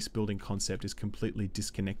the base building concept is completely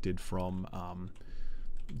disconnected from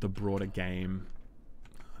the broader game.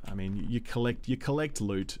 I mean, you collect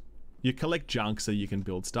loot, you collect junk so you can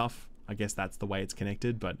build stuff. I guess that's the way it's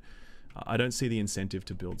connected, but I don't see the incentive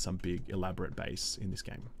to build some big elaborate base in this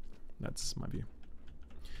game. That's my view.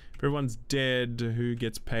 If everyone's dead, who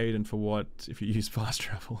gets paid and for what if you use fast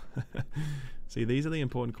travel? See, these are the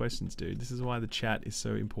important questions, dude. This is why the chat is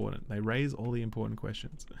so important. They raise all the important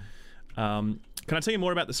questions. Can I tell you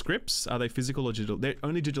more about the scripts? Are they physical or digital? They're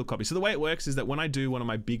only digital copies. So the way it works is that when I do one of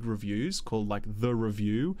my big reviews called like the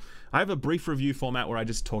review, I have a brief review format where I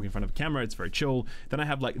just talk in front of a camera. It's very chill. Then I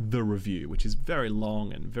have like the review, which is very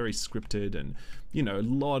long and very scripted, and you know, a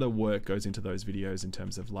lot of work goes into those videos in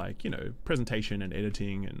terms of like, you know, presentation and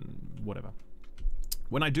editing and whatever.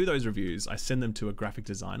 When I do those reviews, I send them to a graphic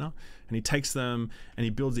designer, and he takes them and he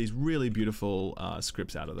builds these really beautiful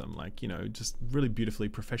scripts out of them, like, you know, just really beautifully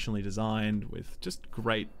professionally designed with just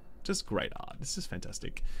great art. This is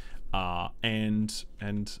fantastic, and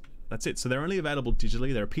that's it. So they're only available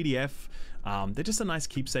digitally. They're a PDF. They're just a nice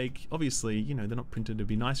keepsake. Obviously, you know, they're not printed. It'd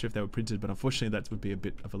be nicer if they were printed, but unfortunately, that would be a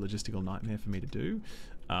bit of a logistical nightmare for me to do.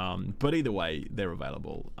 But either way, they're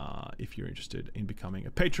available if you're interested in becoming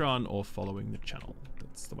a patron or following the channel.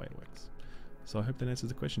 That's the way it works. So I hope that answers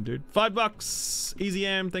the question, dude. $5. Easy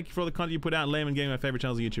M. Thank you for all the content you put out. Layman Gaming, my favorite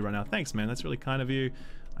channels on YouTube right now. Thanks, man. That's really kind of you.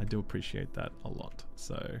 I do appreciate that a lot.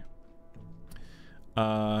 So,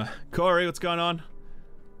 Corey, what's going on?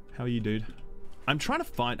 How are you, dude? I'm trying to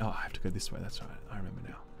find... Oh, I have to go this way. That's right. I remember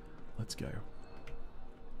now. Let's go.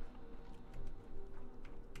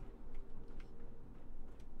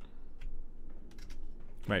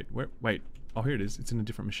 Wait, where? Wait. Oh, here it is. It's in a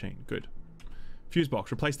different machine. Good. Fuse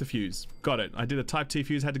box, replace the fuse. Got it. I did a Type T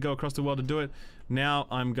fuse, had to go across the world to do it. Now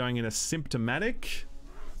I'm going in a symptomatic.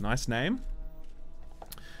 Nice name.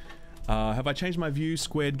 Have I changed my view?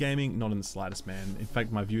 Squared gaming? Not in the slightest, man. In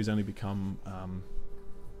fact, my views only become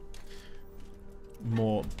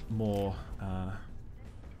more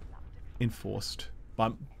enforced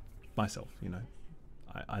by myself, you know.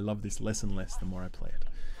 I love this less and less the more I play it.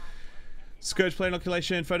 Scourge play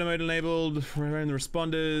inoculation, photo mode enabled, around the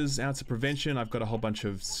responders, ounce of prevention. I've got a whole bunch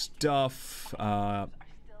of stuff. Okay,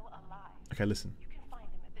 listen. You can find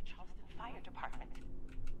them at the Charleston Fire Department.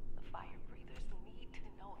 The fire breathers need to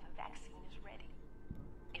know the vaccine is ready.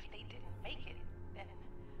 If they didn't make it, then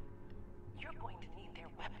you're going to need their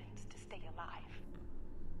weapons to stay alive.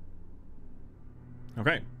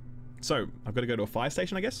 Okay, so I've got to go to a fire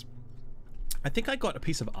station, I guess. I think I got a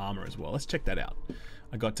piece of armor as well. Let's check that out.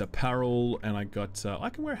 I got apparel and I got... I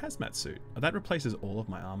can wear a hazmat suit. That replaces all of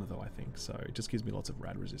my armor though, I think. So it just gives me lots of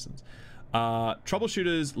rad resistance.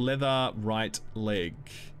 Troubleshooter's leather right leg.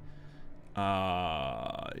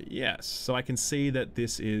 Yes. So I can see that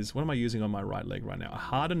this is... What am I using on my right leg right now? A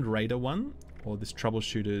hardened raider one or this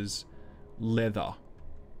troubleshooter's leather?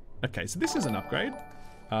 Okay, so this is an upgrade.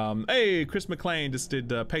 Hey, Chris McLean just did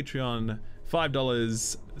Patreon...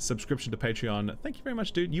 $5 subscription to Patreon. Thank you very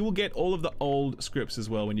much, dude. You will get all of the old scripts as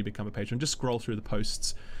well when you become a patron. Just scroll through the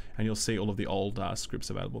posts and you'll see all of the old scripts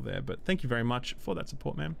available there. But thank you very much for that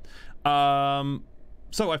support, man.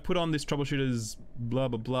 So I've put on this troubleshooter's blah,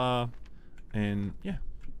 blah, blah. And yeah,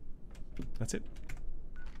 that's it.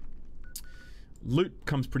 Loot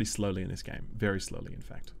comes pretty slowly in this game. Very slowly, in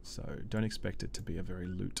fact. So don't expect it to be a very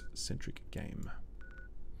loot-centric game.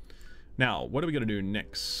 Now, what are we going to do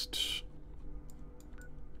next?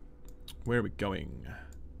 Where are we going?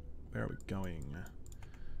 Where are we going?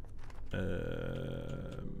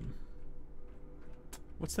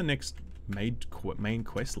 What's the next main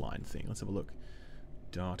quest line thing? Let's have a look.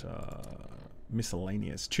 Data.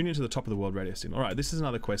 Miscellaneous. Tune into the top of the world radio signal. Alright, this is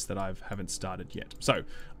another quest that I haven't started yet. So,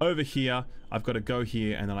 over here, I've got to go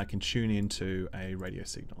here and then I can tune into a radio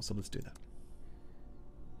signal. So let's do that.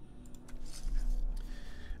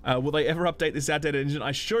 Will they ever update this outdated engine?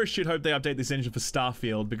 I sure should hope they update this engine for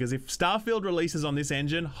Starfield, because if Starfield releases on this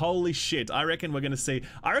engine, holy shit, I reckon we're going to see...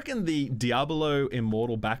 I reckon the Diablo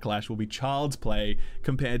Immortal backlash will be child's play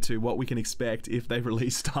compared to what we can expect if they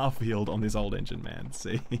release Starfield on this old engine, man.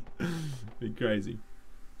 See? Be crazy.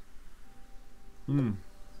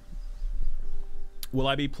 Will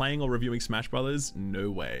I be playing or reviewing Smash Brothers? No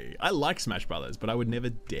way. I like Smash Brothers, but I would never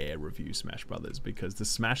dare review Smash Brothers because the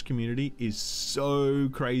Smash community is so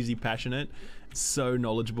crazy passionate, so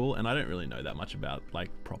knowledgeable, and I don't really know that much about like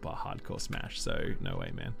proper hardcore Smash, so no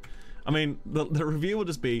way, man. I mean, the review will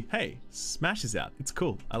just be, hey, Smash is out. It's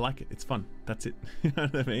cool. I like it. It's fun. That's it. You know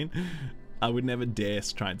what I mean? I would never dare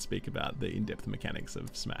try and speak about the in-depth mechanics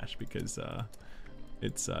of Smash because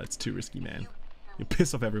it's too risky, man. You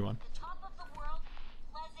piss off everyone.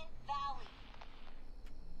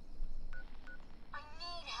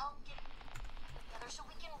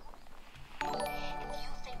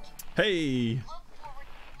 Hey,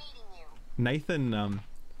 Nathan.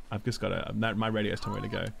 I've just got my radio's telling me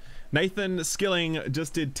to go. Nathan Skilling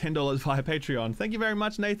just did $10 via Patreon. Thank you very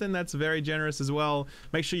much, Nathan. That's very generous as well.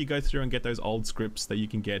 Make sure you go through and get those old scripts that you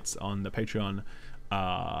can get on the Patreon.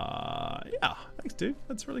 Yeah, thanks, dude.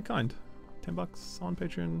 That's really kind. $10 on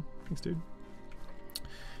Patreon. Thanks, dude.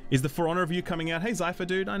 Is the For Honor review coming out? Hey, Zypher,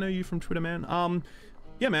 dude. I know you from Twitter, man.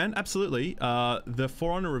 Yeah, man, absolutely. The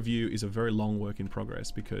For Honor review is a very long work in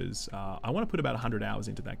progress because I want to put about 100 hours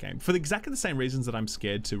into that game for exactly the same reasons that I'm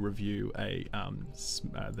scared to review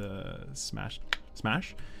the Smash.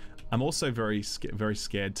 I'm also very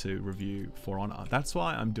scared to review For Honor. That's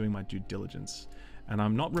why I'm doing my due diligence, and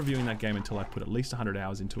I'm not reviewing that game until I put at least 100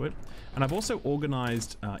 hours into it. And I've also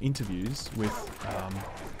organized interviews with.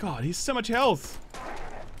 God, he's so much health.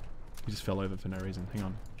 He just fell over for no reason. Hang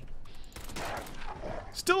on.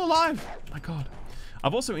 Still alive! My God.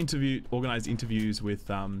 I've also organized interviews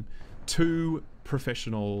with 2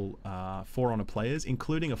 professional For Honor players,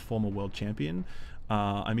 including a former world champion.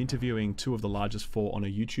 I'm interviewing 2 of the largest For Honor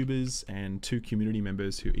YouTubers and 2 community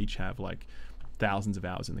members who each have like thousands of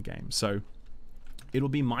hours in the game. So it'll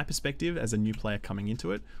be my perspective as a new player coming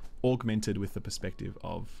into it, augmented with the perspective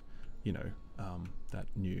of, you know,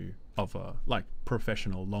 like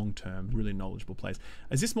professional, long-term, really knowledgeable players.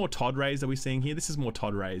 Is this more Todd Rays that we're seeing here? This is more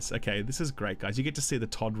Todd Rays. Okay, this is great, guys. You get to see the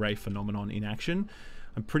Todd Ray phenomenon in action.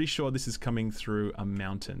 I'm pretty sure this is coming through a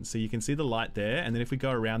mountain. So you can see the light there, and then if we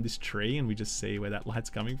go around this tree and we just see where that light's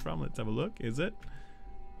coming from, let's have a look. Is it?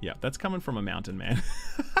 Yeah, that's coming from a mountain, man.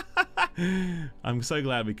 I'm so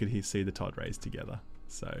glad we could see the Todd race together.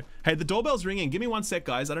 So, hey, the doorbell's ringing. Give me 1 sec,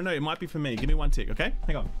 guys. I don't know. It might be for me. Give me 1 tick, okay?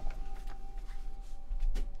 Hang on.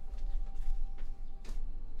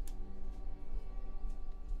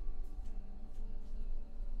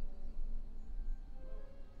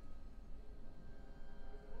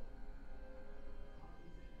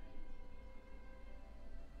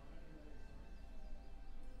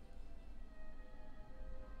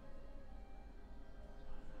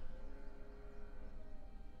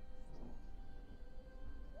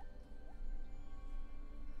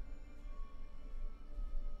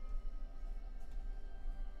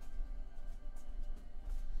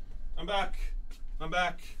 I'm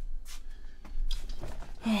back.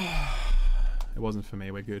 It wasn't for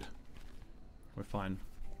me. We're good. We're fine.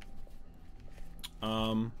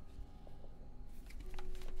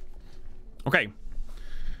 Okay.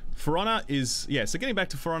 For Honor is... Yeah, so getting back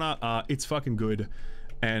to For Honor, it's fucking good.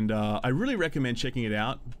 And I really recommend checking it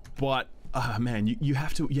out. But, man, you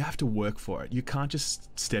have to work for it. You can't just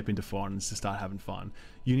step into For Honor and just start having fun.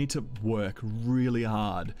 You need to work really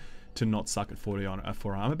hard to not suck at For Honor.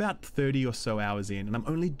 I'm about 30 or so hours in, and I'm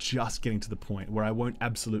only just getting to the point where I won't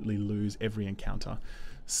absolutely lose every encounter.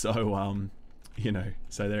 So, you know,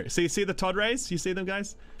 so there. See the Todd rays? You see them,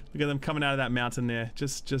 guys? Look at them coming out of that mountain there.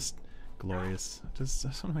 Just glorious. I just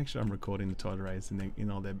want to make sure I'm recording the Todd rays in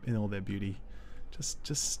all their beauty.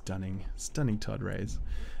 Just stunning Todd rays.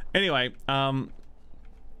 Anyway,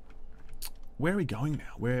 where are we going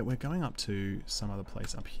now? We're going up to some other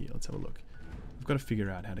place up here. Let's have a look. I've got to figure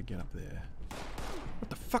out how to get up there. What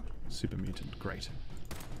the fuck? Super mutant. Great.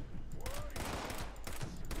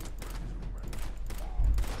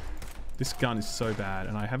 This gun is so bad,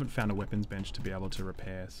 and I haven't found a weapons bench to be able to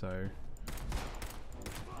repair, so...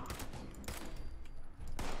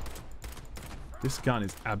 This gun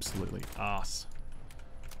is absolutely ass.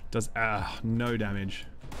 Does no damage.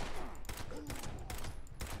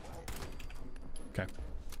 Okay.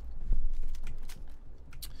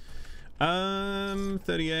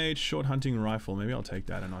 38 short hunting rifle. Maybe I'll take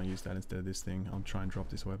that and I'll use that instead of this thing. I'll try and drop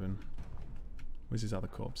this weapon. Where's his other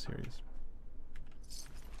corpse? Here he is.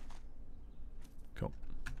 Cool.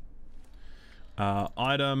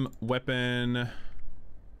 Item, weapon,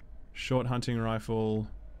 short hunting rifle.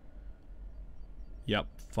 Yep,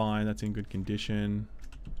 fine. That's in good condition.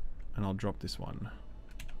 And I'll drop this one.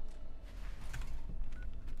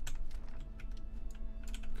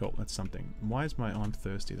 Cool, that's something. Why is my... Oh, I'm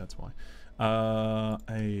thirsty, that's why.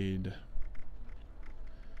 Aid.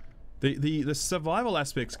 The survival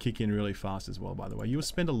aspects kick in really fast as well, by the way. You'll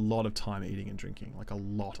spend a lot of time eating and drinking. Like, a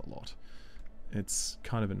lot. It's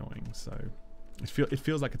kind of annoying, so... It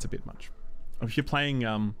feels like it's a bit much. If you're playing...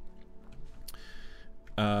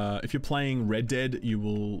 if you're playing Red Dead, you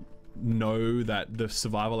will know that the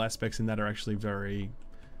survival aspects in that are actually very...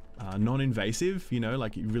 non-invasive, you know?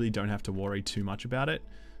 Like, you really don't have to worry too much about it.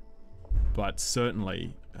 But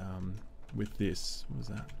certainly, with this, what was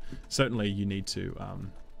that? Certainly you need to,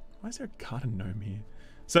 why is there a garden gnome here?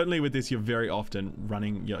 Certainly with this, you're very often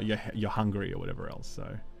running, you're hungry or whatever else,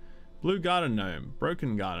 so. Blue garden gnome,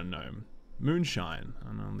 broken garden gnome, moonshine,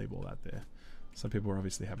 and I'll leave all that there. Some people are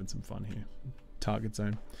obviously having some fun here. Target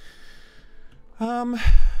zone.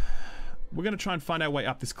 We're gonna try and find our way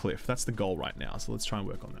up this cliff. That's the goal right now, so let's try and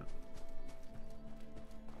work on that.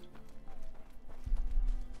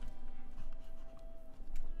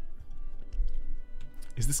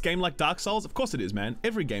 Is this game like Dark Souls? Of course it is, man.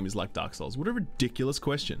 Every game is like Dark Souls. What a ridiculous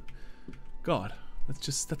question. God,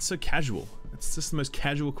 that's so casual. It's just the most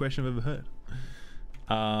casual question I've ever heard.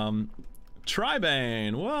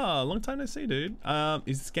 Tribane, wow, long time no see, dude.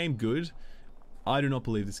 Is this game good? I do not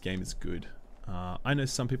believe this game is good. I know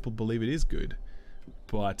some people believe it is good,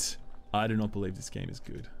 but I do not believe this game is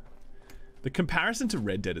good. The comparison to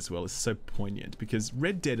Red Dead as well is so poignant because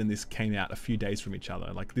Red Dead and this came out a few days from each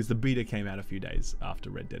other. Like the beta came out a few days after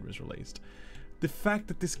Red Dead was released. The fact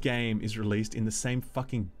that this game is released in the same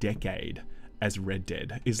fucking decade as Red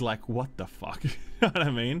Dead is like, what the fuck? You know what I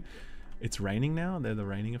mean? It's raining now? They're the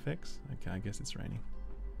raining effects? Okay, I guess it's raining.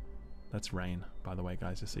 That's rain, by the way,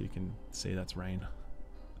 guys, just so you can see that's rain.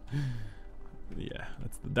 Yeah,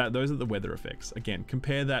 those are the weather effects. Again,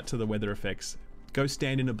 compare that to the weather effects. Go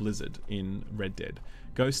stand in a blizzard in Red Dead.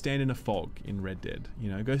 Go stand in a fog in Red Dead.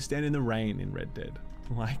 You know, go stand in the rain in Red Dead.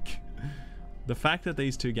 Like, the fact that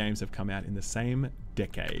these two games have come out in the same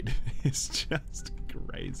decade is just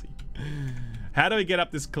crazy. How do we get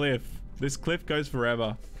up this cliff? This cliff goes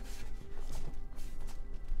forever.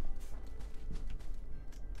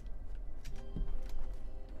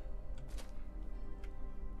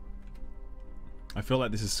 I feel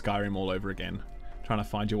like this is Skyrim all over again. trying to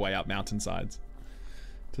find your way up mountainsides.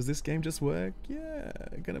 Does this game just work? Yeah,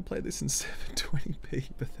 I'm gonna play this in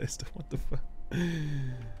 720p. Bethesda, what the fuck?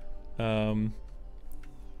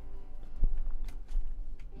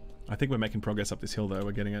 I think we're making progress up this hill though.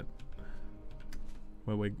 We're getting it.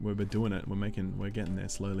 We're doing it. We're getting there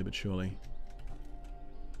slowly but surely.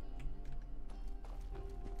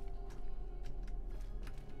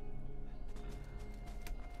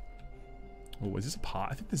 Oh, is this a path?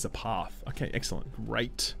 I think this is a path. Okay, excellent.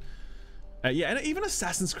 Great. Yeah, and even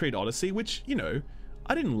Assassin's Creed Odyssey, which, you know,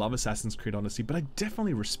 I didn't love Assassin's Creed Odyssey, but I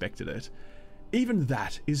definitely respected it. Even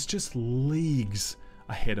that is just leagues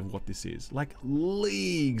ahead of what this is. Like,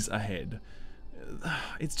 leagues ahead.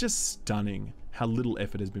 It's just stunning how little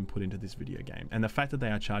effort has been put into this video game. And the fact that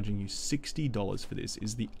they are charging you $60 for this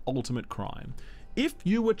is the ultimate crime. If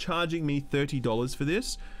you were charging me $30 for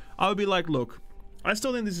this, I would be like, look, I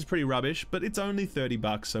still think this is pretty rubbish, but it's only 30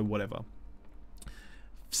 bucks, so whatever.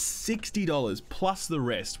 $60 plus the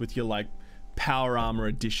rest with your like Power Armor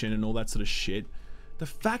edition and all that sort of shit. The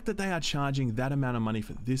fact that they are charging that amount of money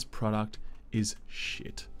for this product is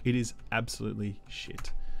shit. It is absolutely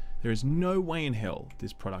shit. There is no way in hell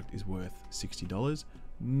this product is worth $60.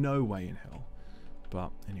 No way in hell.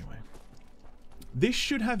 But anyway. This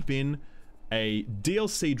should have been a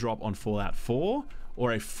DLC drop on Fallout 4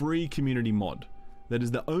 or a free community mod. That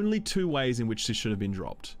is the only two ways in which this should have been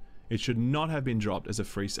dropped. It should not have been dropped as a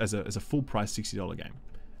full price $60 game.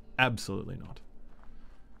 Absolutely not.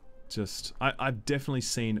 Just, I've definitely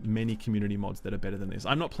seen many community mods that are better than this.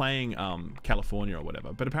 I'm not playing California or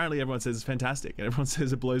whatever, but apparently everyone says it's fantastic and everyone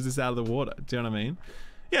says it blows this out of the water. Do you know what I mean?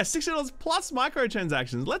 Yeah, $60 plus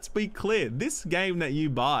microtransactions. Let's be clear. This game that you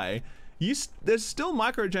buy, there's still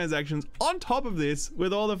microtransactions on top of this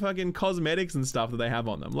with all the fucking cosmetics and stuff that they have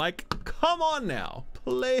on them. Like, come on now.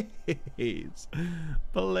 Please.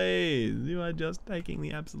 Please. You are just taking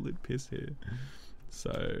the absolute piss here.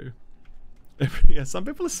 So... yeah, some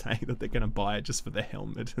people are saying that they're going to buy it just for the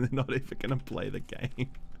helmet and they're not even going to play the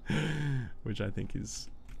game. Which I think is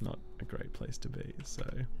not a great place to be, so...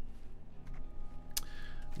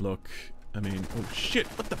 Look, I mean... Oh shit,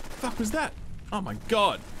 what the fuck was that? Oh my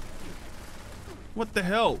god! What the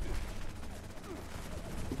hell?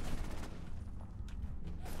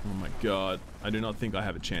 Oh my god. I do not think I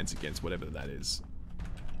have a chance against whatever that is.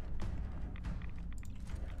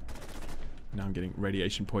 Now I'm getting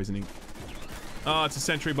radiation poisoning. Oh, it's a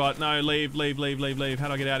sentry bot. No, leave, leave, leave, leave, leave. How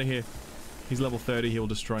do I get out of here? He's level 30. He will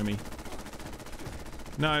destroy me.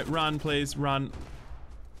 No, run, please. Run.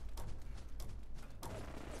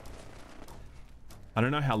 I don't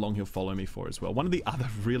know how long he'll follow me for as well. One of the other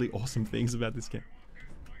really awesome things about this game.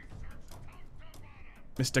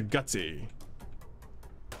 Mr. Gutsy.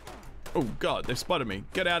 Oh, God. They've spotted me.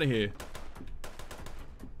 Get out of here.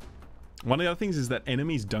 One of the other things is that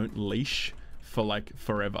enemies don't leash for like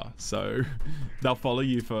forever, so they'll follow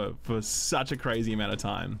you for such a crazy amount of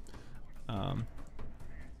time.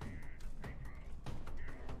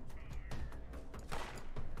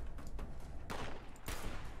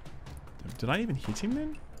 Did I even hit him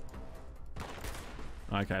then?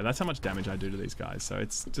 Okay, that's how much damage I do to these guys, so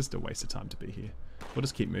it's just a waste of time to be here. We'll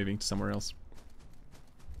just keep moving to somewhere else.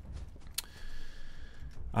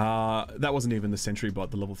 That wasn't even the sentry bot,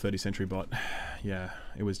 the level 30 sentry bot. Yeah,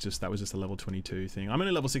 it was just, that was just a level 22 thing. I'm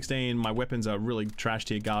only level 16. My weapons are really trash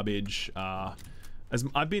tier garbage. As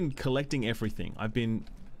I've been collecting everything. I've been,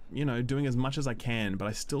 you know, doing as much as I can, but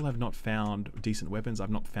I still have not found decent weapons. I've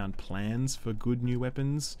not found plans for good new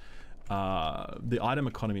weapons. The item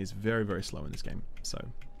economy is very, very slow in this game. So,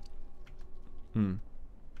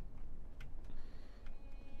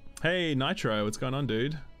 Hey, Nitro, what's going on,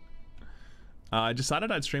 dude? I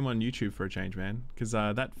decided I'd stream on YouTube for a change, man, because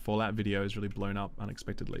that Fallout video is really blown up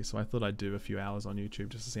unexpectedly, so I thought I'd do a few hours on YouTube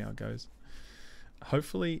just to see how it goes.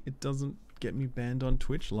 Hopefully it doesn't get me banned on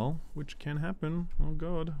Twitch, lol, which can happen. Oh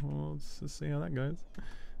god, well, let's just see how that goes.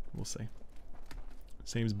 We'll see.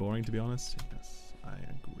 Seems boring, to be honest. Yes, I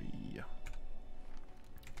agree.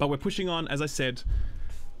 But we're pushing on, as I said.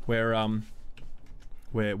 We're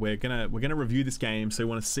gonna review this game, so we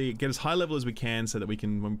want to see, get as high level as we can, so that we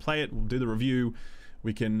can, when we play it, we'll do the review.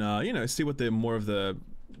 We can, you know, see what the more of the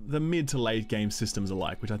mid to late game systems are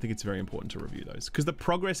like, which I think it's very important to review those, because the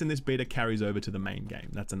progress in this beta carries over to the main game.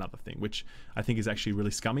 That's another thing, which I think is actually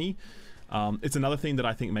really scummy. It's another thing that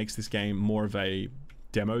I think makes this game more of a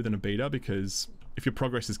demo than a beta, because if your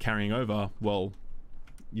progress is carrying over, well,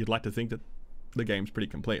 you'd like to think that the game's pretty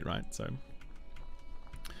complete, right? So.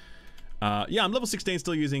 Yeah, I'm level 16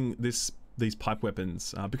 still using these pipe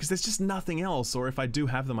weapons because there's just nothing else, or if I do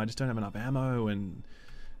have them, I just don't have enough ammo, and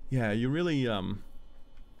yeah, you really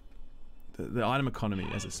The item economy,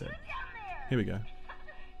 as I said. Here we go.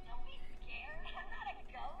 Don't be scared. I'm not a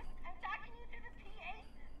ghost. I'm talking you through the PA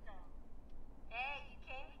system. Hey, you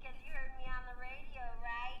came because you heard me on the radio,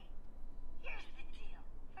 right? Here's the deal.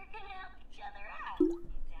 We're gonna help each other out. You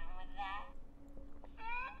down with that?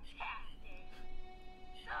 Fantastic.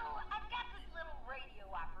 So, I've got this little radio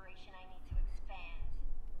operation I need to expand.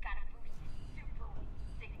 Gotta boost this super weak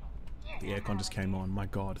signal. The aircon just came on.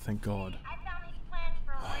 My God, thank God. I found these plans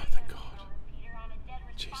for a radio Thank God. signal repeater on a dead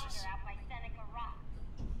responder Jesus. out by Seneca Rocks.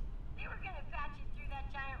 They were gonna patch it through that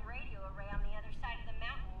giant radio array on the other side of the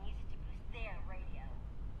mountain and use it to boost their radio.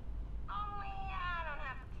 Only I don't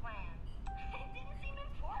have the plans. It didn't seem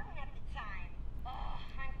important at the time. Ugh,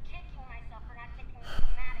 I'm kicking myself for not taking the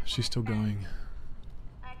schematic. She's still going.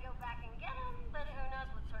 I'd go back and get him, but who knows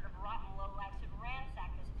what sort of rotten lowlife would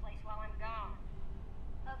ransack this place while I'm gone.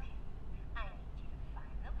 Okay, I need you to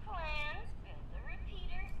find the plans, build the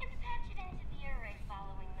repeater, and patch it into the array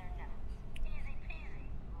following their notes. Easy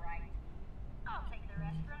peasy, right? I'll take the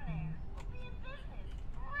rest from there. We'll be in business.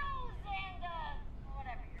 Rose and,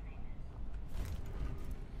 whatever your name is.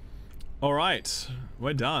 All right,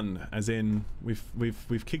 we're done. As in,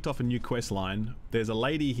 we've kicked off a new quest line. There's a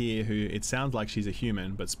lady here who it sounds like she's a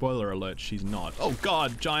human, but spoiler alert, she's not. Oh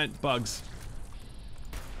God, giant bugs.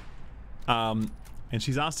 And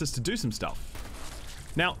she's asked us to do some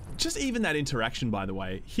stuff. Now, just even that interaction, by the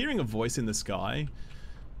way, hearing a voice in the sky,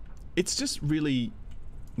 it's just really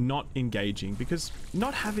not engaging because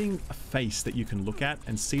not having a face that you can look at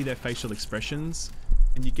and see their facial expressions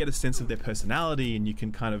and you get a sense of their personality and you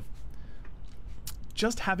can kind of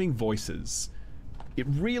just having voices, it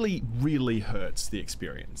really, really hurts the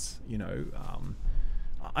experience, you know.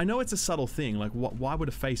 I know it's a subtle thing, like why would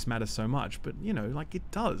a face matter so much, but you know, like it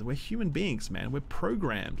does. We're human beings, man. We're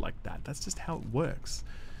programmed like that. That's just how it works.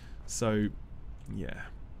 So yeah,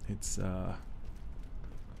 it's that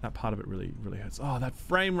part of it really, really hurts. Oh, that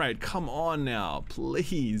frame rate, come on now,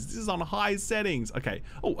 please. This is on high settings. Okay.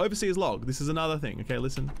 Oh, Overseer's log. This is another thing. Okay,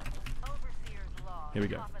 listen. Overseer's log. Here we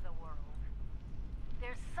go. Top of the world.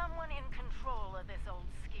 There's someone in control of this old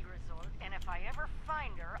ski resort, and if I ever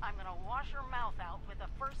find her, I'm gonna wash her mouth out with the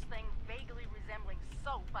first thing vaguely resembling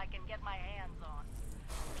soap I can get my hands on.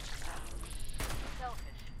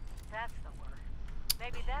 Selfish. That's the word.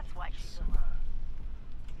 Maybe that's why she's alive.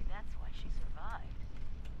 Maybe that's why she survived.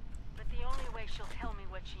 But the only way she'll tell me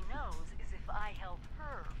what she knows is if I help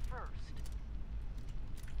her first.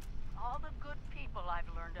 All the good people I've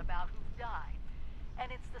learned about who've died,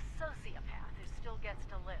 and it's the sociopath who still gets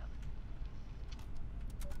to live.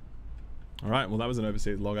 All right, well that was an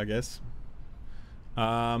Overseer's log, I guess.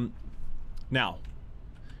 Now,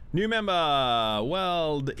 new member,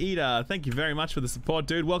 Weld Eater, thank you very much for the support,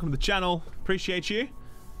 dude. Welcome to the channel. Appreciate you.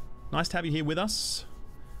 Nice to have you here with us.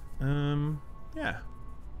 Yeah,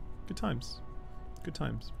 good times. Good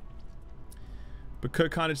times. But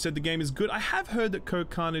Coke Carnage said the game is good. I have heard that Coke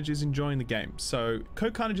Carnage is enjoying the game. So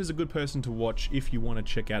Coke Carnage is a good person to watch if you want to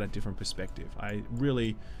check out a different perspective. I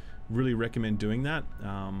really, really recommend doing that.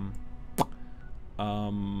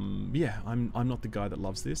 Yeah, I'm not the guy that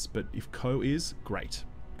loves this, but if Co is, great.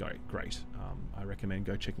 Great. I recommend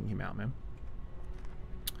go checking him out, man.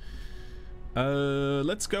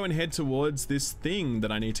 Let's go and head towards this thing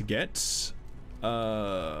that I need to get.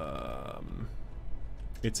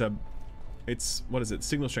 It's what is it?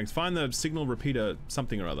 Signal strength. Find the signal repeater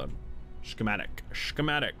something or other. Schematic.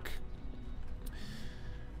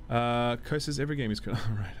 Co says every game is good.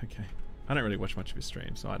 Alright, okay. I don't really watch much of his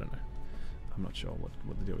stream, so I don't know. I'm not sure what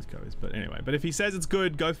the deal with Co is, but anyway. But if he says it's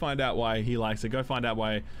good, go find out why he likes it. Go find out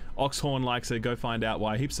why Oxhorn likes it. Go find out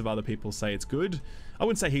why heaps of other people say it's good. I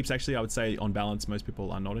wouldn't say heaps, actually. I would say on balance, most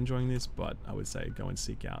people are not enjoying this, but I would say go and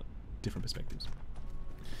seek out different perspectives.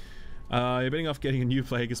 You're betting off getting a new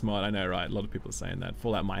Plagueis mod. I know, right? A lot of people are saying that.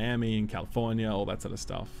 Fallout Miami in California, all that sort of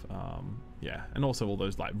stuff. Yeah, and also all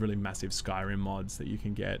those like really massive Skyrim mods that you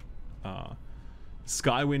can get.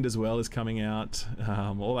 Skywind as well is coming out.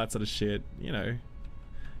 All that sort of shit, you know.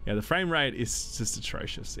 Yeah, the frame rate is just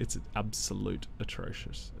atrocious. It's absolutely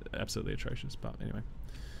atrocious. But anyway.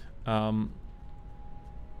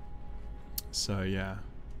 So yeah.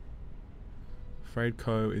 Afraid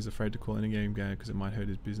Co is afraid to call any game because it might hurt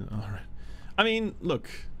his business. Alright. I mean, look.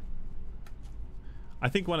 I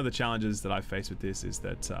think one of the challenges that I face with this is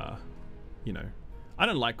that, you know, I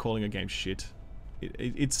don't like calling a game shit.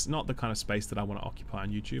 It's not the kind of space that I want to occupy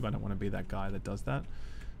on YouTube. I don't want to be that guy that does that.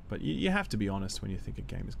 But you have to be honest when you think a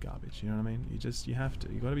game is garbage. You know what I mean? You have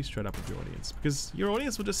to. You got to be straight up with your audience, because your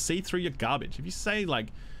audience will just see through your garbage. If you say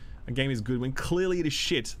like a game is good when clearly it is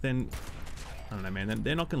shit, then I don't know, man.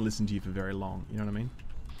 They're not going to listen to you for very long. You know what I mean?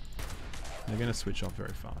 They're going to switch off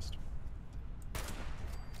very fast.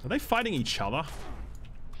 Are they fighting each other?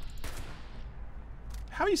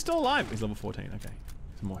 How are you still alive? He's level 14. Okay.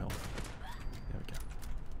 Some more health. There we go.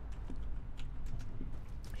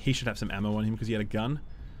 He should have some ammo on him because he had a gun.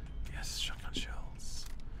 Yes, shotgun shells.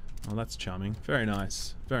 Oh, that's charming. Very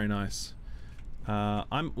nice. Very nice.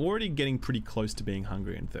 I'm already getting pretty close to being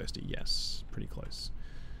hungry and thirsty. Yes, pretty close.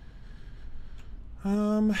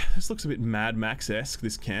 This looks a bit Mad Max-esque,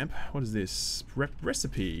 this camp. What is this?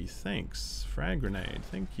 Recipe. Thanks. Frag grenade.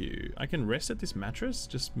 Thank you. I can rest at this mattress.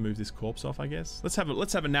 Just move this corpse off, I guess. Let's have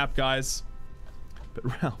a nap, guys.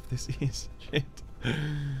 But Ralph, this is shit.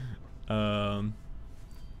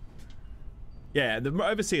 Yeah, the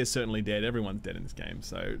Overseer is certainly dead. Everyone's dead in this game.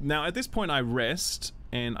 So now at this point I rest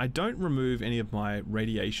and I don't remove any of my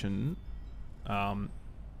radiation.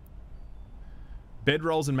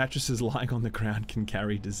 Bedrolls and mattresses lying on the ground can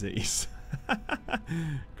carry disease.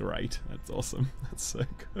 Great. That's awesome. That's so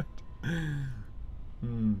good.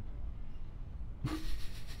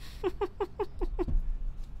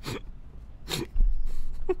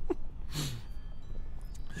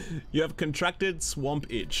 You have contracted swamp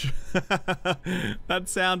itch. That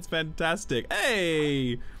sounds fantastic.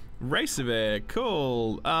 Hey! Racevic,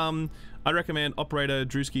 cool. I recommend Operator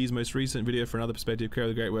Drewski's most recent video for another perspective. Carry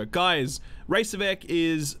the great work. Guys, Racevic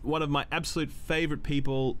is one of my absolute favorite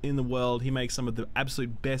people in the world. He makes some of the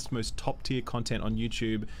absolute best, most top tier content on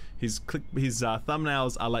YouTube. His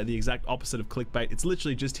thumbnails are like the exact opposite of clickbait. It's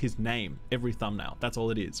literally just his name, every thumbnail. That's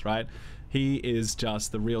all it is, right? He is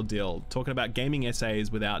just the real deal. Talking about gaming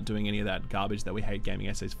essays without doing any of that garbage that we hate gaming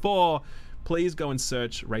essays for. Please go and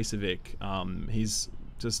search Racevic. He's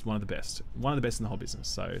just one of the best in the whole business.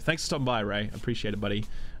 So thanks for stopping by, Ray. Appreciate it, buddy.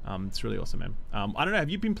 It's really awesome, man. I don't know,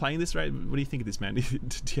 have you been playing this, Ray? What do you think of this, man? do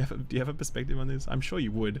you have a perspective on this? I'm sure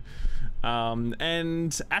you would. And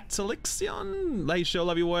Atelixion, hey, sure,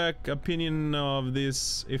 love your work. Opinion of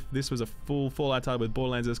this, if this was a full Fallout title with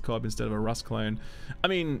Borderlands as co-op instead of a Rust clone. I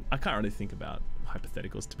mean, I can't really think about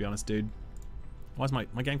hypotheticals, to be honest, dude. Why's my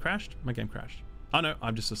game crashed? My game crashed. Oh no,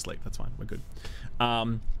 I'm just asleep. That's fine, we're good.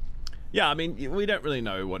 Yeah, I mean, we don't really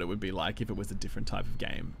know what it would be like if it was a different type of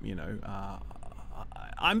game, you know.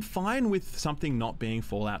 I'm fine with something not being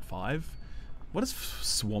Fallout 5. What does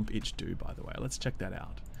Swamp Itch do, by the way? Let's check that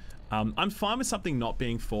out. I'm fine with something not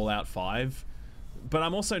being Fallout 5, but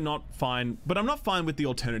I'm also not fine, I'm not fine with the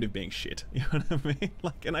alternative being shit. You know what I mean?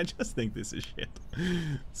 Like, and I just think this is shit.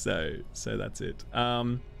 So that's it.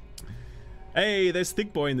 Hey, there's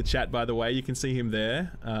Thick Boy in the chat, by the way. You can see him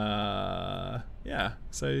there. Yeah,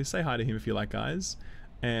 so say hi to him if you like, guys.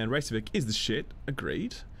 And Racevic is the shit.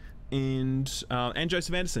 Agreed. And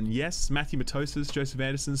Joseph Anderson. Yes, Matthew Matosis, Joseph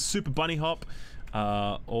Anderson, Super Bunny Hop.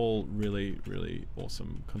 All really, really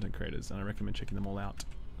awesome content creators, and I recommend checking them all out.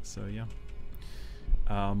 So yeah.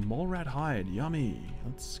 Mole Rat Hide. Yummy.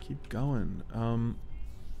 Let's keep going. I'm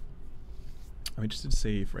interested to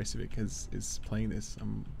see if Racevic is playing this.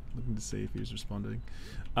 I'm looking to see if he was responding.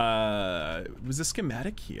 Was the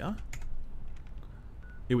schematic here?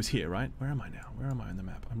 It was here, right? Where am I now? Where am I on the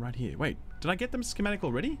map? I'm right here. Wait, did I get them schematic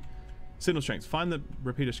already? Signal strength. Find the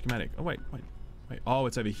repeater schematic. Oh, wait. Oh,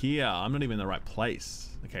 it's over here. I'm not even in the right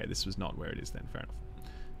place. Okay, this was not where it is then. Fair enough.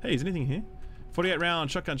 Hey, is anything here? 48 round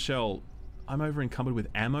shotgun shell. I'm over encumbered with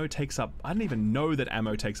ammo. Takes up... I didn't even know that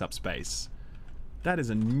ammo takes up space. That's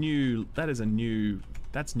new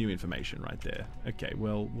information right there. Okay,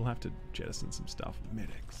 well, we'll have to jettison some stuff.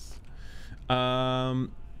 Medics.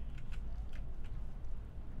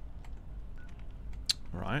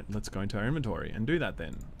 Alright, let's go into our inventory and do that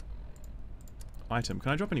then. Item.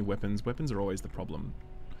 Can I drop any weapons? Weapons are always the problem.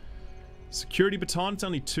 Security baton. It's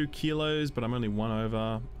only 2 kilos, but I'm only 1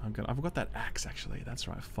 over. I've got that axe, actually. That's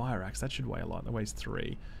right. Fire axe. That should weigh a lot. That weighs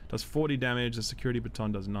 3. Does 40 damage. The security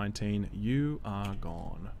baton does 19. You are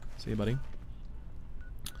gone. See you, buddy.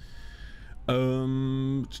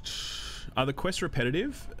 Are the quests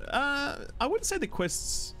repetitive? I wouldn't say the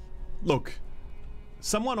quests... Look...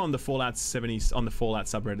 Someone on the Fallout 70 on the Fallout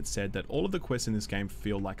subreddit said that all of the quests in this game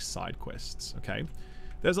feel like side quests, okay?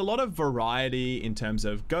 There's a lot of variety in terms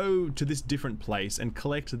of go to this different place and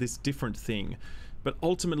collect this different thing, but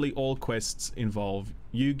ultimately all quests involve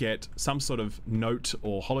you get some sort of note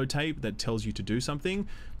or holotape that tells you to do something.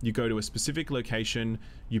 You go to a specific location,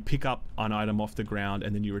 you pick up an item off the ground,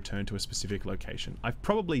 and then you return to a specific location. I've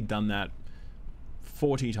probably done that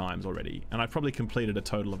 40 times already, and I've probably completed a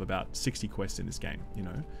total of about 60 quests in this game, you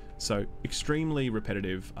know? So extremely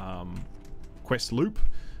repetitive quest loop.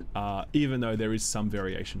 even though there is some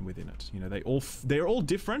variation within it. You know, they're all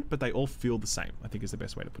different, but they all feel the same, I think is the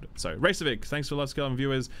best way to put it. So, Racevic, thanks for lots of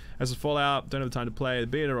viewers. As for Fallout, don't have the time to play the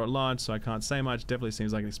beta or at launch, so I can't say much. Definitely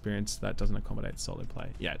seems like an experience that doesn't accommodate solo play.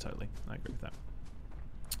 Yeah, totally. I agree with that.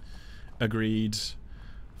 Agreed.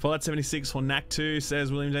 Fallout 76 for Knack 2,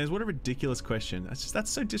 says William James. What a ridiculous question. That's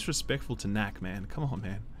so disrespectful to Knack, man. Come on,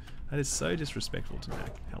 man. That is so disrespectful to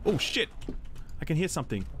Knack. Oh, shit. I can hear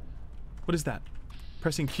something. What is that?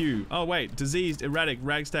 Pressing Q. Oh, wait. Diseased, erratic,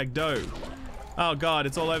 ragstag doe. Oh, God.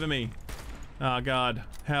 It's all over me. Oh, God.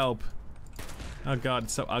 Help. Oh, God.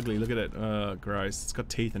 It's so ugly. Look at it. Oh, gross. It's got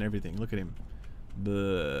teeth and everything. Look at him.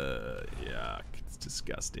 Bleh. Yuck. It's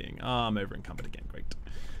disgusting. Oh, I'm over encumbered again. Great.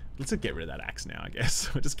 Let's get rid of that axe now, I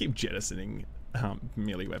guess. We'll just keep jettisoning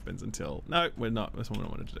melee weapons until... No, we're not. That's what I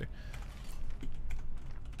wanted to do.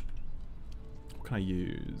 What can I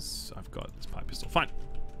use? I've got this pipe pistol. Fine.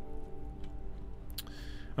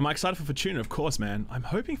 Am I excited for Fortuna? Of course, man. I'm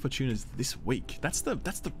hoping Fortuna's this week. That's the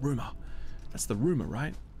rumor. That's the rumor,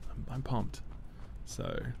 right? I'm pumped.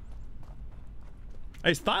 So...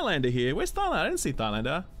 Hey, is Thylander here? Where's Thylander? I didn't see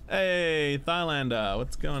Thylander. Hey, Thylander.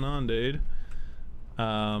 What's going on, dude?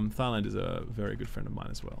 Thailand is a very good friend of mine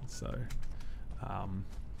as well, so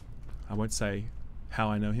I won't say how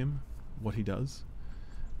I know him, what he does,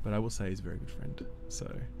 but I will say he's a very good friend.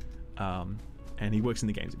 So, and he works in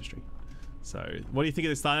the games industry. So, what do you think of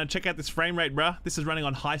this, Thailand? Check out this frame rate, bruh. This is running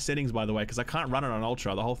on high settings, by the way, because I can't run it on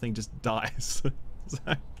ultra. The whole thing just dies. So,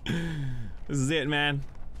 this is it, man.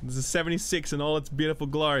 This is 76 in all its beautiful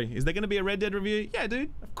glory. Is there going to be a Red Dead review? Yeah,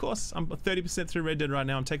 dude. Of course. I'm 30% through Red Dead right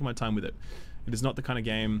now. I'm taking my time with it. It is not the kind of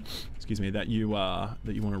game, excuse me, that you want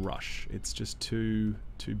to rush. It's just too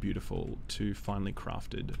beautiful, too finely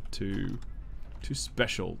crafted, too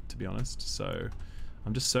special, to be honest. So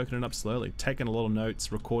I'm just soaking it up slowly, taking a lot of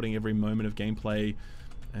notes, recording every moment of gameplay,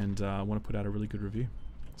 and I want to put out a really good review.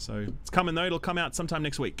 So it's coming though. It'll come out sometime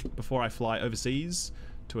next week before I fly overseas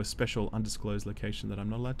to a special undisclosed location that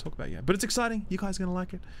I'm not allowed to talk about yet. But it's exciting. You guys are gonna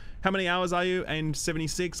like it. How many hours are you in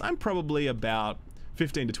 76? I'm probably about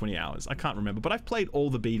 15 to 20 hours. I can't remember, but I've played all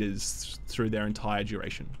the betas through their entire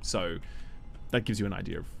duration. So that gives you an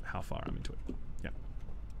idea of how far I'm into it. Yeah.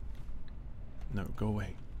 No, go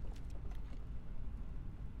away.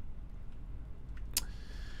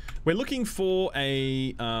 We're looking for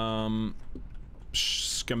a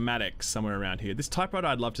schematic somewhere around here. This typewriter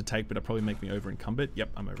I'd love to take, but it'll probably make me over encumbered.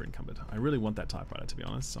 Yep, I'm over encumbered. I really want that typewriter, to be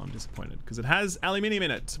honest, so I'm disappointed because it has aluminium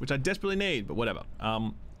in it, which I desperately need, but whatever.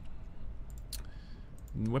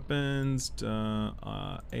 Weapons,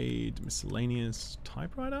 aid, miscellaneous,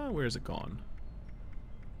 typewriter? Where is it gone?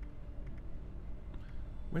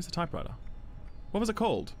 Where's the typewriter? What was it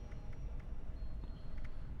called?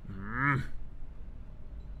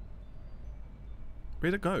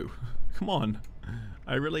 Where'd it go? Come on.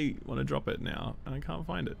 I really want to drop it now, and I can't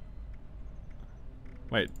find it.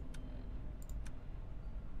 Wait.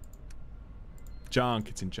 Junk.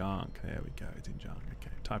 It's in junk. There we go. It's in junk.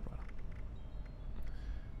 Okay, typewriter.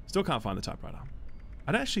 Still can't find the typewriter.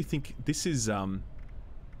 I don't actually think this is, oh,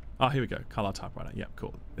 here we go. Color typewriter. Yep,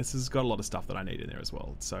 cool. This has got a lot of stuff that I need in there as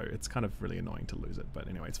well. So it's kind of really annoying to lose it. But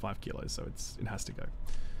anyway, it's 5 kilos, so it has to go.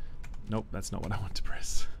 Nope, that's not what I want to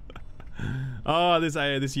press. Oh, this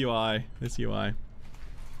UI. This UI.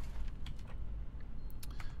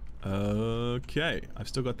 Okay, I've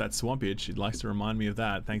still got that swamp itch. It likes to remind me of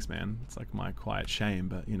that. Thanks, man. It's like my quiet shame,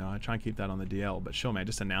 but you know, I try and keep that on the DL. But sure, man,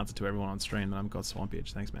 just announce it to everyone on stream that I've got swamp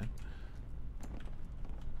itch. Thanks, man.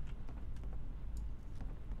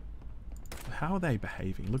 How are they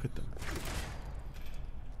behaving? Look at them.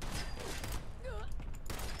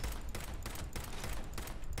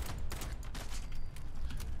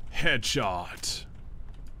 Headshot.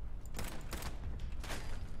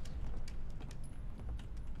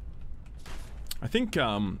 I think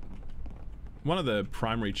one of the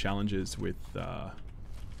primary challenges with he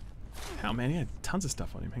had tons of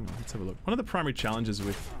stuff on him. Hang on, let's have a look. One of the primary challenges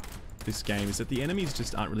with this game is that the enemies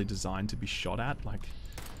just aren't really designed to be shot at. Like,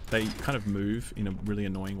 they kind of move in a really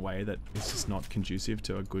annoying way that is just not conducive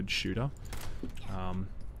to a good shooter.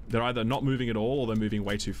 They're either not moving at all or they're moving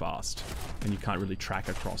way too fast, and you can't really track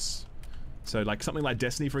across. So like something like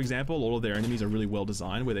Destiny, for example, all of their enemies are really well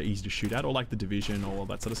designed where they're easy to shoot at, or like the Division or all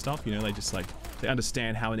that sort of stuff. You know, they just like, they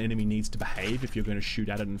understand how an enemy needs to behave if you're going to shoot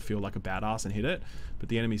at it and feel like a badass and hit it. But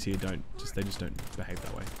the enemies here they just don't behave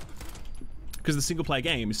that way. Because the single player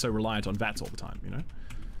game is so reliant on VATS all the time, you know?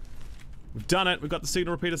 We've done it. We've got the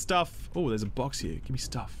signal repeater stuff. Oh, there's a box here. Give me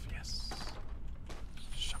stuff. Yes.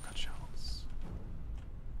 Shotgun shells.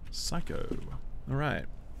 Psycho. All right.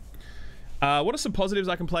 What are some positives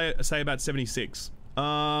I can say about 76?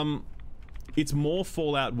 It's more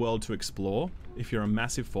Fallout world to explore. If you're a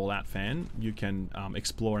massive Fallout fan, you can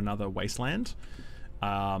explore another wasteland.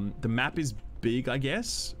 The map is big, I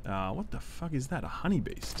guess. What the fuck is that? A honey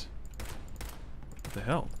beast? What the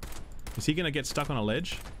hell? Is he gonna get stuck on a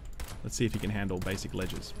ledge? Let's see if he can handle basic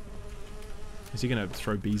ledges. Is he gonna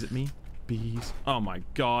throw bees at me? Bees. Oh my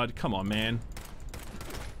god, come on, man.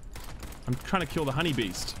 I'm trying to kill the honey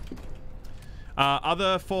beast.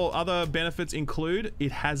 Other benefits include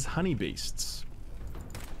it has honey beasts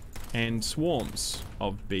and swarms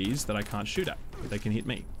of bees that I can't shoot at, but they can hit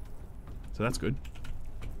me. So that's good.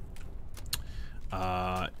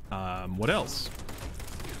 What else?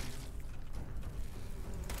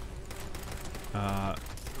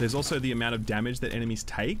 There's also the amount of damage that enemies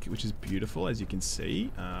take, which is beautiful, as you can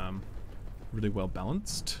see. Really well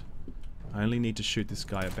balanced. I only need to shoot this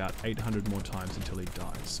guy about 800 more times until he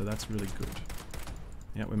dies, so that's really good.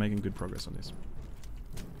 Yeah, we're making good progress on this.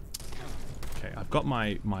 Okay, I've got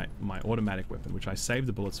my automatic weapon, which I saved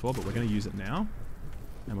the bullets for, but we're going to use it now.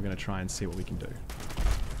 And we're going to try and see what we can do.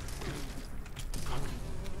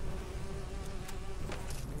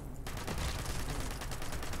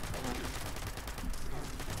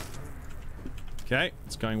 Okay,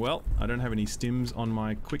 it's going well. I don't have any stims on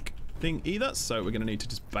my quick thing either, so we're going to need to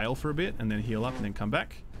just bail for a bit and then heal up and then come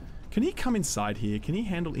back. Can he come inside here? Can he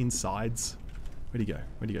handle insides? Where'd he go?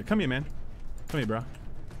 Where'd he go? Come here, man. Come here, bro.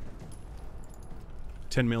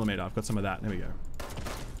 10mm. I've got some of that. There we go.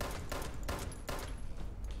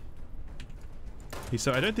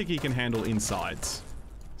 So I don't think he can handle insides.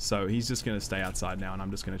 So he's just going to stay outside now, and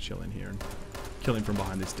I'm just going to chill in here and kill him from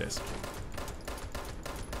behind this desk.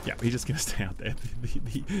 Yeah, he's just going to stay out there.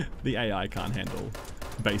 The AI can't handle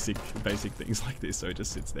basic things like this, so it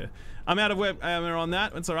just sits there. I'm out of ammo on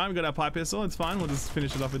that. It's alright, we've got our pipe pistol. It's fine. We'll just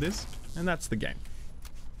finish it off with this. And that's the game.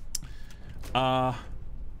 Yeah.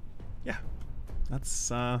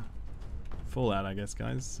 That's Fallout, I guess,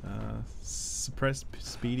 guys. Suppressed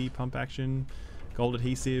speedy pump action. Gold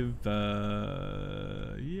adhesive.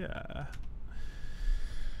 Yeah.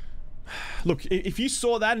 Look, if you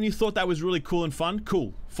saw that and you thought that was really cool and fun,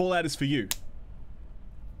 cool. Fallout is for you.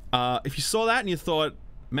 If you saw that and you thought,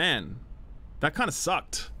 man, that kind of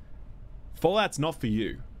sucked, Fallout's not for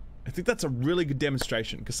you. I think that's a really good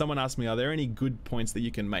demonstration, because someone asked me, are there any good points that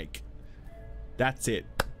you can make? That's it.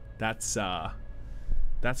 That's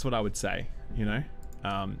what I would say, you know?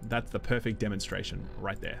 That's the perfect demonstration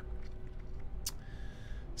right there.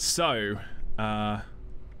 So, I've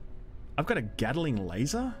got a Gatling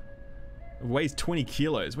laser? It weighs 20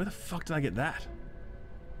 kilos. Where the fuck did I get that?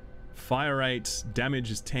 Fire rate, damage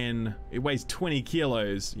is 10. It weighs 20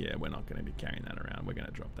 kilos. Yeah, we're not going to be carrying that around. We're going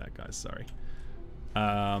to drop that, guys. Sorry.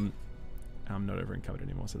 I'm not over encumbered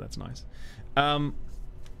anymore, so that's nice.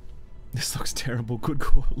 This looks terrible. Good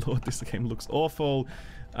lord, this game looks awful.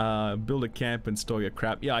 Build a camp and store your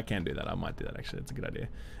crap. Yeah, I can do that. I might do that, actually. That's a good idea.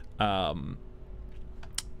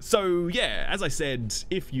 So, yeah, as I said,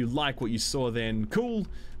 if you like what you saw then, cool.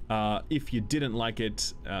 If you didn't like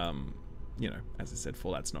it, you know, as I said,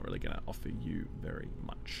 Fallout's not really going to offer you very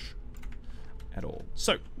much at all.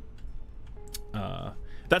 So,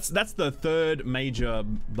 that's the third major,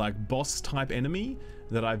 like, boss type enemy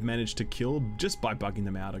that I've managed to kill just by bugging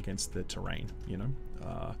them out against the terrain, you know.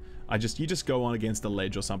 You just go on against a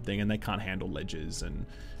ledge or something and they can't handle ledges, and,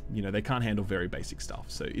 you know, they can't handle very basic stuff.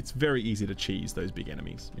 So it's very easy to cheese those big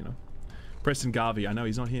enemies, you know. Preston Garvey, I know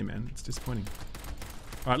he's not here, man. It's disappointing.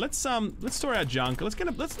 All right, let's store our junk. Let's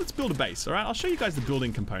build a base. All right, I'll show you guys the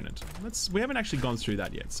building component. We haven't actually gone through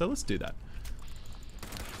that yet, so let's do that.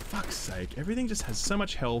 Fuck's sake, everything just has so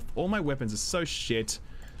much health. All my weapons are so shit.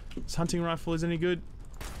 This hunting rifle is any good?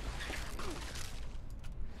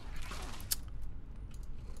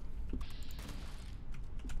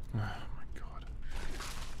 Oh my god.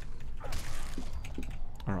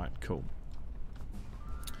 All right, cool.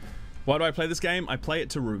 Why do I play this game? I play it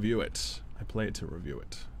to review it. I play it to review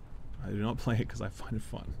it. I do not play it because I find it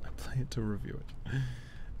fun. I play it to review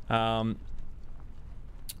it.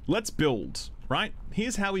 Let's build, right?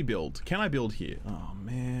 Here's how we build. Can I build here? Oh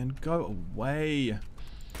man, go away.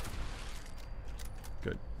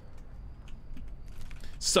 Good.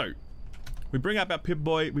 So, we bring up our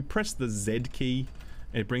Pip-Boy, we press the Z key,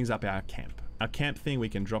 and it brings up our camp. Our camp thing we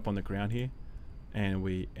can drop on the ground here, and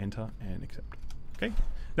we enter and accept. Okay?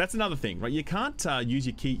 That's another thing, right? You can't use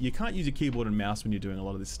your keyboard and mouse when you're doing a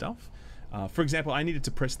lot of this stuff. For example, I needed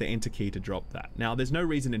to press the enter key to drop that. Now, there's no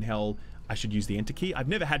reason in hell I should use the enter key. I've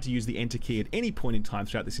never had to use the enter key at any point in time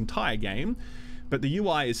throughout this entire game, but the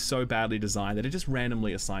UI is so badly designed that it just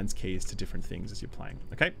randomly assigns keys to different things as you're playing.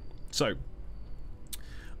 Okay, so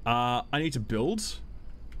I need to build.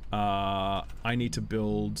 I need to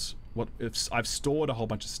build. What if I've stored a whole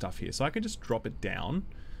bunch of stuff here, so I can just drop it down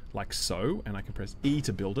like so, and I can press E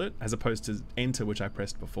to build it, as opposed to Enter, which I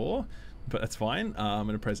pressed before. But that's fine. I'm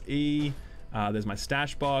gonna press E. There's my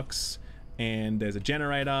stash box, and there's a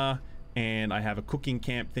generator, and I have a cooking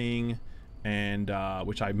camp thing, and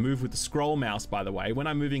which I move with the scroll mouse, by the way. When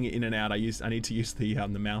I'm moving it in and out, I need to use the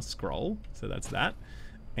mouse scroll. So that's that,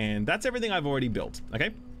 and that's everything I've already built.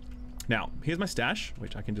 Okay. Now here's my stash,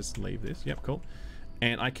 which I can just leave this. Yep, cool.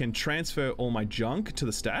 And I can transfer all my junk to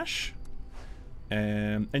the stash.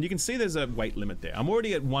 And you can see there's a weight limit there. I'm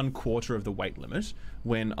already at 1/4 of the weight limit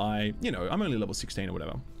when I, you know, I'm only level 16 or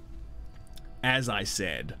whatever. As I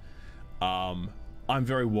said, I'm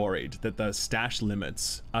very worried that the stash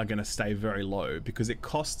limits are going to stay very low because it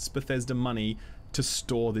costs Bethesda money to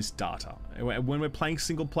store this data. When we're playing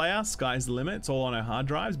single player, sky's the limit. It's all on our hard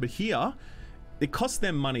drives. But here, it costs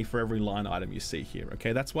them money for every line item you see here,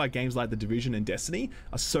 okay? That's why games like The Division and Destiny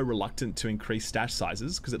are so reluctant to increase stash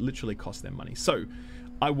sizes, because it literally costs them money. So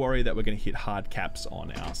I worry that we're going to hit hard caps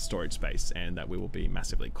on our storage space and that we will be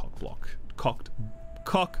massively cock-blocked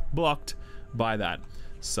by that.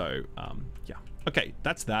 So, yeah. Okay,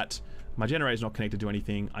 that's that. My generator's not connected to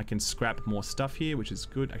anything. I can scrap more stuff here, which is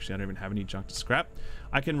good. Actually, I don't even have any junk to scrap.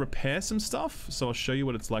 I can repair some stuff, so I'll show you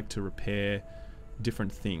what it's like to repair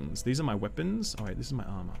different things. These are my weapons. Oh wait, this is my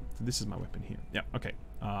armor. This is my weapon here. Yeah, okay.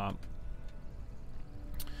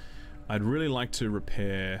 I'd really like to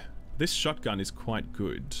repair... This shotgun is quite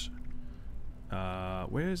good.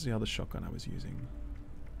 Where's the other shotgun I was using?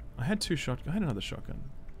 I had another shotgun.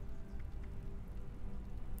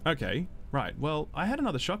 Okay, right. Well, I had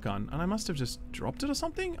another shotgun and I must have just dropped it or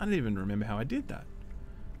something? I don't even remember how I did that.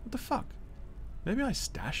 What the fuck? Maybe I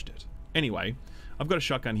stashed it. Anyway, I've got a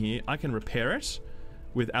shotgun here. I can repair it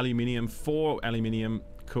with aluminium, 4 aluminium.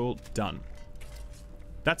 Cool, done.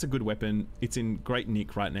 That's a good weapon. It's in great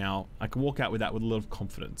nick right now. I can walk out with that with a lot of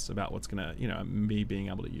confidence about what's gonna, you know, me being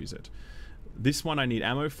able to use it. This one I need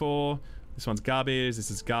ammo for. This one's garbage.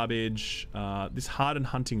 This is garbage. This hardened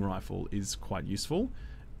hunting rifle is quite useful.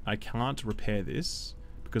 I can't repair this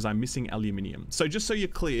because I'm missing aluminium. So just so you're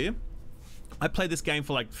clear, I played this game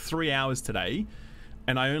for like 3 hours today,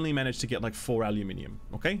 and I only managed to get like 4 aluminium.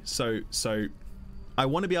 Okay, so I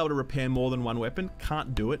want to be able to repair more than one weapon.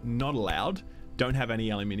 Can't do it. Not allowed. Don't have any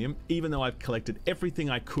aluminium, even though I've collected everything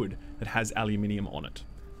I could that has aluminium on it.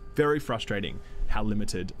 Very frustrating how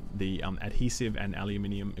limited the adhesive and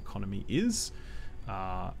aluminium economy is.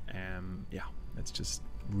 Yeah, that's just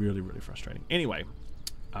really, really frustrating. Anyway,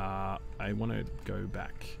 I want to go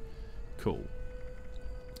back. Cool.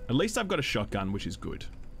 At least I've got a shotgun, which is good.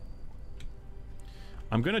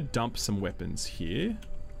 I'm going to dump some weapons here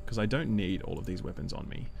because I don't need all of these weapons on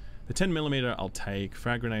me. The 10mm I'll take.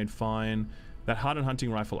 Frag grenade, fine. That hardened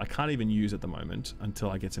hunting rifle I can't even use at the moment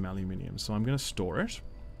until I get some aluminium, so I'm going to store it.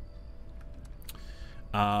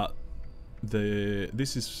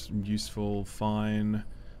 This is useful, fine.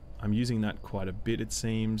 I'm using that quite a bit, it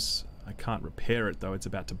seems. I can't repair it though, it's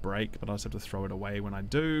about to break, but I just have to throw it away when I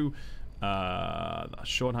do. A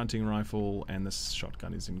short hunting rifle, and this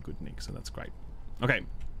shotgun is in good nick, so that's great. Okay.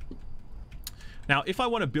 Now, if I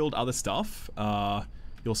want to build other stuff,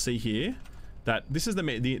 you'll see here that this is the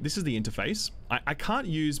interface. I can't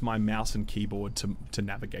use my mouse and keyboard to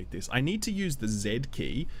navigate this. I need to use the Z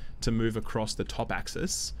key to move across the top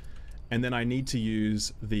axis, and then I need to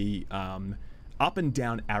use the up and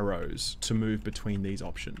down arrows to move between these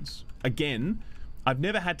options. Again, I've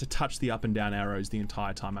never had to touch the up and down arrows the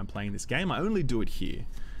entire time I'm playing this game. I only do it here.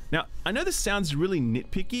 Now, I know this sounds really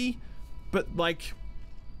nitpicky, but like,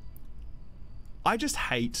 I just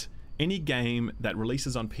hate any game that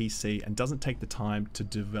releases on PC and doesn't take the time to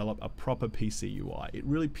develop a proper PC UI. It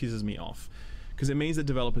really pisses me off because it means that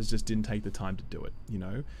developers just didn't take the time to do it, you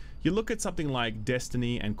know? You look at something like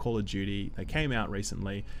Destiny and Call of Duty, they came out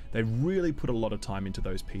recently, they really put a lot of time into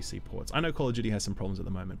those PC ports. I know Call of Duty has some problems at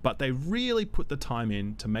the moment, but they really put the time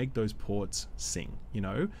in to make those ports sing, you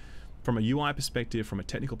know? From a UI perspective, from a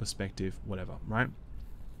technical perspective, whatever, right?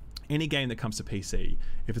 Any game that comes to PC,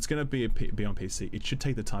 if it's going to be on PC, it should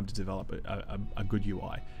take the time to develop a good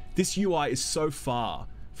UI. This UI is so far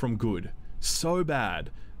from good, so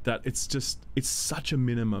bad, that it's such a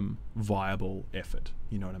minimum viable effort.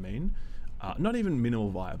 You know what I mean? Not even minimal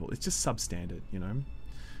viable. It's just substandard, you know?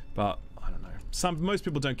 But I don't know. Most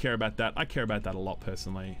people don't care about that. I care about that a lot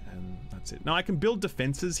personally, and that's it. Now I can build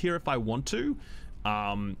defenses here if I want to.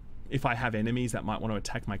 if I have enemies that might want to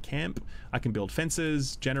attack my camp. I can build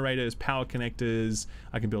fences, generators, power connectors.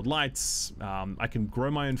 I can build lights. I can grow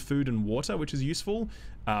my own food and water, which is useful.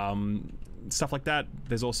 Stuff like that.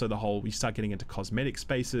 There's also the whole, we start getting into cosmetic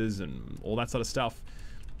spaces and all that sort of stuff.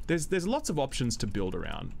 There's lots of options to build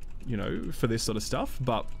around, you know, for this sort of stuff,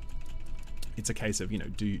 but it's a case of, you know,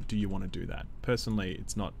 do you want to do that? Personally,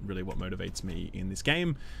 it's not really what motivates me in this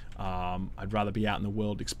game. I'd rather be out in the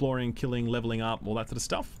world exploring, killing, leveling up, all that sort of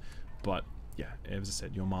stuff. But yeah, as I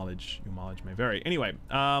said, your mileage may vary. Anyway,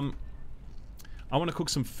 I want to cook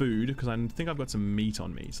some food because I think I've got some meat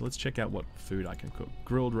on me. So let's check out what food I can cook.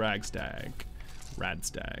 Grilled radstag,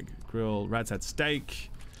 grilled radstag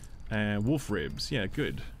steak, and wolf ribs. Yeah,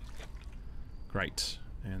 good. Great.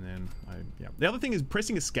 And then yeah. The other thing is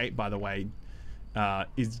pressing escape, by the way,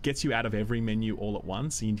 gets you out of every menu all at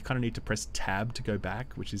once. So you kind of need to press tab to go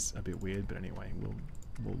back, which is a bit weird. But anyway,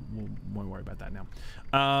 we won't worry about that now.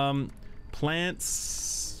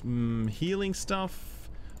 Plants, healing stuff,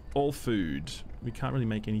 all food. We can't really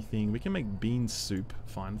make anything. We can make bean soup.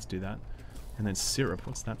 Fine, let's do that. And then syrup.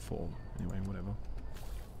 What's that for? Anyway, whatever.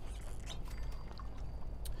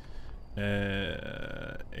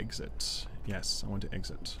 Exit. Yes, I want to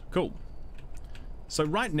exit. Cool. So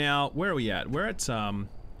right now, where are we at? We're at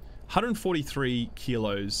 143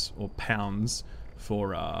 kilos or pounds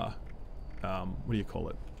for what do you call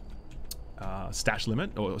it? Stash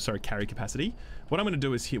limit, or sorry, carry capacity. What I'm going to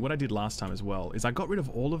do is here, what I did last time as well, is I got rid of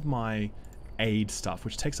all of my aid stuff,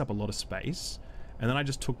 which takes up a lot of space, and then I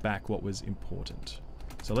just took back what was important.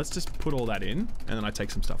 So let's just put all that in, and then I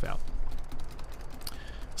take some stuff out.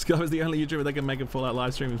 Sky was the only YouTuber that can make a Fallout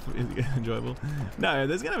live stream enjoyable. No,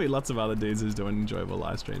 there's going to be lots of other dudes who's doing enjoyable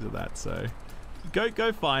live streams of that, so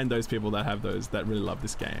go find those people that have those, that really love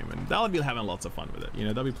this game, and they'll be having lots of fun with it. You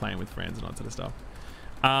know, they'll be playing with friends and all that sort of stuff.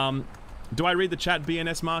 Do I read the chat,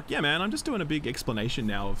 BNS Mark? Yeah, man, I'm just doing a big explanation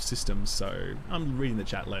now of systems, so I'm reading the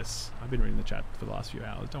chat less. I've been reading the chat for the last few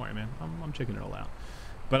hours. Don't worry, man. I'm checking it all out.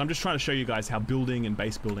 But I'm just trying to show you guys how building and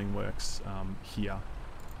base building works here.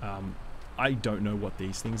 I don't know what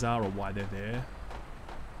these things are or why they're there.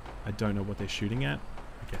 I don't know what they're shooting at.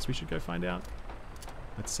 I guess we should go find out.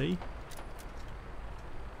 Let's see.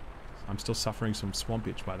 I'm still suffering some swamp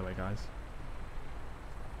itch, by the way, guys.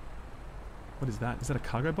 What is that? Is that a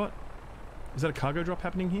cargo bot? Is that a cargo drop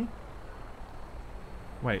happening here?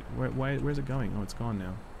 Wait, where's it going? Oh, it's gone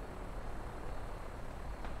now.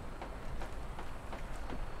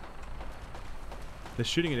 They're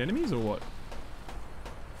shooting at enemies or what?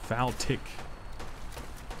 Foul tick.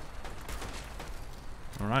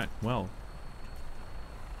 Alright, well.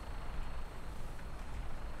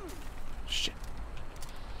 Shit.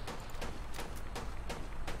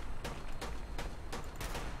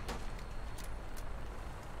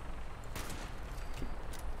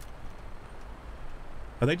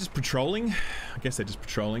 Are they just patrolling? I guess they're just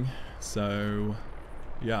patrolling. So,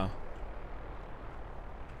 yeah.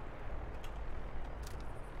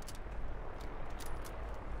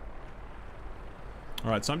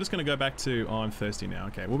 Alright, so I'm just going to go back to... Oh, I'm thirsty now.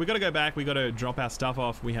 Okay, well, we've got to go back. We've got to drop our stuff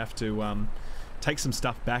off. We have to take some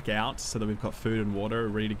stuff back out so that we've got food and water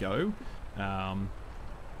ready to go. I'm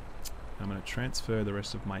going to transfer the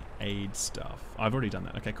rest of my aid stuff. I've already done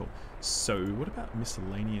that. Okay, cool. So, what about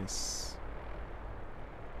miscellaneous...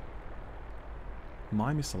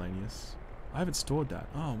 My miscellaneous. I haven't stored that.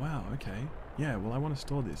 Oh, wow. Okay. Yeah, well, I want to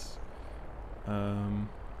store this.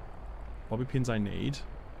 Bobby pins I need.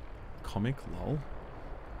 Comic, lol.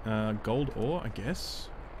 Gold ore, I guess.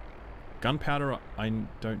 Gunpowder, I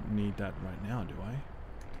don't need that right now, do I?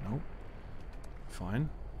 Nope. Fine.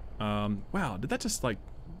 Wow, did that just like...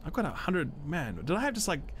 I've got 100... Man, did I have just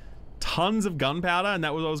like tons of gunpowder and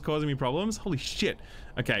that was what was causing me problems? Holy shit.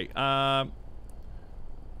 Okay,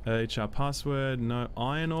 HR password, no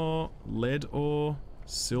iron ore, lead ore,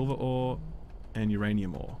 silver ore, and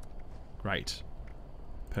uranium ore. Great.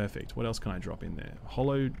 Perfect. What else can I drop in there?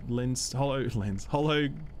 Hollow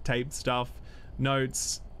tape stuff,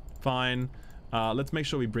 notes, fine. Let's make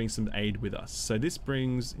sure we bring some aid with us. So this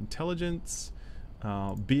brings intelligence,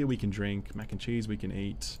 beer we can drink, mac and cheese we can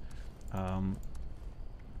eat. The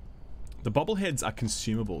bobbleheads are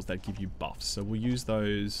consumables that give you buffs, so we'll use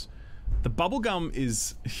those. The bubblegum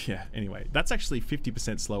is, yeah, anyway, that's actually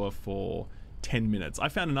 50% slower for 10 minutes. I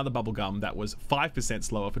found another bubblegum that was 5%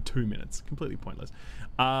 slower for 2 minutes. Completely pointless.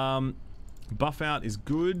 Buff out is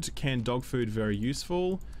good. Canned dog food, very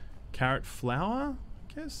useful. Carrot flour,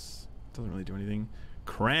 I guess. Doesn't really do anything.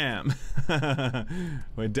 Cram.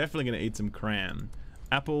 We're definitely going to eat some cram.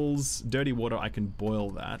 Apples, dirty water, I can boil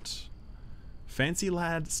that. Fancy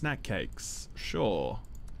lad snack cakes. Sure.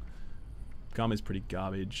 Gum is pretty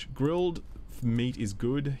garbage. Grilled meat is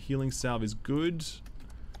good. Healing salve is good.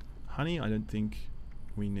 Honey, I don't think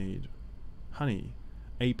we need. Honey.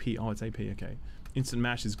 AP. Oh, it's AP. Okay. Instant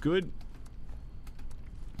mash is good.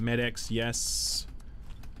 Medex, yes.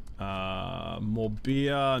 More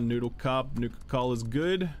beer. Noodle cup. Nuka-Cola is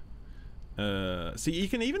good. See, you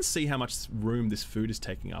can even see how much room this food is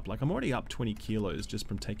taking up. Like, I'm already up 20 kilos just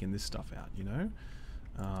from taking this stuff out, you know?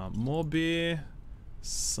 More beer.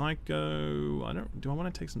 Psycho. Do I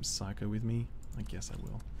want to take some Psycho with me? I guess I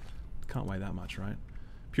will. Can't weigh that much, right?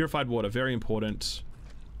 Purified water, very important.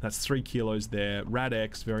 That's 3 kilos there. Rad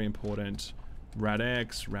X, very important. Rad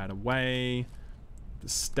X, Rad Away. The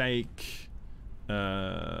steak.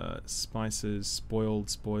 Spices, spoiled.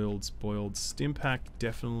 Stimpack,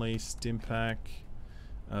 definitely. Stimpack.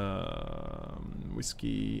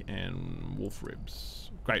 Whiskey and wolf ribs.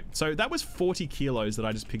 Great. So that was 40 kilos that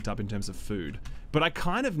I just picked up in terms of food. But I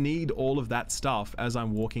kind of need all of that stuff as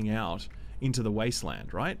I'm walking out into the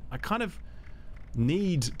wasteland, right? I kind of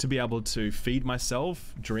need to be able to feed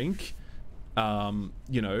myself, drink.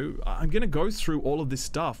 You know, I'm going to go through all of this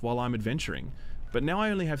stuff while I'm adventuring. But now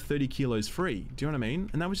I only have 30 kilos free. Do you know what I mean?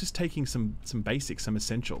 And that was just taking some basics, some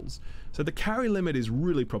essentials. So the carry limit is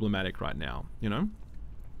really problematic right now, you know?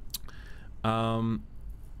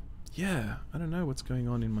 Yeah, I don't know what's going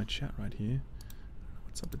on in my chat right here.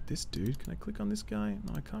 What's up with this dude? Can I click on this guy?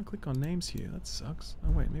 No, I can't click on names here. That sucks.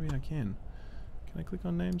 Oh wait, maybe I can. Can I click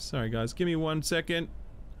on names? Sorry guys, give me 1 second.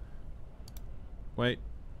 Wait.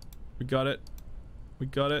 We got it. We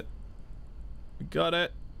got it. We got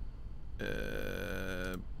it.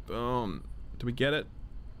 Boom. Do we get it?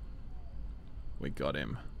 We got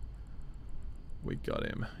him. We got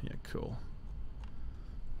him. Yeah, cool.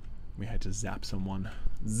 We had to zap someone.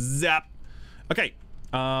 Zap! Okay.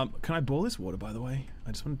 Can I boil this water, by the way?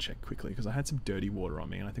 I just want to check quickly, because I had some dirty water on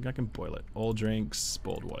me, and I think I can boil it. All drinks,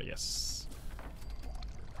 boiled water, yes.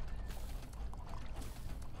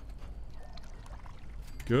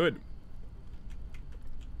 Good.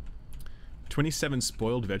 27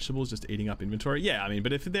 spoiled vegetables just eating up inventory. Yeah, I mean,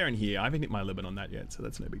 but if they're in here, I haven't hit my limit on that yet, so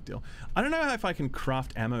that's no big deal. I don't know if I can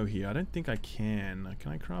craft ammo here. I don't think I can.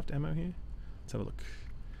 Can I craft ammo here? Let's have a look.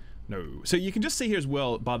 No. So you can just see here as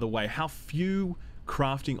well, by the way, how few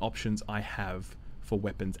crafting options I have for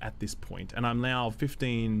weapons at this point. And I'm now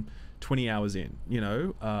 15, 20 hours in, you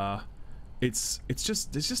know? It's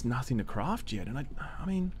just, there's just nothing to craft yet. And I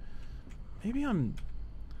mean, maybe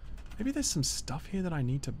there's some stuff here that I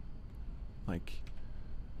need to, like,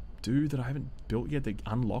 do that I haven't built yet that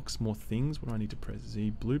unlocks more things. What do I need to press?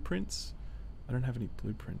 Z blueprints? I don't have any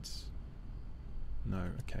blueprints. No,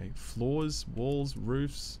 okay. Floors, walls,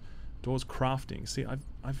 roofs, doors, crafting. See,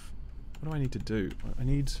 I've what do I need to do? I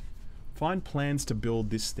need find plans to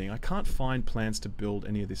build this thing. I can't find plans to build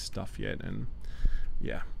any of this stuff yet, and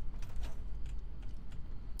yeah.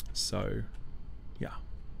 So, yeah.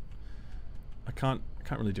 I can't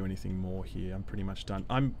really do anything more here. I'm pretty much done.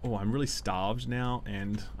 I'm really starved now,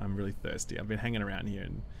 and I'm really thirsty. I've been hanging around here,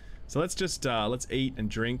 and so let's just let's eat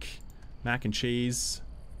and drink. Mac and cheese.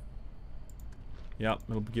 Yep,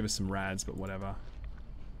 it'll give us some rads, but whatever.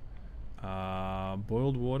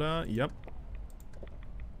 Boiled water. Yep.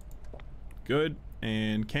 Good.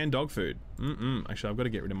 And canned dog food. Actually, I've got to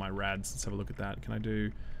get rid of my rads. Let's have a look at that. Can I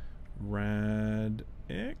do rad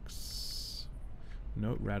X?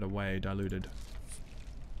 No, rad away. Diluted.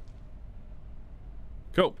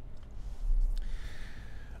 Cool.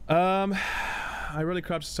 I really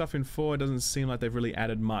crafted stuff in 4. It doesn't seem like they've really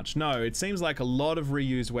added much. No, it seems like a lot of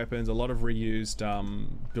reused weapons, a lot of reused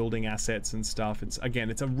building assets and stuff. It's again,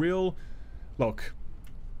 it's a real look.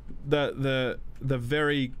 The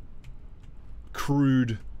very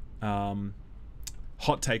crude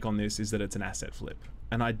hot take on this is that it's an asset flip,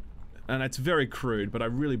 and it's very crude, but I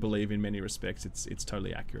really believe in many respects it's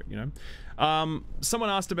totally accurate, you know. Someone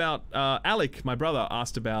asked about Alec, my brother,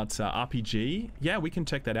 asked about RPG. Yeah, we can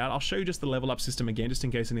check that out. I'll show you just the level up system again, just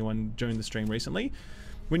in case anyone joined the stream recently.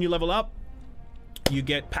 When you level up, you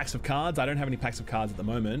get packs of cards. I don't have any packs of cards at the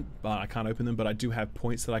moment, but I can't open them, but I do have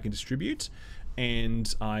points that I can distribute,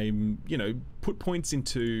 and I'm, you know, put points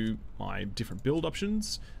into my different build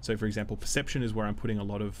options. So for example, perception is where I'm putting a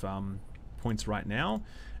lot of points right now,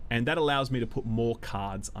 and that allows me to put more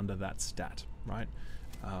cards under that stat, right?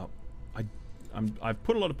 I've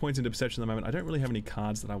put a lot of points into perception at the moment. I don't really have any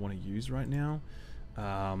cards that I want to use right now.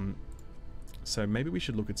 So maybe we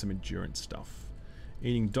should look at some endurance stuff.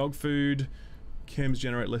 Eating dog food. Chems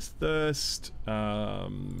generate less thirst. You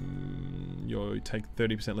take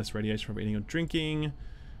 30% less radiation from eating or drinking.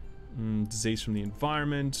 Disease from the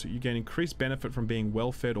environment. You gain increased benefit from being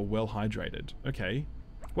well fed or well hydrated. Okay.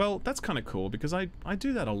 Well, that's kind of cool because I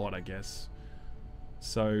do that a lot, I guess.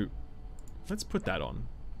 So let's put that on,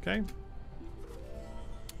 okay?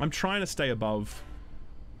 I'm trying to stay above.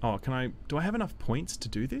 Oh, do I have enough points to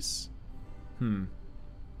do this?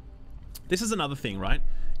 This is another thing, right?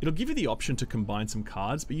 It'll give you the option to combine some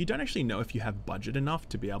cards, but you don't actually know if you have budget enough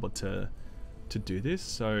to be able to do this.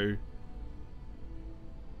 So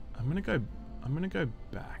I'm gonna go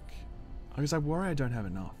back because I worry I don't have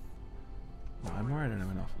enough. No, I'm worried I don't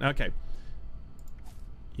have enough. Okay.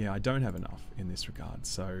 Yeah, I don't have enough in this regard.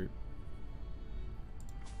 So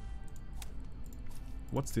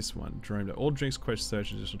what's this one? Jerome, all drinks quench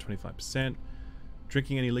search additional 25%.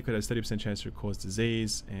 Drinking any liquid has 30% chance to cause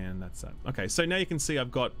disease, and that's that. Okay, so now you can see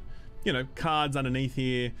I've got, you know, cards underneath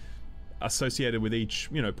here associated with each,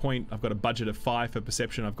 you know, point. I've got a budget of 5 for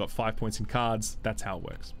perception. I've got 5 points in cards. That's how it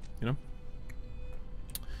works, you know?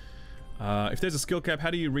 If there's a skill cap, how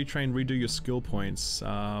do you redo your skill points?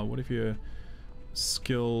 What if you're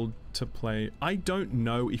skilled to play? I don't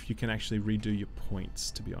know if you can actually redo your points,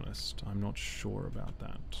 to be honest. I'm not sure about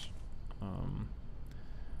that.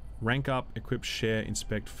 Rank up, equip, share,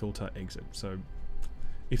 inspect, filter, exit. So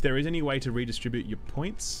if there is any way to redistribute your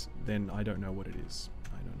points, then I don't know what it is.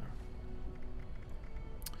 I don't know.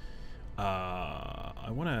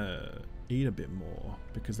 I want to eat a bit more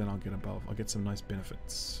because then I'll get some nice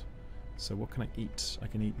benefits. So what can I eat? I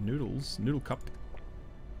can eat noodles. Noodle cup.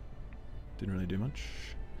 Didn't really do much.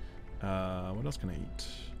 What else can I eat?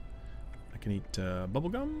 I can eat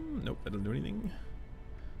bubblegum. Nope, that doesn't do anything.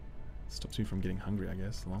 Stops me from getting hungry, I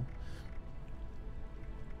guess. Well.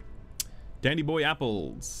 Dandy boy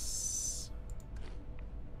apples.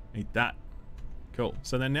 Eat that. Cool.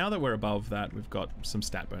 So then now that we're above that, we've got some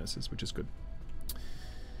stat bonuses, which is good.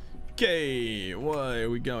 Okay, where are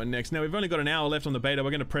we going next? Now we've only got an hour left on the beta. We're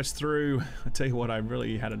going to press through. I tell you what, I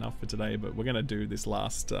really had enough for today, but we're going to do this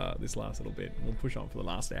last little bit. We'll push on for the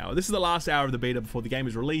last hour. This is the last hour of the beta before the game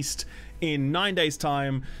is released in 9 days'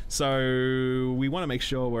 time. So we want to make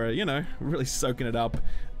sure we're, you know, really soaking it up,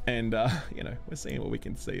 and you know, we're seeing what we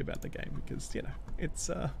can see about the game because, you know, it's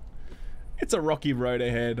a rocky road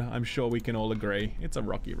ahead. I'm sure we can all agree. It's a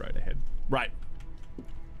rocky road ahead. Right.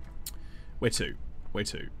 Where to?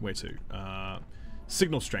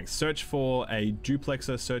 Signal strength. Search for a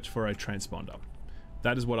duplexer, search for a transponder.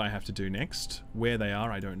 That is what I have to do next. Where they are,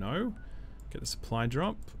 I don't know. Get the supply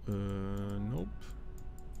drop. Nope.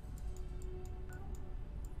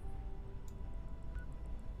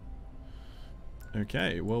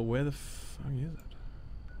 Okay, well, where the fuck is it?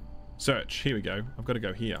 Search. Here we go. I've got to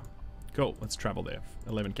go here. Cool, let's travel there.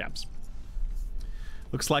 11 caps.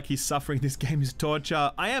 Looks like he's suffering. This game is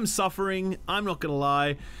torture. I am suffering. I'm not gonna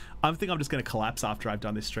lie. I think I'm just gonna collapse after I've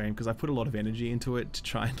done this stream because I put a lot of energy into it to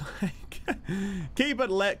try and like keep it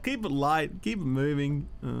light, keep it moving.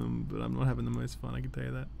 But I'm not having the most fun. I can tell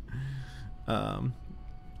you that.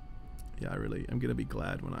 Yeah, I'm gonna be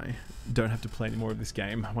glad when I don't have to play any more of this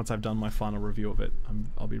game. Once I've done my final review of it,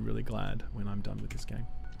 I'll be really glad when I'm done with this game.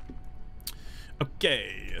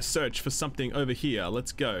 Okay, search for something over here.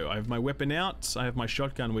 Let's go. I have my weapon out. I have my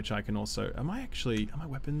shotgun, which I can also... Are my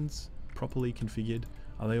weapons properly configured?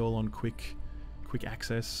 Are they all on quick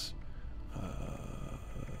access?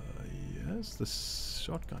 Yes, the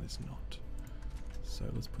shotgun is not. So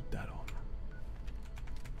let's put that on.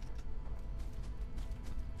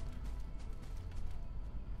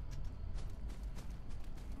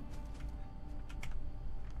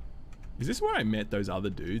 Is this where I met those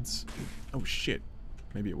other dudes? Oh shit.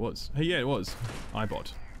 Maybe it was. Hey, yeah, it was.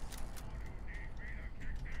 iBot.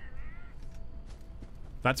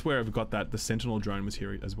 That's where I've got that. The Sentinel drone was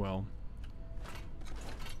here as well.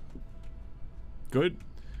 Good.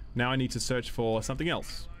 Now I need to search for something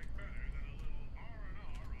else.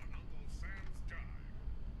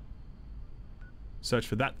 Search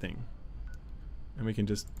for that thing. And we can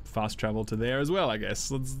just fast travel to there as well, I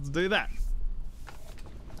guess. Let's do that.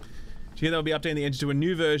 Yeah, they'll be updating the engine to a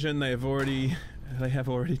new version. They have already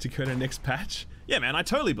to go to the next patch. Yeah, man, I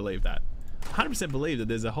totally believe that. 100% believe that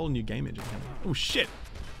there's a whole new game engine coming. Oh shit.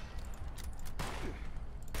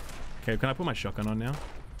 Okay, can I put my shotgun on now?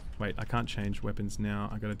 Wait, I can't change weapons now.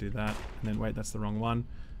 I gotta do that. And then wait, that's the wrong one.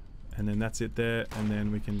 And then that's it there. And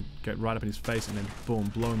then we can get right up in his face and then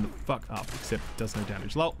boom, blow him the fuck up. Except it does no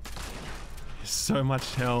damage. Lol. There's so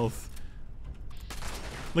much health.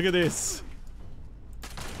 Look at this.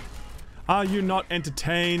 Are you not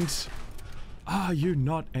entertained? Are you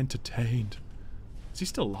not entertained? Is he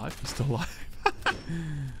still alive? He's still alive.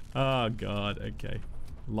 Oh god, okay.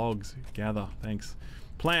 Logs, gather, thanks.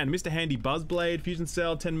 Plan, Mr. Handy Buzzblade, Fusion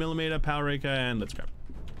Cell, 10mm, Power Raker, and let's go.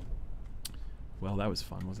 Well, that was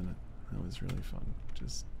fun, wasn't it? That was really fun.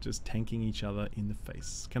 Just tanking each other in the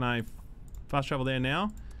face. Can I fast travel there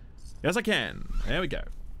now? Yes, I can. There we go.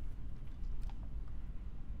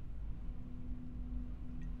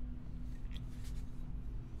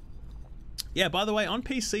 Yeah, by the way, on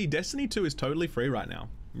PC, Destiny 2 is totally free right now.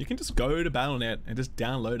 You can just go to Battle.net and just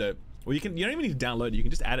download it. Or you don't even need to download it, you can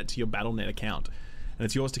just add it to your Battle.net account. And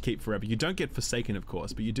it's yours to keep forever. You don't get Forsaken, of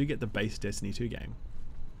course, but you do get the base Destiny 2 game.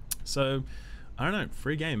 So, I don't know,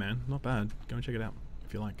 free game, man. Not bad. Go and check it out,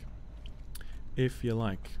 if you like. If you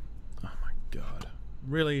like. Oh my god.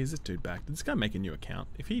 Really? Is this dude back? Did this guy make a new account?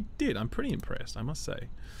 If he did, I'm pretty impressed, I must say.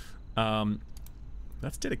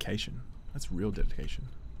 That's dedication. That's real dedication.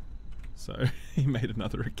 So, he made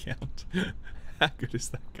another account. How good is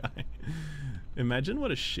that guy? Imagine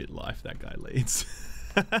what a shit life that guy leads.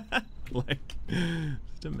 Like,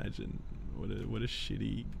 just imagine what a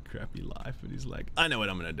shitty, crappy life. But he's like, I know what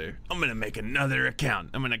I'm gonna do. I'm gonna make another account.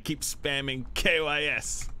 I'm gonna keep spamming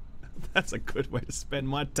KYS. That's a good way to spend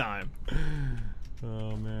my time.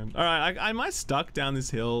 Oh man. All right, am I stuck down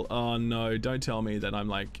this hill? Oh no! Don't tell me that I'm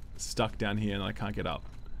like stuck down here and I can't get up.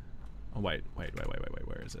 Oh wait. Where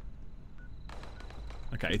is it?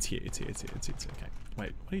 Okay, it's here. It's okay.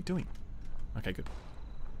 Wait, what are you doing? Okay, good.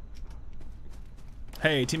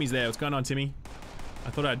 Hey, Timmy's there. What's going on, Timmy? I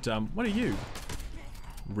thought I'd, what are you?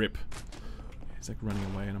 Rip. He's like running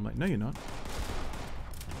away and I'm like, no, you're not.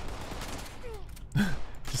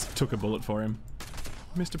 Just took a bullet for him.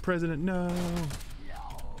 Mr. President, no.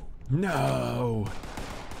 No.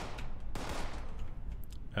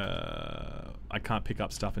 I can't pick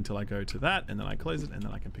up stuff until I go to that, and then I close it, and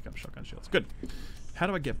then I can pick up shotgun shells. Good. How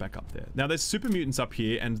do I get back up there? Now, there's super mutants up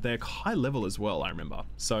here, and they're high level as well, I remember.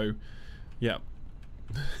 So, yeah.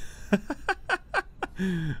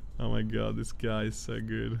 Oh my god, this guy is so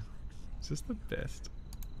good. It's just the best.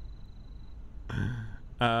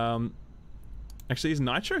 Actually, is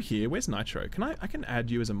Nitro here? Where's Nitro? I can add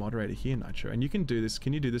you as a moderator here, Nitro, and you can do this.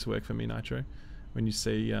 Can you do this work for me, Nitro? When you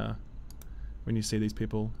see these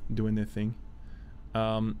people doing their thing.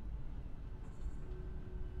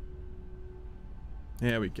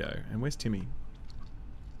 There we go. And where's Timmy?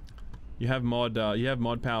 You have mod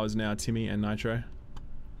powers now, Timmy and Nitro.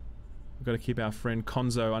 We've got to keep our friend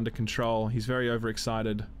Konzo under control. He's very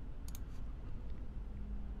overexcited.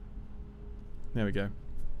 There we go.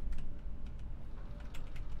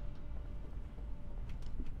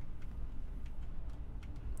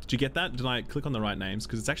 Did you get that? Did I click on the right names?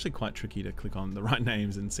 Because it's actually quite tricky to click on the right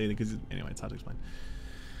names and see them, because anyway, it's hard to explain.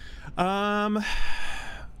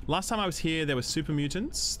 Last time I was here, there were super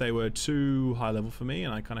mutants. They were too high level for me,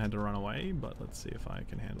 and I kind of had to run away, but let's see if I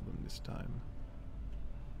can handle them this time.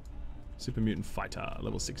 Super mutant fighter,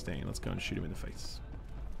 level 16. Let's go and shoot him in the face.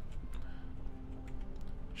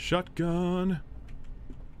 Shotgun.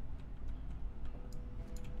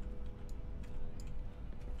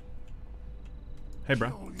 Hey, bro.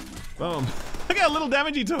 Boom. Look how little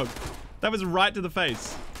damage he took. That was right to the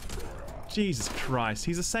face. Jesus Christ.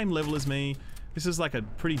 He's the same level as me. This is like a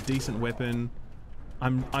pretty decent weapon.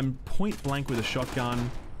 I'm point blank with a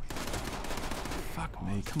shotgun. Fuck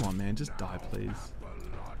me. Come on, man. Just die, please.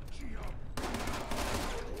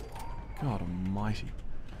 God almighty.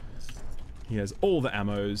 He has all the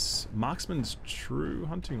ammos. Marksman's true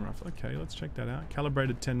hunting rifle. Okay, let's check that out.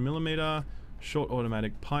 Calibrated 10mm. Short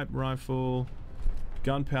automatic pipe rifle.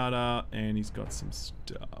 Gunpowder. And he's got some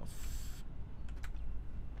stuff.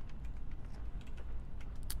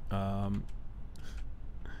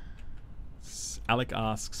 Alec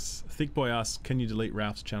asks, Thick Boy asks, can you delete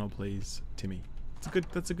Ralph's channel, please, Timmy?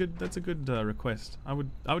 That's a good request. I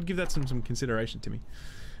would give that some consideration, Timmy.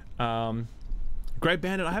 Great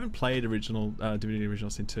Bandit. I haven't played Divinity Original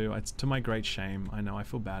Sin 2. It's to my great shame. I know. I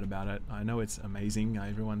feel bad about it. I know it's amazing.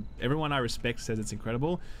 Everyone I respect says it's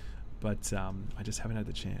incredible, but I just haven't had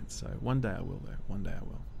the chance. So one day I will, though. One day I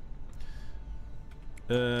will.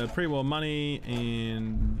 Pre-war money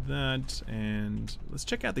and that, and let's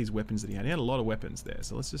check out these weapons that he had. He had a lot of weapons there,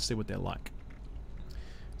 so let's just see what they're like.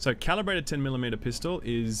 So calibrated 10mm pistol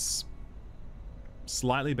is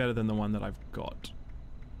slightly better than the one that I've got.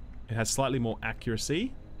 It has slightly more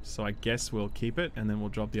accuracy, so I guess we'll keep it and then we'll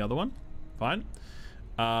drop the other one. Fine.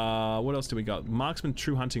 What else do we got? Marksman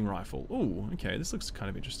True Hunting Rifle. Ooh, okay, this looks kind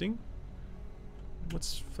of interesting.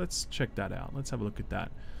 Let's check that out. Let's have a look at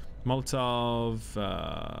that. Molotov,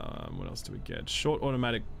 what else do we get? Short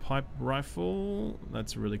automatic pipe rifle.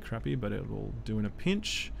 That's really crappy, but it will do in a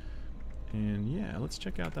pinch. And yeah, let's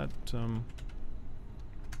check out that.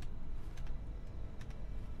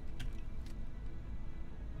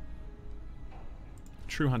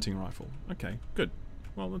 True hunting rifle. Okay, good.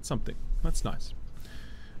 Well, that's something. That's nice.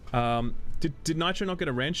 Did Nitro not get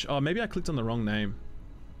a wrench? Oh, maybe I clicked on the wrong name.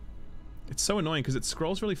 It's so annoying because it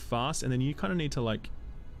scrolls really fast and then you kind of need to like...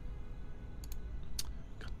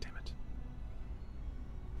 God damn it.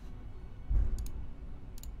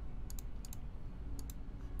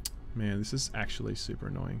 Man, this is actually super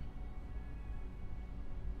annoying.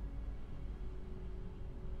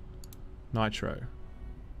 Nitro.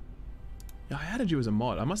 Yeah, I added you as a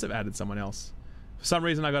mod. I must have added someone else. For some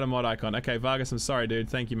reason I got a mod icon. Okay, Vargas, I'm sorry, dude.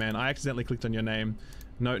 Thank you, man. I accidentally clicked on your name.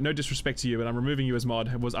 No disrespect to you, but I'm removing you as mod.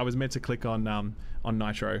 I was meant to click on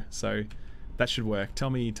Nitro, so that should work.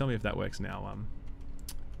 Tell me if that works now.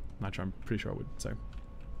 Nitro, I'm pretty sure it would. So,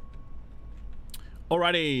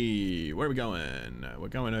 alrighty, where are we going? We're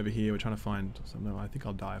going over here. We're trying to find. So no, I think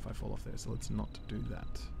I'll die if I fall off there. So let's not do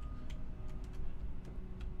that.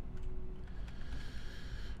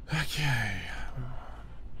 Okay.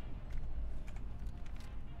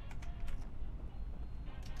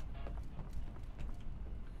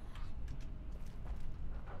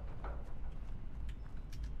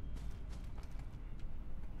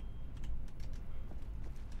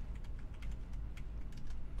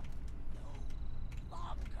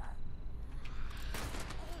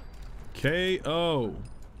 KO.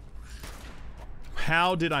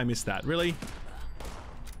 How did I miss that? Really?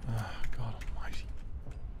 Oh, God almighty.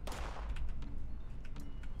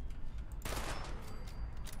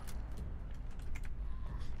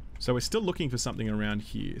 So we're still looking for something around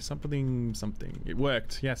here. Something. It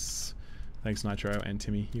worked. Yes. Thanks, Nitro and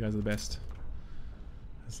Timmy. You guys are the best.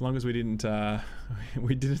 As long as we didn't, as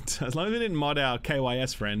long as we didn't mod our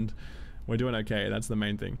KYS friend, we're doing okay. That's the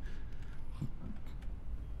main thing.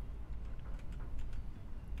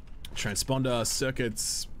 Transponder,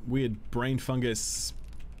 circuits, weird brain fungus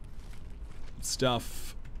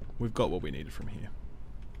stuff. We've got what we needed from here.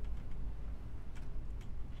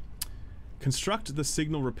 Construct the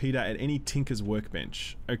signal repeater at any tinker's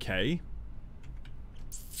workbench. Okay.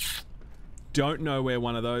 Don't know where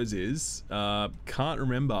one of those is. Can't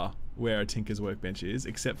remember where a tinker's workbench is,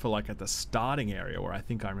 except for like at the starting area where I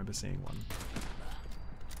think I remember seeing one.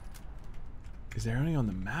 Is there any on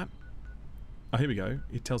the map? Oh, here we go.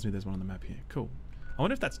 It tells me there's one on the map here. Cool. I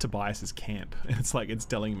wonder if that's Tobias's camp. And it's like, it's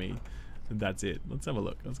telling me that that's it. Let's have a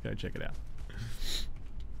look. Let's go check it out.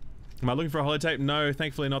 Am I looking for a holotape? No,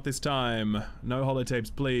 thankfully not this time. No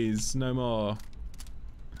holotapes, please. No more.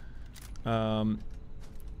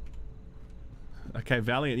 Okay,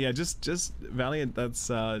 Valiant. Yeah, just Valiant. That's,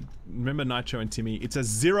 remember Nitro and Timmy. It's a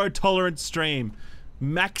zero tolerance stream.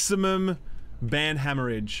 Maximum ban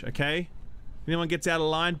hammerage, okay? Anyone gets out of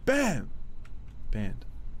line, bam! Banned.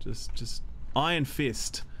 Just iron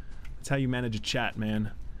fist. That's how you manage a chat,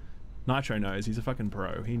 man. Nitro knows. He's a fucking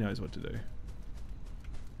pro. He knows what to do.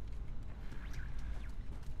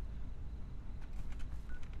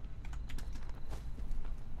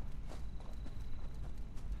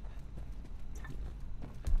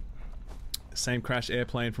 Same crash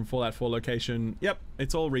airplane from Fallout 4 location. Yep,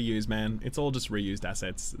 it's all reused, man. It's all just reused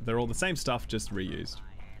assets. They're all the same stuff, just reused.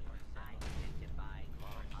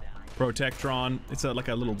 Protectron. It's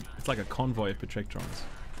like a convoy of Protectrons.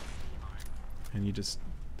 And you just,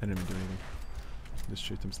 they don't even do anything. Just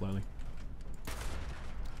shoot them slowly.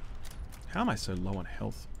 How am I so low on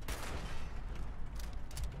health?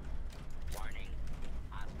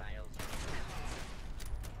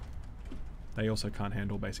 They also can't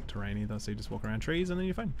handle basic terrain either, so you just walk around trees and then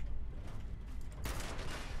you're fine. Do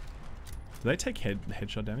they take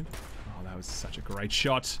headshot damage? Oh, that was such a great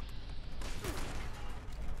shot.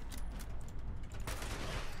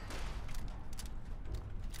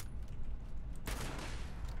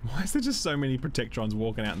 Why is there just so many Protectrons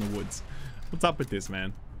walking out in the woods? What's up with this,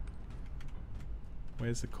 man?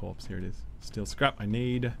 Where's the corpse? Here it is. Steel scrap I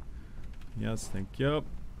need. Yes, thank you.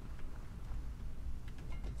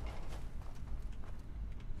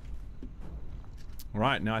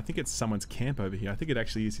 Alright, now I think it's someone's camp over here. I think it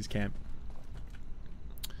actually is his camp.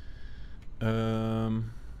 Yep,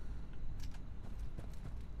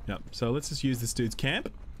 so let's just use this dude's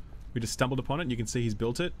camp. We just stumbled upon it and you can see he's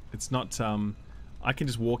built it. It's not, I can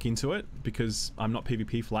just walk into it because I'm not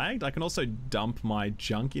PvP flagged. I can also dump my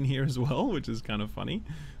junk in here as well, which is kind of funny.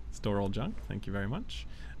 Store all junk, thank you very much.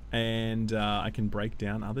 And I can break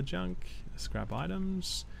down other junk, scrap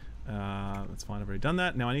items. That's fine, I've already done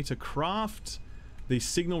that. Now I need to craft the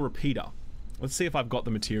signal repeater. Let's see if I've got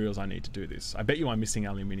the materials I need to do this. I bet you I'm missing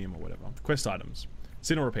aluminium or whatever. Quest items.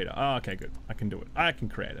 Signal repeater. Oh, okay, good. I can do it. I can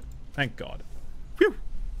create it. Thank God. Phew!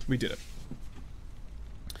 We did it.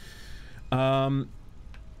 Best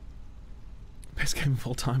game of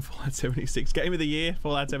all time, Fallout 76. Game of the year,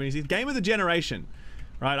 Fallout 76. Game of the generation,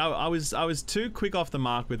 Right, I was too quick off the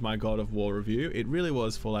mark with my God of War review. It really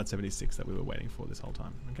was Fallout 76 that we were waiting for this whole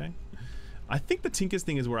time, okay? I think the Tinker's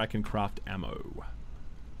thing is where I can craft ammo.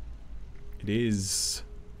 It is.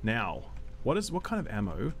 Now, what kind of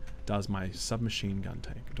ammo does my submachine gun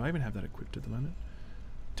take? Do I even have that equipped at the moment?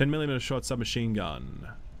 10mm short submachine gun.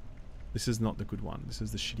 This is not the good one. This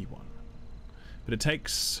is the shitty one. But it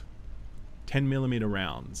takes 10mm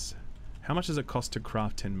rounds. How much does it cost to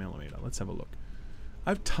craft 10mm? Let's have a look. I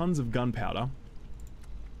have tons of gunpowder.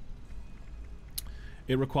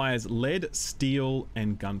 It requires lead, steel,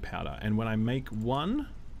 and gunpowder. And when I make one,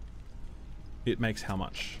 it makes how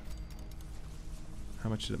much? How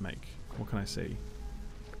much did it make? What can I see?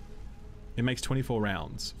 It makes 24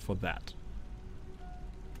 rounds for that.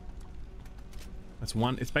 That's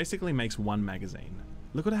one. It basically makes one magazine.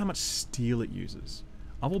 Look at how much steel it uses.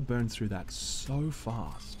 I will burn through that so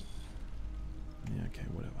fast. Yeah, okay,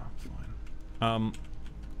 whatever. Fine.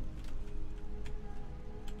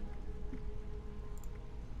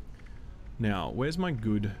 Now, where's my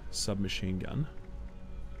good submachine gun?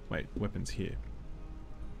 Wait, weapons here.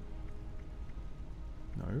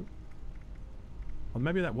 No. Well,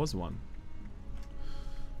 maybe that was one.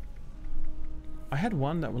 I had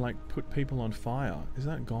one that would like put people on fire. Is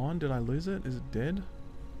that gone? Did I lose it? Is it dead?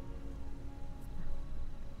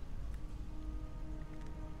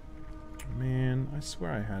 Man, I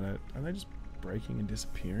swear I had it. Are they just breaking and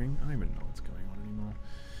disappearing? I don't even know what's going on anymore.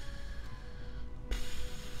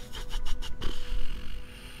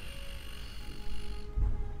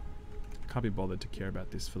 Can't be bothered to care about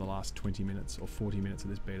this for the last 20 minutes or 40 minutes of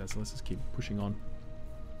this beta, so let's just keep pushing on.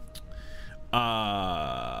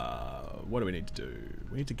 What do we need to do?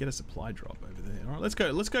 We need to get a supply drop over there. All right, let's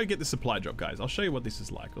go get the supply drop, guys. I'll show you what this is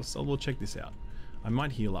like. We'll check this out. I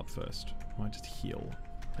might heal up first. I might just heal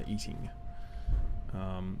by eating.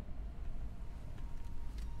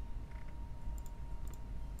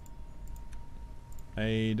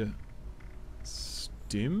 Aid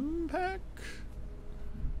Stim Pack?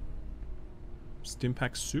 Stim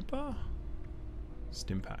Pack Super?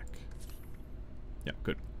 Stim Pack. Yeah,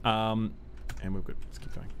 good. And we're good. Let's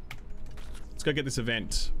keep going. Let's go get this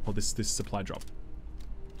event, or this supply drop.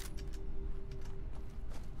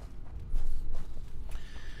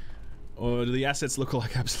 Or do the assets look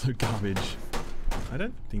like absolute garbage? I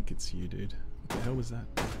don't think it's you, dude. What the hell was that?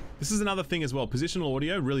 This is another thing as well. Positional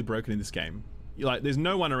audio really broken in this game. You're like, there's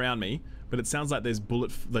no one around me, but it sounds like there's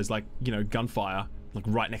there's like, you know, gunfire like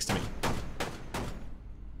right next to me.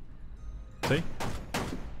 See?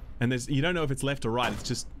 And you don't know if it's left or right. It's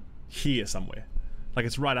just here somewhere. Like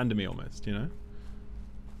it's right under me almost, you know?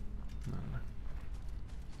 No.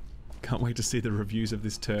 Can't wait to see the reviews of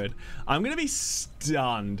this turd. I'm gonna be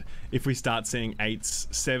stunned if we start seeing 8s,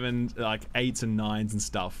 7s, like 8s and 9s and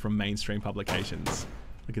stuff from mainstream publications.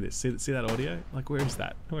 Look at this. See that audio? Like, where is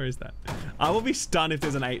that? Where is that? I will be stunned if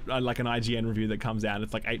there's an 8, like an IGN review that comes out and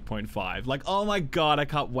it's like 8.5. Like, oh my god, I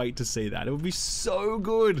can't wait to see that. It would be so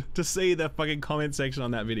good to see the fucking comment section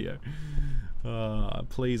on that video.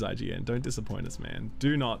 Please, IGN, don't disappoint us, man.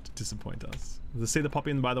 Do not disappoint us. See the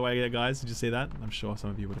pop-in, by the way, guys? Did you see that? I'm sure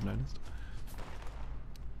some of you would have noticed.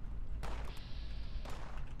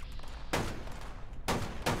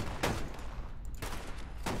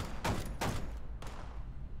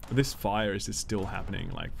 This fire is just still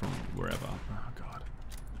happening, like, from wherever. Oh, God.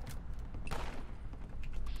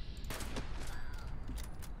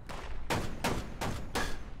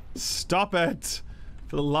 Stop it!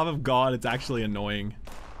 For the love of God, it's actually annoying.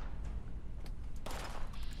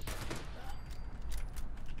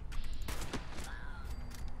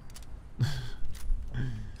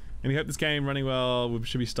 And we hope this game running well. We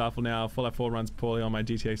should be Starfall now. Fallout 4 runs poorly on my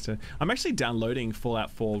GTX 10. I'm actually downloading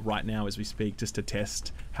Fallout 4 right now as we speak, just to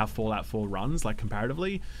test how Fallout 4 runs, like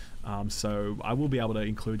comparatively. So I will be able to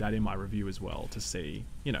include that in my review as well to see,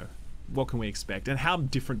 you know, what can we expect and how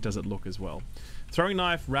different does it look as well. Throwing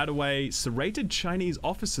knife, Radaway, serrated Chinese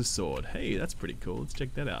officer sword. Hey, that's pretty cool. Let's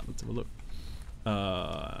check that out. Let's have a look.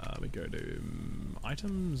 We go to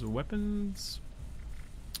items, weapons,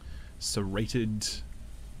 serrated.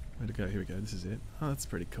 Where to go? Here we go. This is it. Oh, that's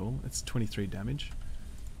pretty cool. It's 23 damage.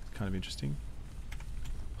 It's kind of interesting.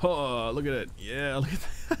 Oh, look at it. Yeah, look at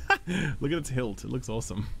that. Look at its hilt. It looks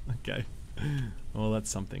awesome. Okay. Well,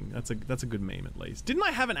 that's something. That's a good meme at least. Didn't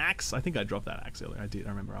I have an axe? I think I dropped that axe earlier. I did. I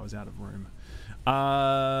remember I was out of room.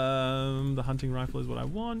 The hunting rifle is what I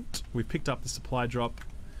want. We picked up the supply drop.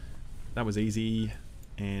 That was easy.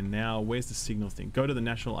 And now, where's the signal thing? Go to the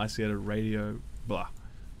National Isolated Radio. Blah.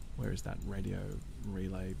 Where is that radio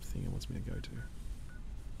relay thing it wants me to go to?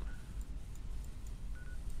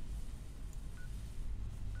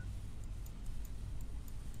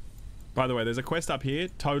 By the way, there's a quest up here,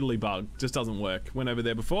 totally bugged, just doesn't work. Went over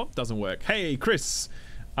there before, doesn't work. Hey, Chris,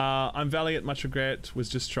 I'm valiant, much regret, was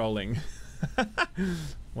just trolling.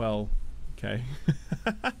 Well, okay.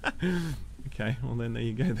 Okay, well then there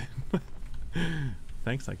you go then.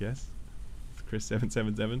 Thanks, I guess. It's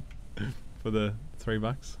Chris777 for the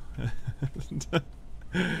 $3.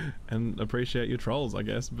 And appreciate your trolls, I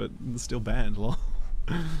guess, but still banned, lol.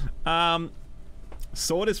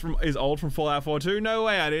 Sword is old from Fallout 4 too? No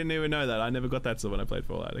way, I didn't even know that. I never got that sword when I played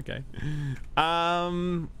Fallout, okay.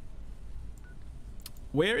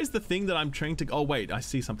 Where is the thing that I'm trying to... Oh wait, I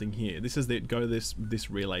see something here. This is the... Go to this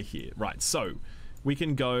relay here. Right, so we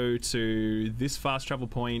can go to this fast travel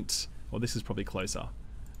point, or this is probably closer,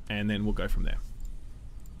 and then we'll go from there.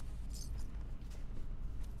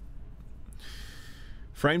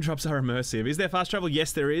 Frame drops are immersive. Is there fast travel?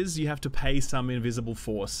 Yes, there is. You have to pay some invisible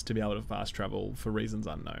force to be able to fast travel for reasons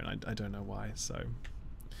unknown. I don't know why, so...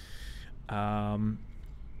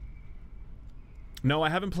 No, I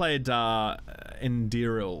haven't played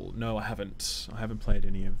Endiril. No, I haven't. I haven't played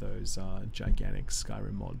any of those gigantic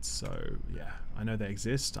Skyrim mods, so yeah. I know they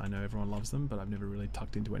exist. I know everyone loves them, but I've never really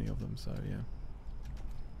tucked into any of them, so yeah.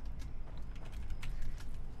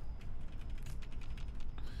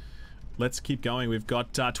 Let's keep going. We've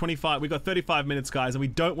got 35 minutes, guys, and we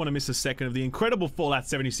don't want to miss a second of the incredible Fallout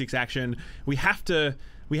 76 action. We have to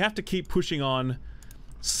keep pushing on,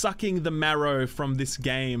 sucking the marrow from this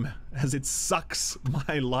game as it sucks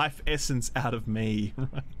my life essence out of me.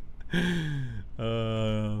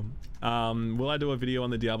 Will I do a video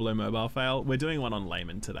on the Diablo mobile fail? We're doing one on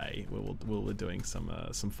Layman today. We're doing some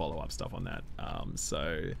follow-up stuff on that.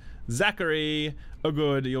 So Zachary, oh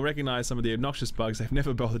good, you'll recognize some of the obnoxious bugs they've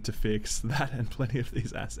never bothered to fix. That and plenty of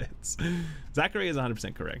these assets. Zachary is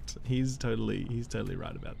 100% correct. He's totally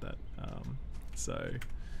right about that. So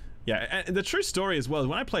yeah, and the true story as well is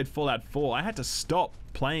when I played Fallout 4, I had to stop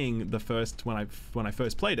playing when I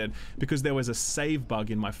first played it because there was a save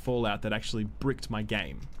bug in my Fallout that actually bricked my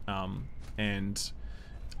game. And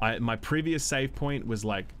my previous save point was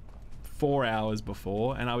like 4 hours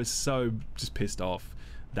before, and I was so just pissed off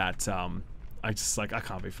that I just like, I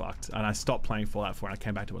can't be fucked, and I stopped playing Fallout 4 and I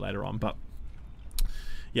came back to it later on. But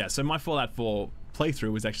yeah, so my Fallout 4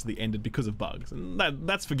 playthrough was actually ended because of bugs, and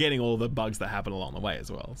that's forgetting all the bugs that happen along the way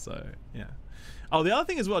as well. So yeah. Oh, the other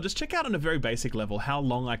thing as well, just check out on a very basic level how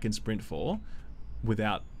long I can sprint for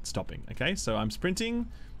without stopping. Okay, so I'm sprinting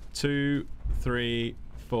 2, 3,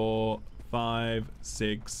 4, 5,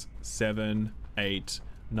 6, 7, 8,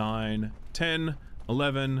 9, 10,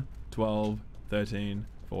 11, 12, 13,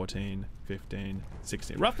 14, 15,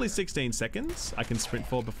 16. Roughly 16 seconds I can sprint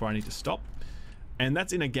for before I need to stop. And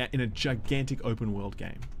that's in a gigantic open world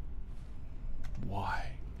game.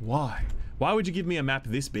 Why? Why? Why would you give me a map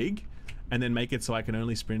this big and then make it so I can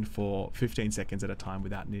only sprint for 15 seconds at a time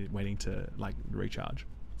without waiting to like recharge?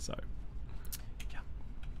 So yeah.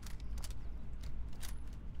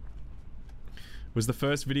 Was the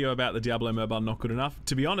first video about the Diablo mobile not good enough?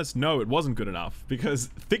 To be honest, no, it wasn't good enough, because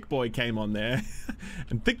Thickboy came on there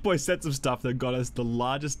and Thickboy said some stuff that got us the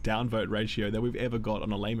largest downvote ratio that we've ever got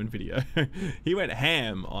on a layman video. He went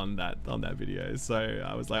ham on that video, so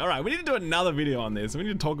I was like, all right, we need to do another video on this. We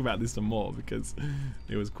need to talk about this some more because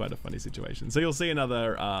it was quite a funny situation. So you'll see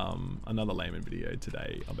another layman video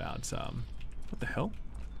today about what the hell?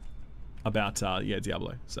 About yeah,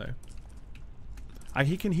 Diablo. So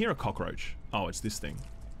he can hear a cockroach. Oh, it's this thing.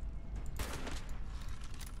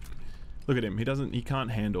 Look at him. He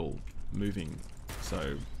can't handle moving,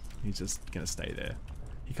 so he's just gonna stay there.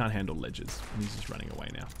 He can't handle ledges, and he's just running away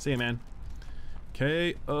now. See ya, man.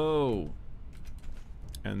 Okay. Oh.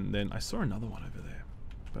 And then I saw another one over there,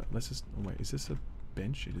 but let's just. Oh, wait, is this a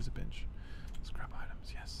bench? It is a bench. Scrap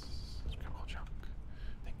items. Yes. Scrap all junk.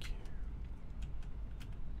 Thank you.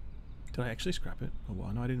 Did I actually scrap it? Oh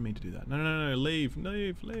well, no, I didn't mean to do that. No, leave.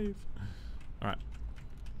 Alright.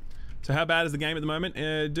 So how bad is the game at the moment?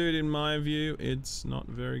 Dude, in my view, it's not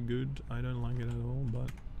very good. I don't like it at all,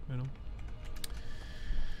 but, you know.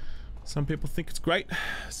 Some people think it's great.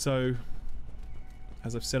 So,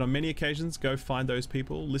 as I've said on many occasions, go find those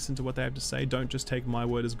people, listen to what they have to say. Don't just take my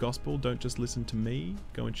word as gospel. Don't just listen to me.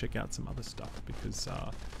 Go and check out some other stuff, because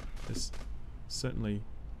there's certainly...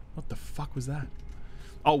 What the fuck was that?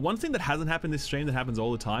 Oh, one thing that hasn't happened this stream that happens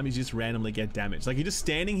all the time is you just randomly get damaged. Like, you're just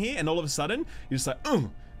standing here and all of a sudden you're just like,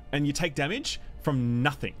 and you take damage from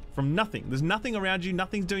nothing. From nothing. There's nothing around you,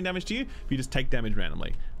 nothing's doing damage to you, but you just take damage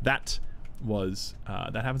randomly. That was,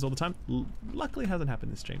 that happens all the time. Luckily it hasn't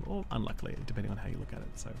happened this stream, or unluckily, depending on how you look at it,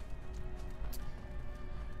 so.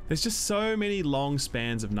 There's just so many long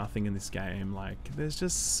spans of nothing in this game. Like, there's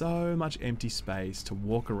just so much empty space to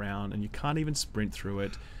walk around, and you can't even sprint through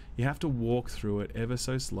it. You have to walk through it ever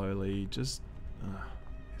so slowly. Just,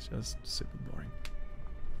 it's just super boring.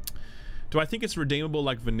 Do I think it's redeemable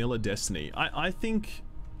like vanilla Destiny? I think,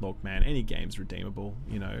 look, man, any game's redeemable.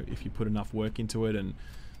 You know, if you put enough work into it and,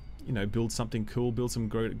 you know, build something cool, build some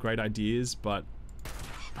great ideas. But,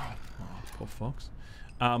 oh, poor Fox.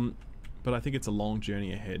 But I think it's a long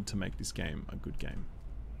journey ahead to make this game a good game.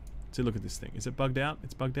 See, look at this thing. Is it bugged out?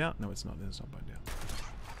 It's bugged out? No, it's not. It's not bugged out.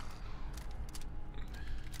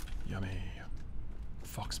 Yummy.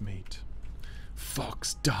 Fox meat.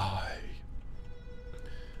 Fox die.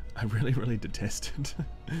 I really, really detest it.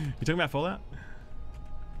 You talking about Fallout?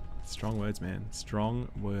 Strong words, man. Strong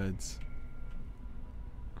words.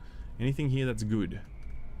 Anything here that's good?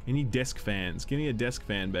 Any desk fans? Give me a desk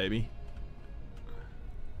fan, baby.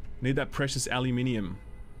 Need that precious aluminium.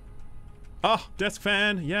 Oh, desk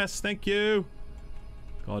fan. Yes, thank you.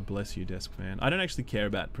 God bless you, desk fan. I don't actually care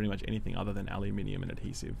about pretty much anything other than aluminium and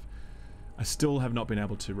adhesive. I still have not been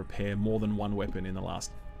able to repair more than one weapon in the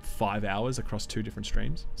last 5 hours across 2 different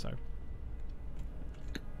streams. So,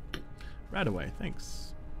 right away.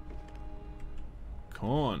 Thanks.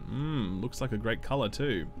 Corn. Looks like a great color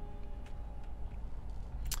too.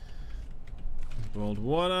 Boiled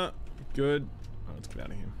water. Good. Oh, let's get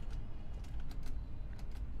out of here.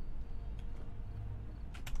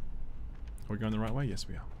 Are we going the right way? Yes,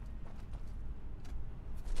 we are.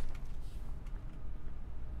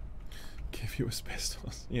 Give you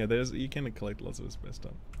asbestos. Yeah, you can collect lots of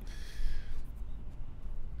asbestos.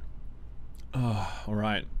 Oh,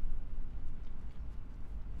 alright.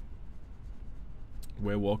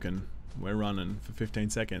 We're walking. We're running for 15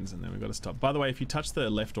 seconds and then we've got to stop. By the way, if you touch the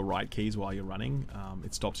left or right keys while you're running,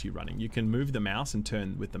 it stops you running. You can move the mouse and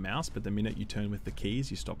turn with the mouse, but the minute you turn with the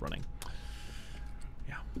keys, you stop running.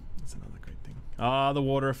 Yeah, that's another great thing. Ah, the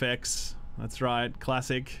water effects. That's right.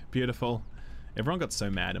 Classic. Beautiful. Everyone got so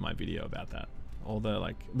mad in my video about that. All the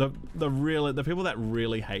like the people that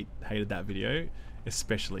really hated that video,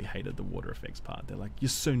 especially hated the water effects part. They're like, you're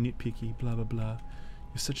so nitpicky, blah blah blah.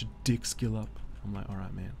 You're such a dick, skill up. I'm like,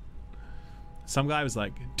 alright, man. Some guy was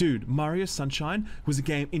like, dude, Mario Sunshine was a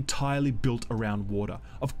game entirely built around water.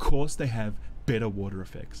 Of course they have better water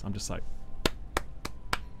effects. I'm just like,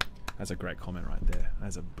 that's a great comment right there.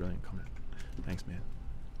 That's a brilliant comment. Thanks, man.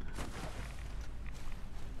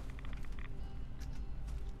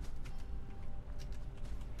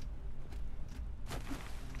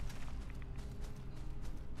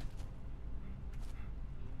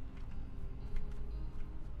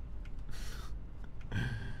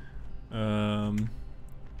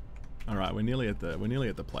 All right, we're nearly at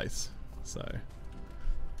the place. So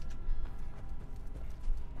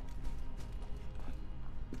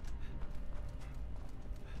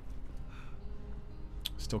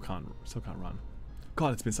still can't run.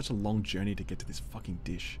 God, it's been such a long journey to get to this fucking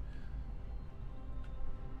dish.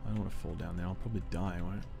 I don't want to fall down there. I'll probably die,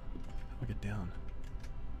 won't I? How do I get down?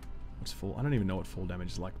 What's fall? I don't even know what fall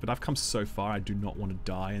damage is like, but I've come so far. I do not want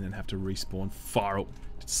to die and then have to respawn far.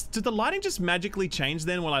 Did the lighting just magically change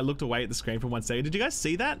then when I looked away at the screen for 1 second? Did you guys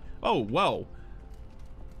see that? Oh, whoa.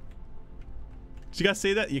 Did you guys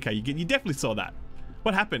see that? Okay, you definitely saw that.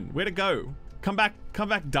 What happened? Where'd it go? Come back,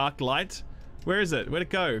 dark light. Where is it? Where'd it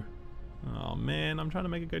go? Oh man, I'm trying to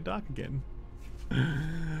make it go dark again.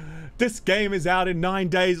 This game is out in 9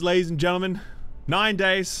 days, ladies and gentlemen. 9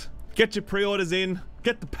 days. Get your pre-orders in.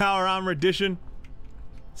 Get the Power Armor Edition.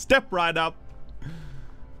 Step right up.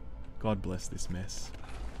 God bless this mess.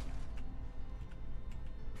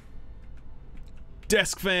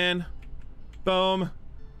 Desk fan. Boom.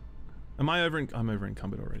 I'm over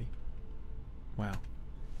encumbered already. Wow.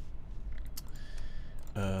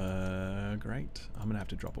 Great. I'm gonna have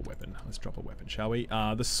to drop a weapon. Let's drop a weapon, shall we?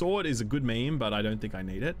 The sword is a good meme, but I don't think I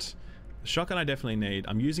need it. The shotgun I definitely need.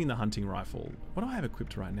 I'm using the hunting rifle. What do I have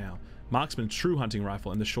equipped right now? Marksman, true hunting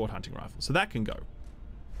rifle, and the short hunting rifle. So that can go.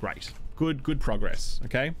 Great. Good progress.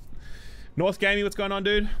 Okay. North Gaming, what's going on,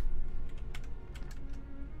 dude?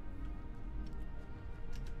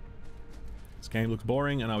 This game looks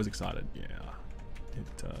boring, and I was excited. Yeah,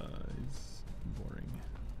 it is boring.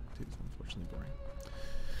 It is unfortunately boring.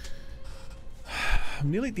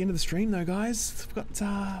 I'm nearly at the end of the stream, though, guys. I've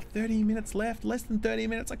got 30 minutes left. Less than 30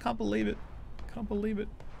 minutes. I can't believe it. Can't believe it.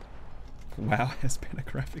 Wow, has better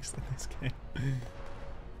graphics than this game.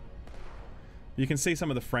 You can see some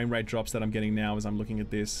of the frame rate drops that I'm getting now as I'm looking at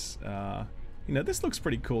this. You know, this looks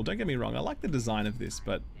pretty cool. Don't get me wrong. I like the design of this,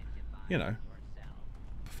 but you know,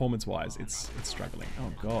 performance-wise, it's struggling.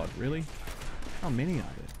 Oh God, really? How many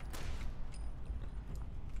are there?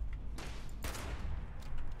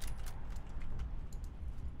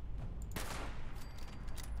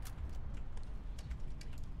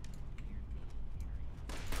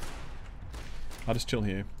 I'll just chill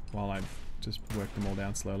here while I just work them all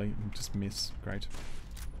down slowly and just miss. Great.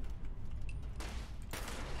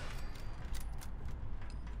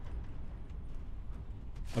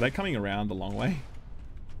 Are they coming around the long way?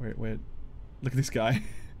 Where look at this guy.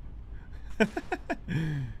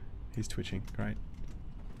 He's twitching. Great.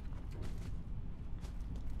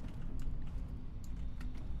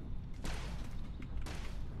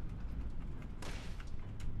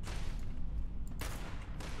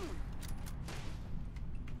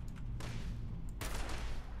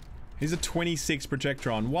 He's a 26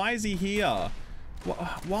 Projectron. Why is he here?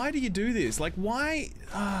 Why do you do this? Like, why?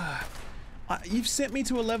 You've sent me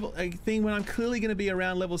to a thing when I'm clearly going to be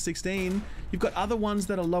around level 16. You've got other ones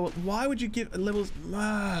that are lower. Why would you give levels?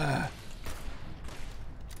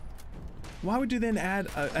 Why would you then add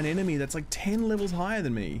an enemy that's like 10 levels higher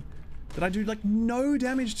than me that I do like no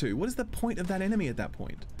damage to? What is the point of that enemy at that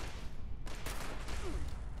point?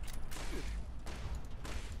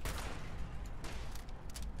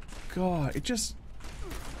 God, it just...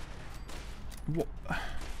 What?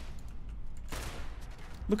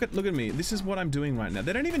 Look at me. This is what I'm doing right now.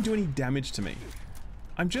 They don't even do any damage to me.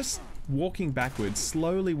 I'm just walking backwards,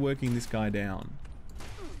 slowly working this guy down.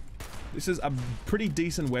 This is a pretty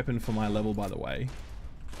decent weapon for my level, by the way.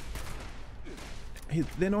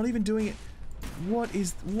 They're not even doing it. What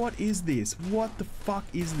is this? What the fuck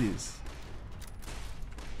is this?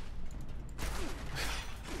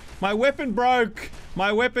 My weapon broke!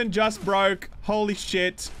 My weapon just broke. Holy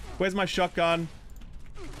shit. Where's my shotgun?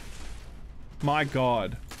 My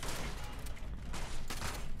God.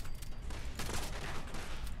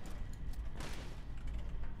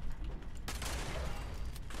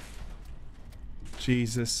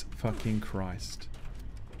 Jesus fucking Christ.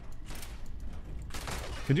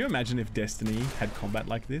 Could you imagine if Destiny had combat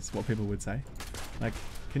like this? What people would say? Like,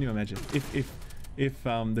 can you imagine? If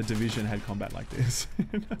the Division had combat like this?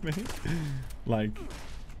 You know what I mean? Like,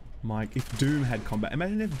 Mike, if Doom had combat.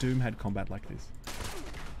 Imagine if Doom had combat like this.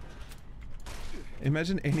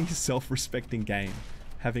 Imagine any self-respecting game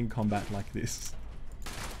having combat like this.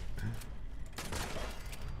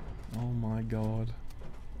 Oh my God.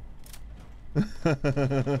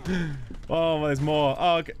 Oh, there's more.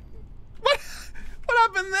 Oh, okay. What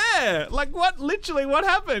happened there? Like, what? Literally, what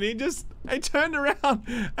happened? I turned around,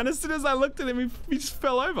 and as soon as I looked at him, he just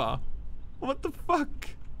fell over. What the fuck?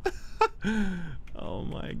 Oh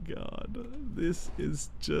my God. This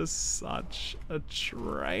is just such a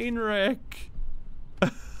train wreck.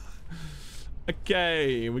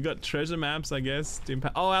 Okay, we got treasure maps, I guess.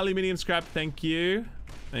 Oh, aluminium scrap, thank you.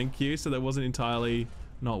 Thank you. So that wasn't entirely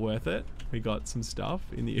not worth it. We got some stuff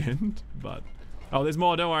in the end, but... Oh, there's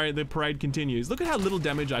more, don't worry, the parade continues. Look at how little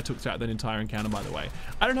damage I took throughout that entire encounter, by the way.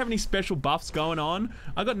 I don't have any special buffs going on.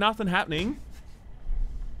 I got nothing happening.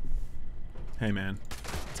 Hey man,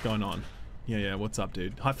 what's going on? Yeah, what's up,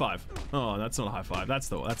 dude? High five. Oh, that's not a high five. That's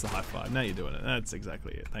the high five. Now you're doing it. That's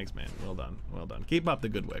exactly it. Thanks, man. Well done. Well done. Keep up the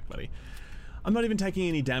good work, buddy. I'm not even taking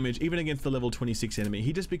any damage, even against the level 26 enemy.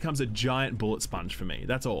 He just becomes a giant bullet sponge for me.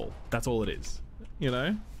 That's all. That's all it is. You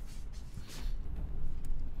know?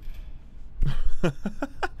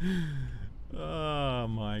 Oh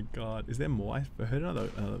my God. Is there more? I heard another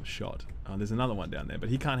shot. Oh, there's another one down there, but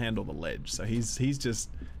he can't handle the ledge. So he's just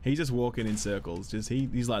walking in circles.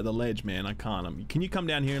 He's like, the ledge, man, I can't. Can you come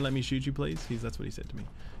down here and let me shoot you, please? That's what he said to me.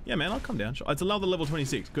 Yeah, man, I'll come down. Sure. It's another level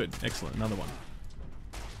 26. Good. Excellent. Another one.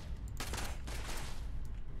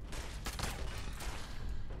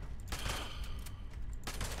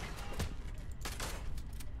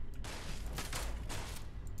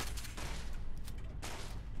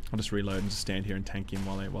 I'll just reload and just stand here and tank him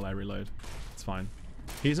while I reload. It's fine.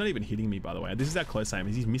 He's not even hitting me, by the way. This is how close I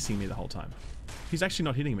am. He's missing me the whole time. He's actually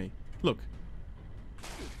not hitting me. Look.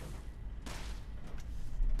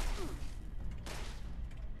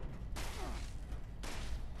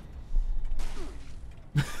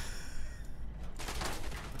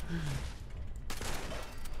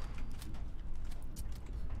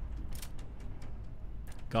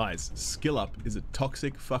 Guys, Skill Up is a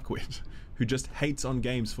toxic fuckwit who just hates on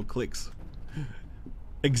games for clicks.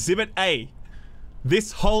 Exhibit A.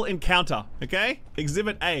 This whole encounter, okay?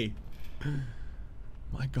 Exhibit A.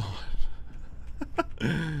 My God.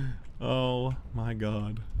 Oh my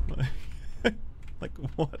God. Like,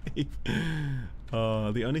 what if...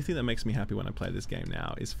 the only thing that makes me happy when I play this game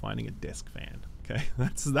now is finding a desk fan, okay?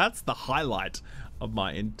 That's the highlight of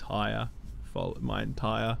my entire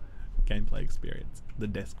gameplay experience. The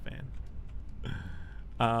desk fan.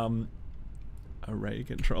 Array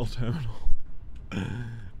control terminal.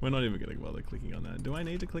 We're not even gonna bother clicking on that. Do I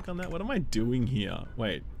need to click on that? What am I doing here?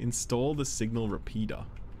 Wait, install the signal repeater.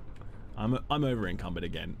 I'm over encumbered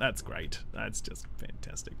again. That's great. That's just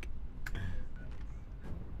fantastic.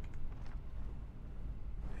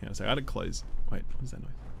 Yeah, so I gotta close. Wait, what is that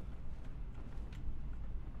noise?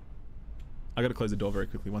 I gotta close the door very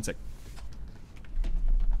quickly. One sec.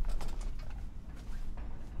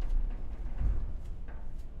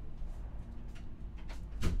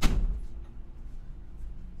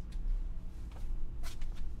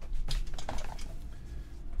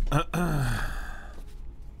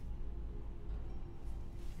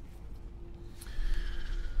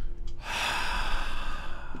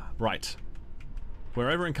 Right.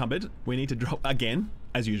 We're over encumbered. We need to drop again,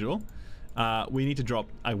 as usual. We need to drop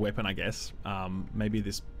a weapon, I guess. Maybe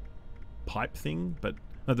this pipe thing, but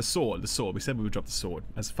no, the sword. The sword. We said we would drop the sword.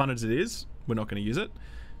 As fun as it is, we're not going to use it,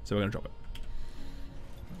 so we're going to drop it.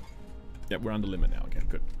 Yep, we're under limit now again.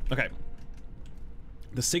 Good. Okay.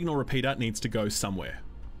 The signal repeater needs to go somewhere.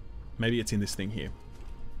 Maybe it's in this thing here.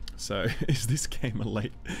 So, is this game a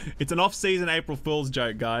late? It's an off-season April Fool's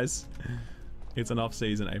joke, guys. It's an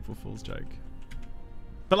off-season April Fool's joke.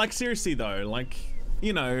 But like, seriously though, like,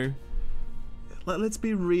 you know, let's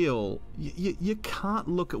be real. You can't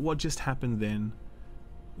look at what just happened then,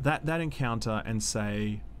 that encounter, and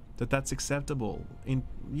say that that's acceptable.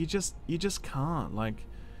 You just can't. Like,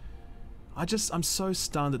 I'm so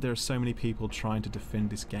stunned that there are so many people trying to defend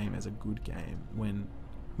this game as a good game when,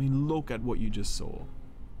 I mean, look at what you just saw.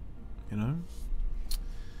 You know?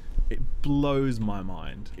 It blows my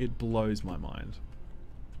mind. It blows my mind.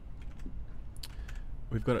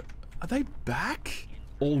 We've got it. Are they back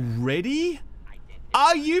already?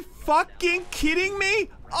 Are you fucking kidding me?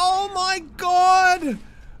 Oh my god!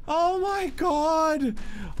 Oh my god!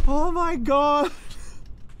 Oh my god!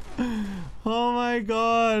 Oh my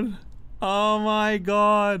god! Oh my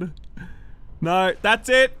god! No, that's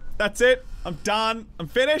it. That's it. I'm done. I'm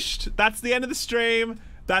finished. That's the end of the stream.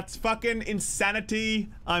 That's fucking insanity.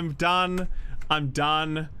 I'm done. I'm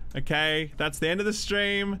done. Okay, that's the end of the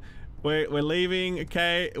stream. We're leaving.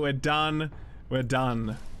 Okay, we're done. We're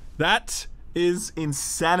done. That is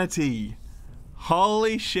insanity.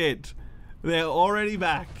 Holy shit. They're already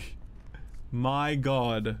back. My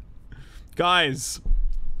god. Guys,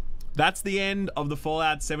 that's the end of the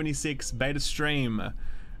Fallout 76 beta stream.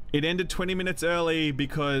 It ended 20 minutes early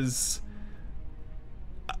because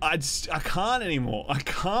I can't anymore. I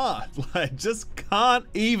can't. Like, just can't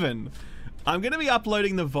even. I'm gonna be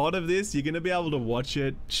uploading the VOD of this. You're gonna be able to watch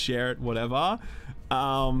it, share it, whatever.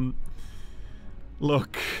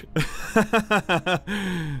 Look.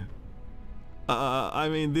 I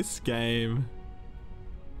mean, this game.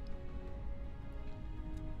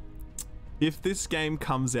 If this game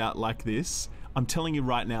comes out like this, I'm telling you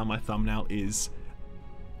right now, my thumbnail is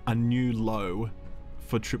a new low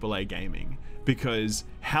for AAA gaming. Because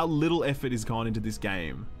how little effort is gone into this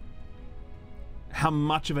game, how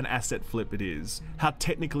much of an asset flip it is, how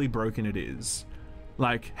technically broken it is,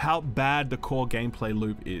 like how bad the core gameplay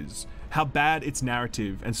loop is, how bad its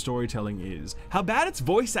narrative and storytelling is, how bad its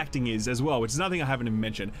voice acting is as well, which is another thing I haven't even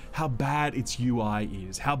mentioned, how bad its UI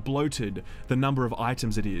is, how bloated the number of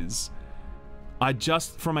items it is.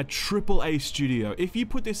 From a AAA studio, if you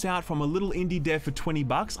put this out from a little indie dev for 20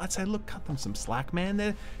 bucks, I'd say, look, cut them some slack,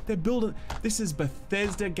 man. They're building, this is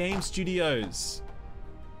Bethesda Game Studios.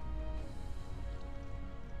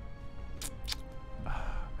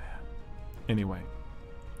 Ah, man. Anyway,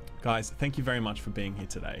 guys, thank you very much for being here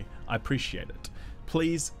today. I appreciate it.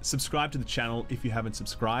 Please subscribe to the channel if you haven't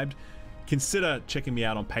subscribed. Consider checking me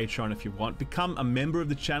out on Patreon if you want. Become a member of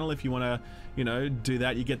the channel if you want to, you know, do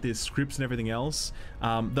that. You get the scripts and everything else.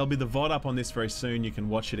 There'll be the VOD up on this very soon. You can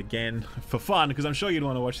watch it again for fun, because I'm sure you'd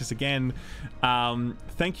want to watch this again.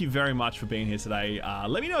 Thank you very much for being here today.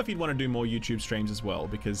 Let me know if you'd want to do more YouTube streams as well,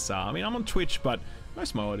 because, I mean, I'm on Twitch, but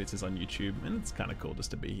most of my audience is on YouTube, and it's kind of cool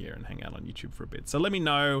just to be here and hang out on YouTube for a bit. So let me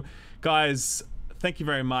know. Guys, thank you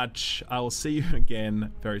very much. I will see you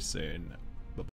again very soon.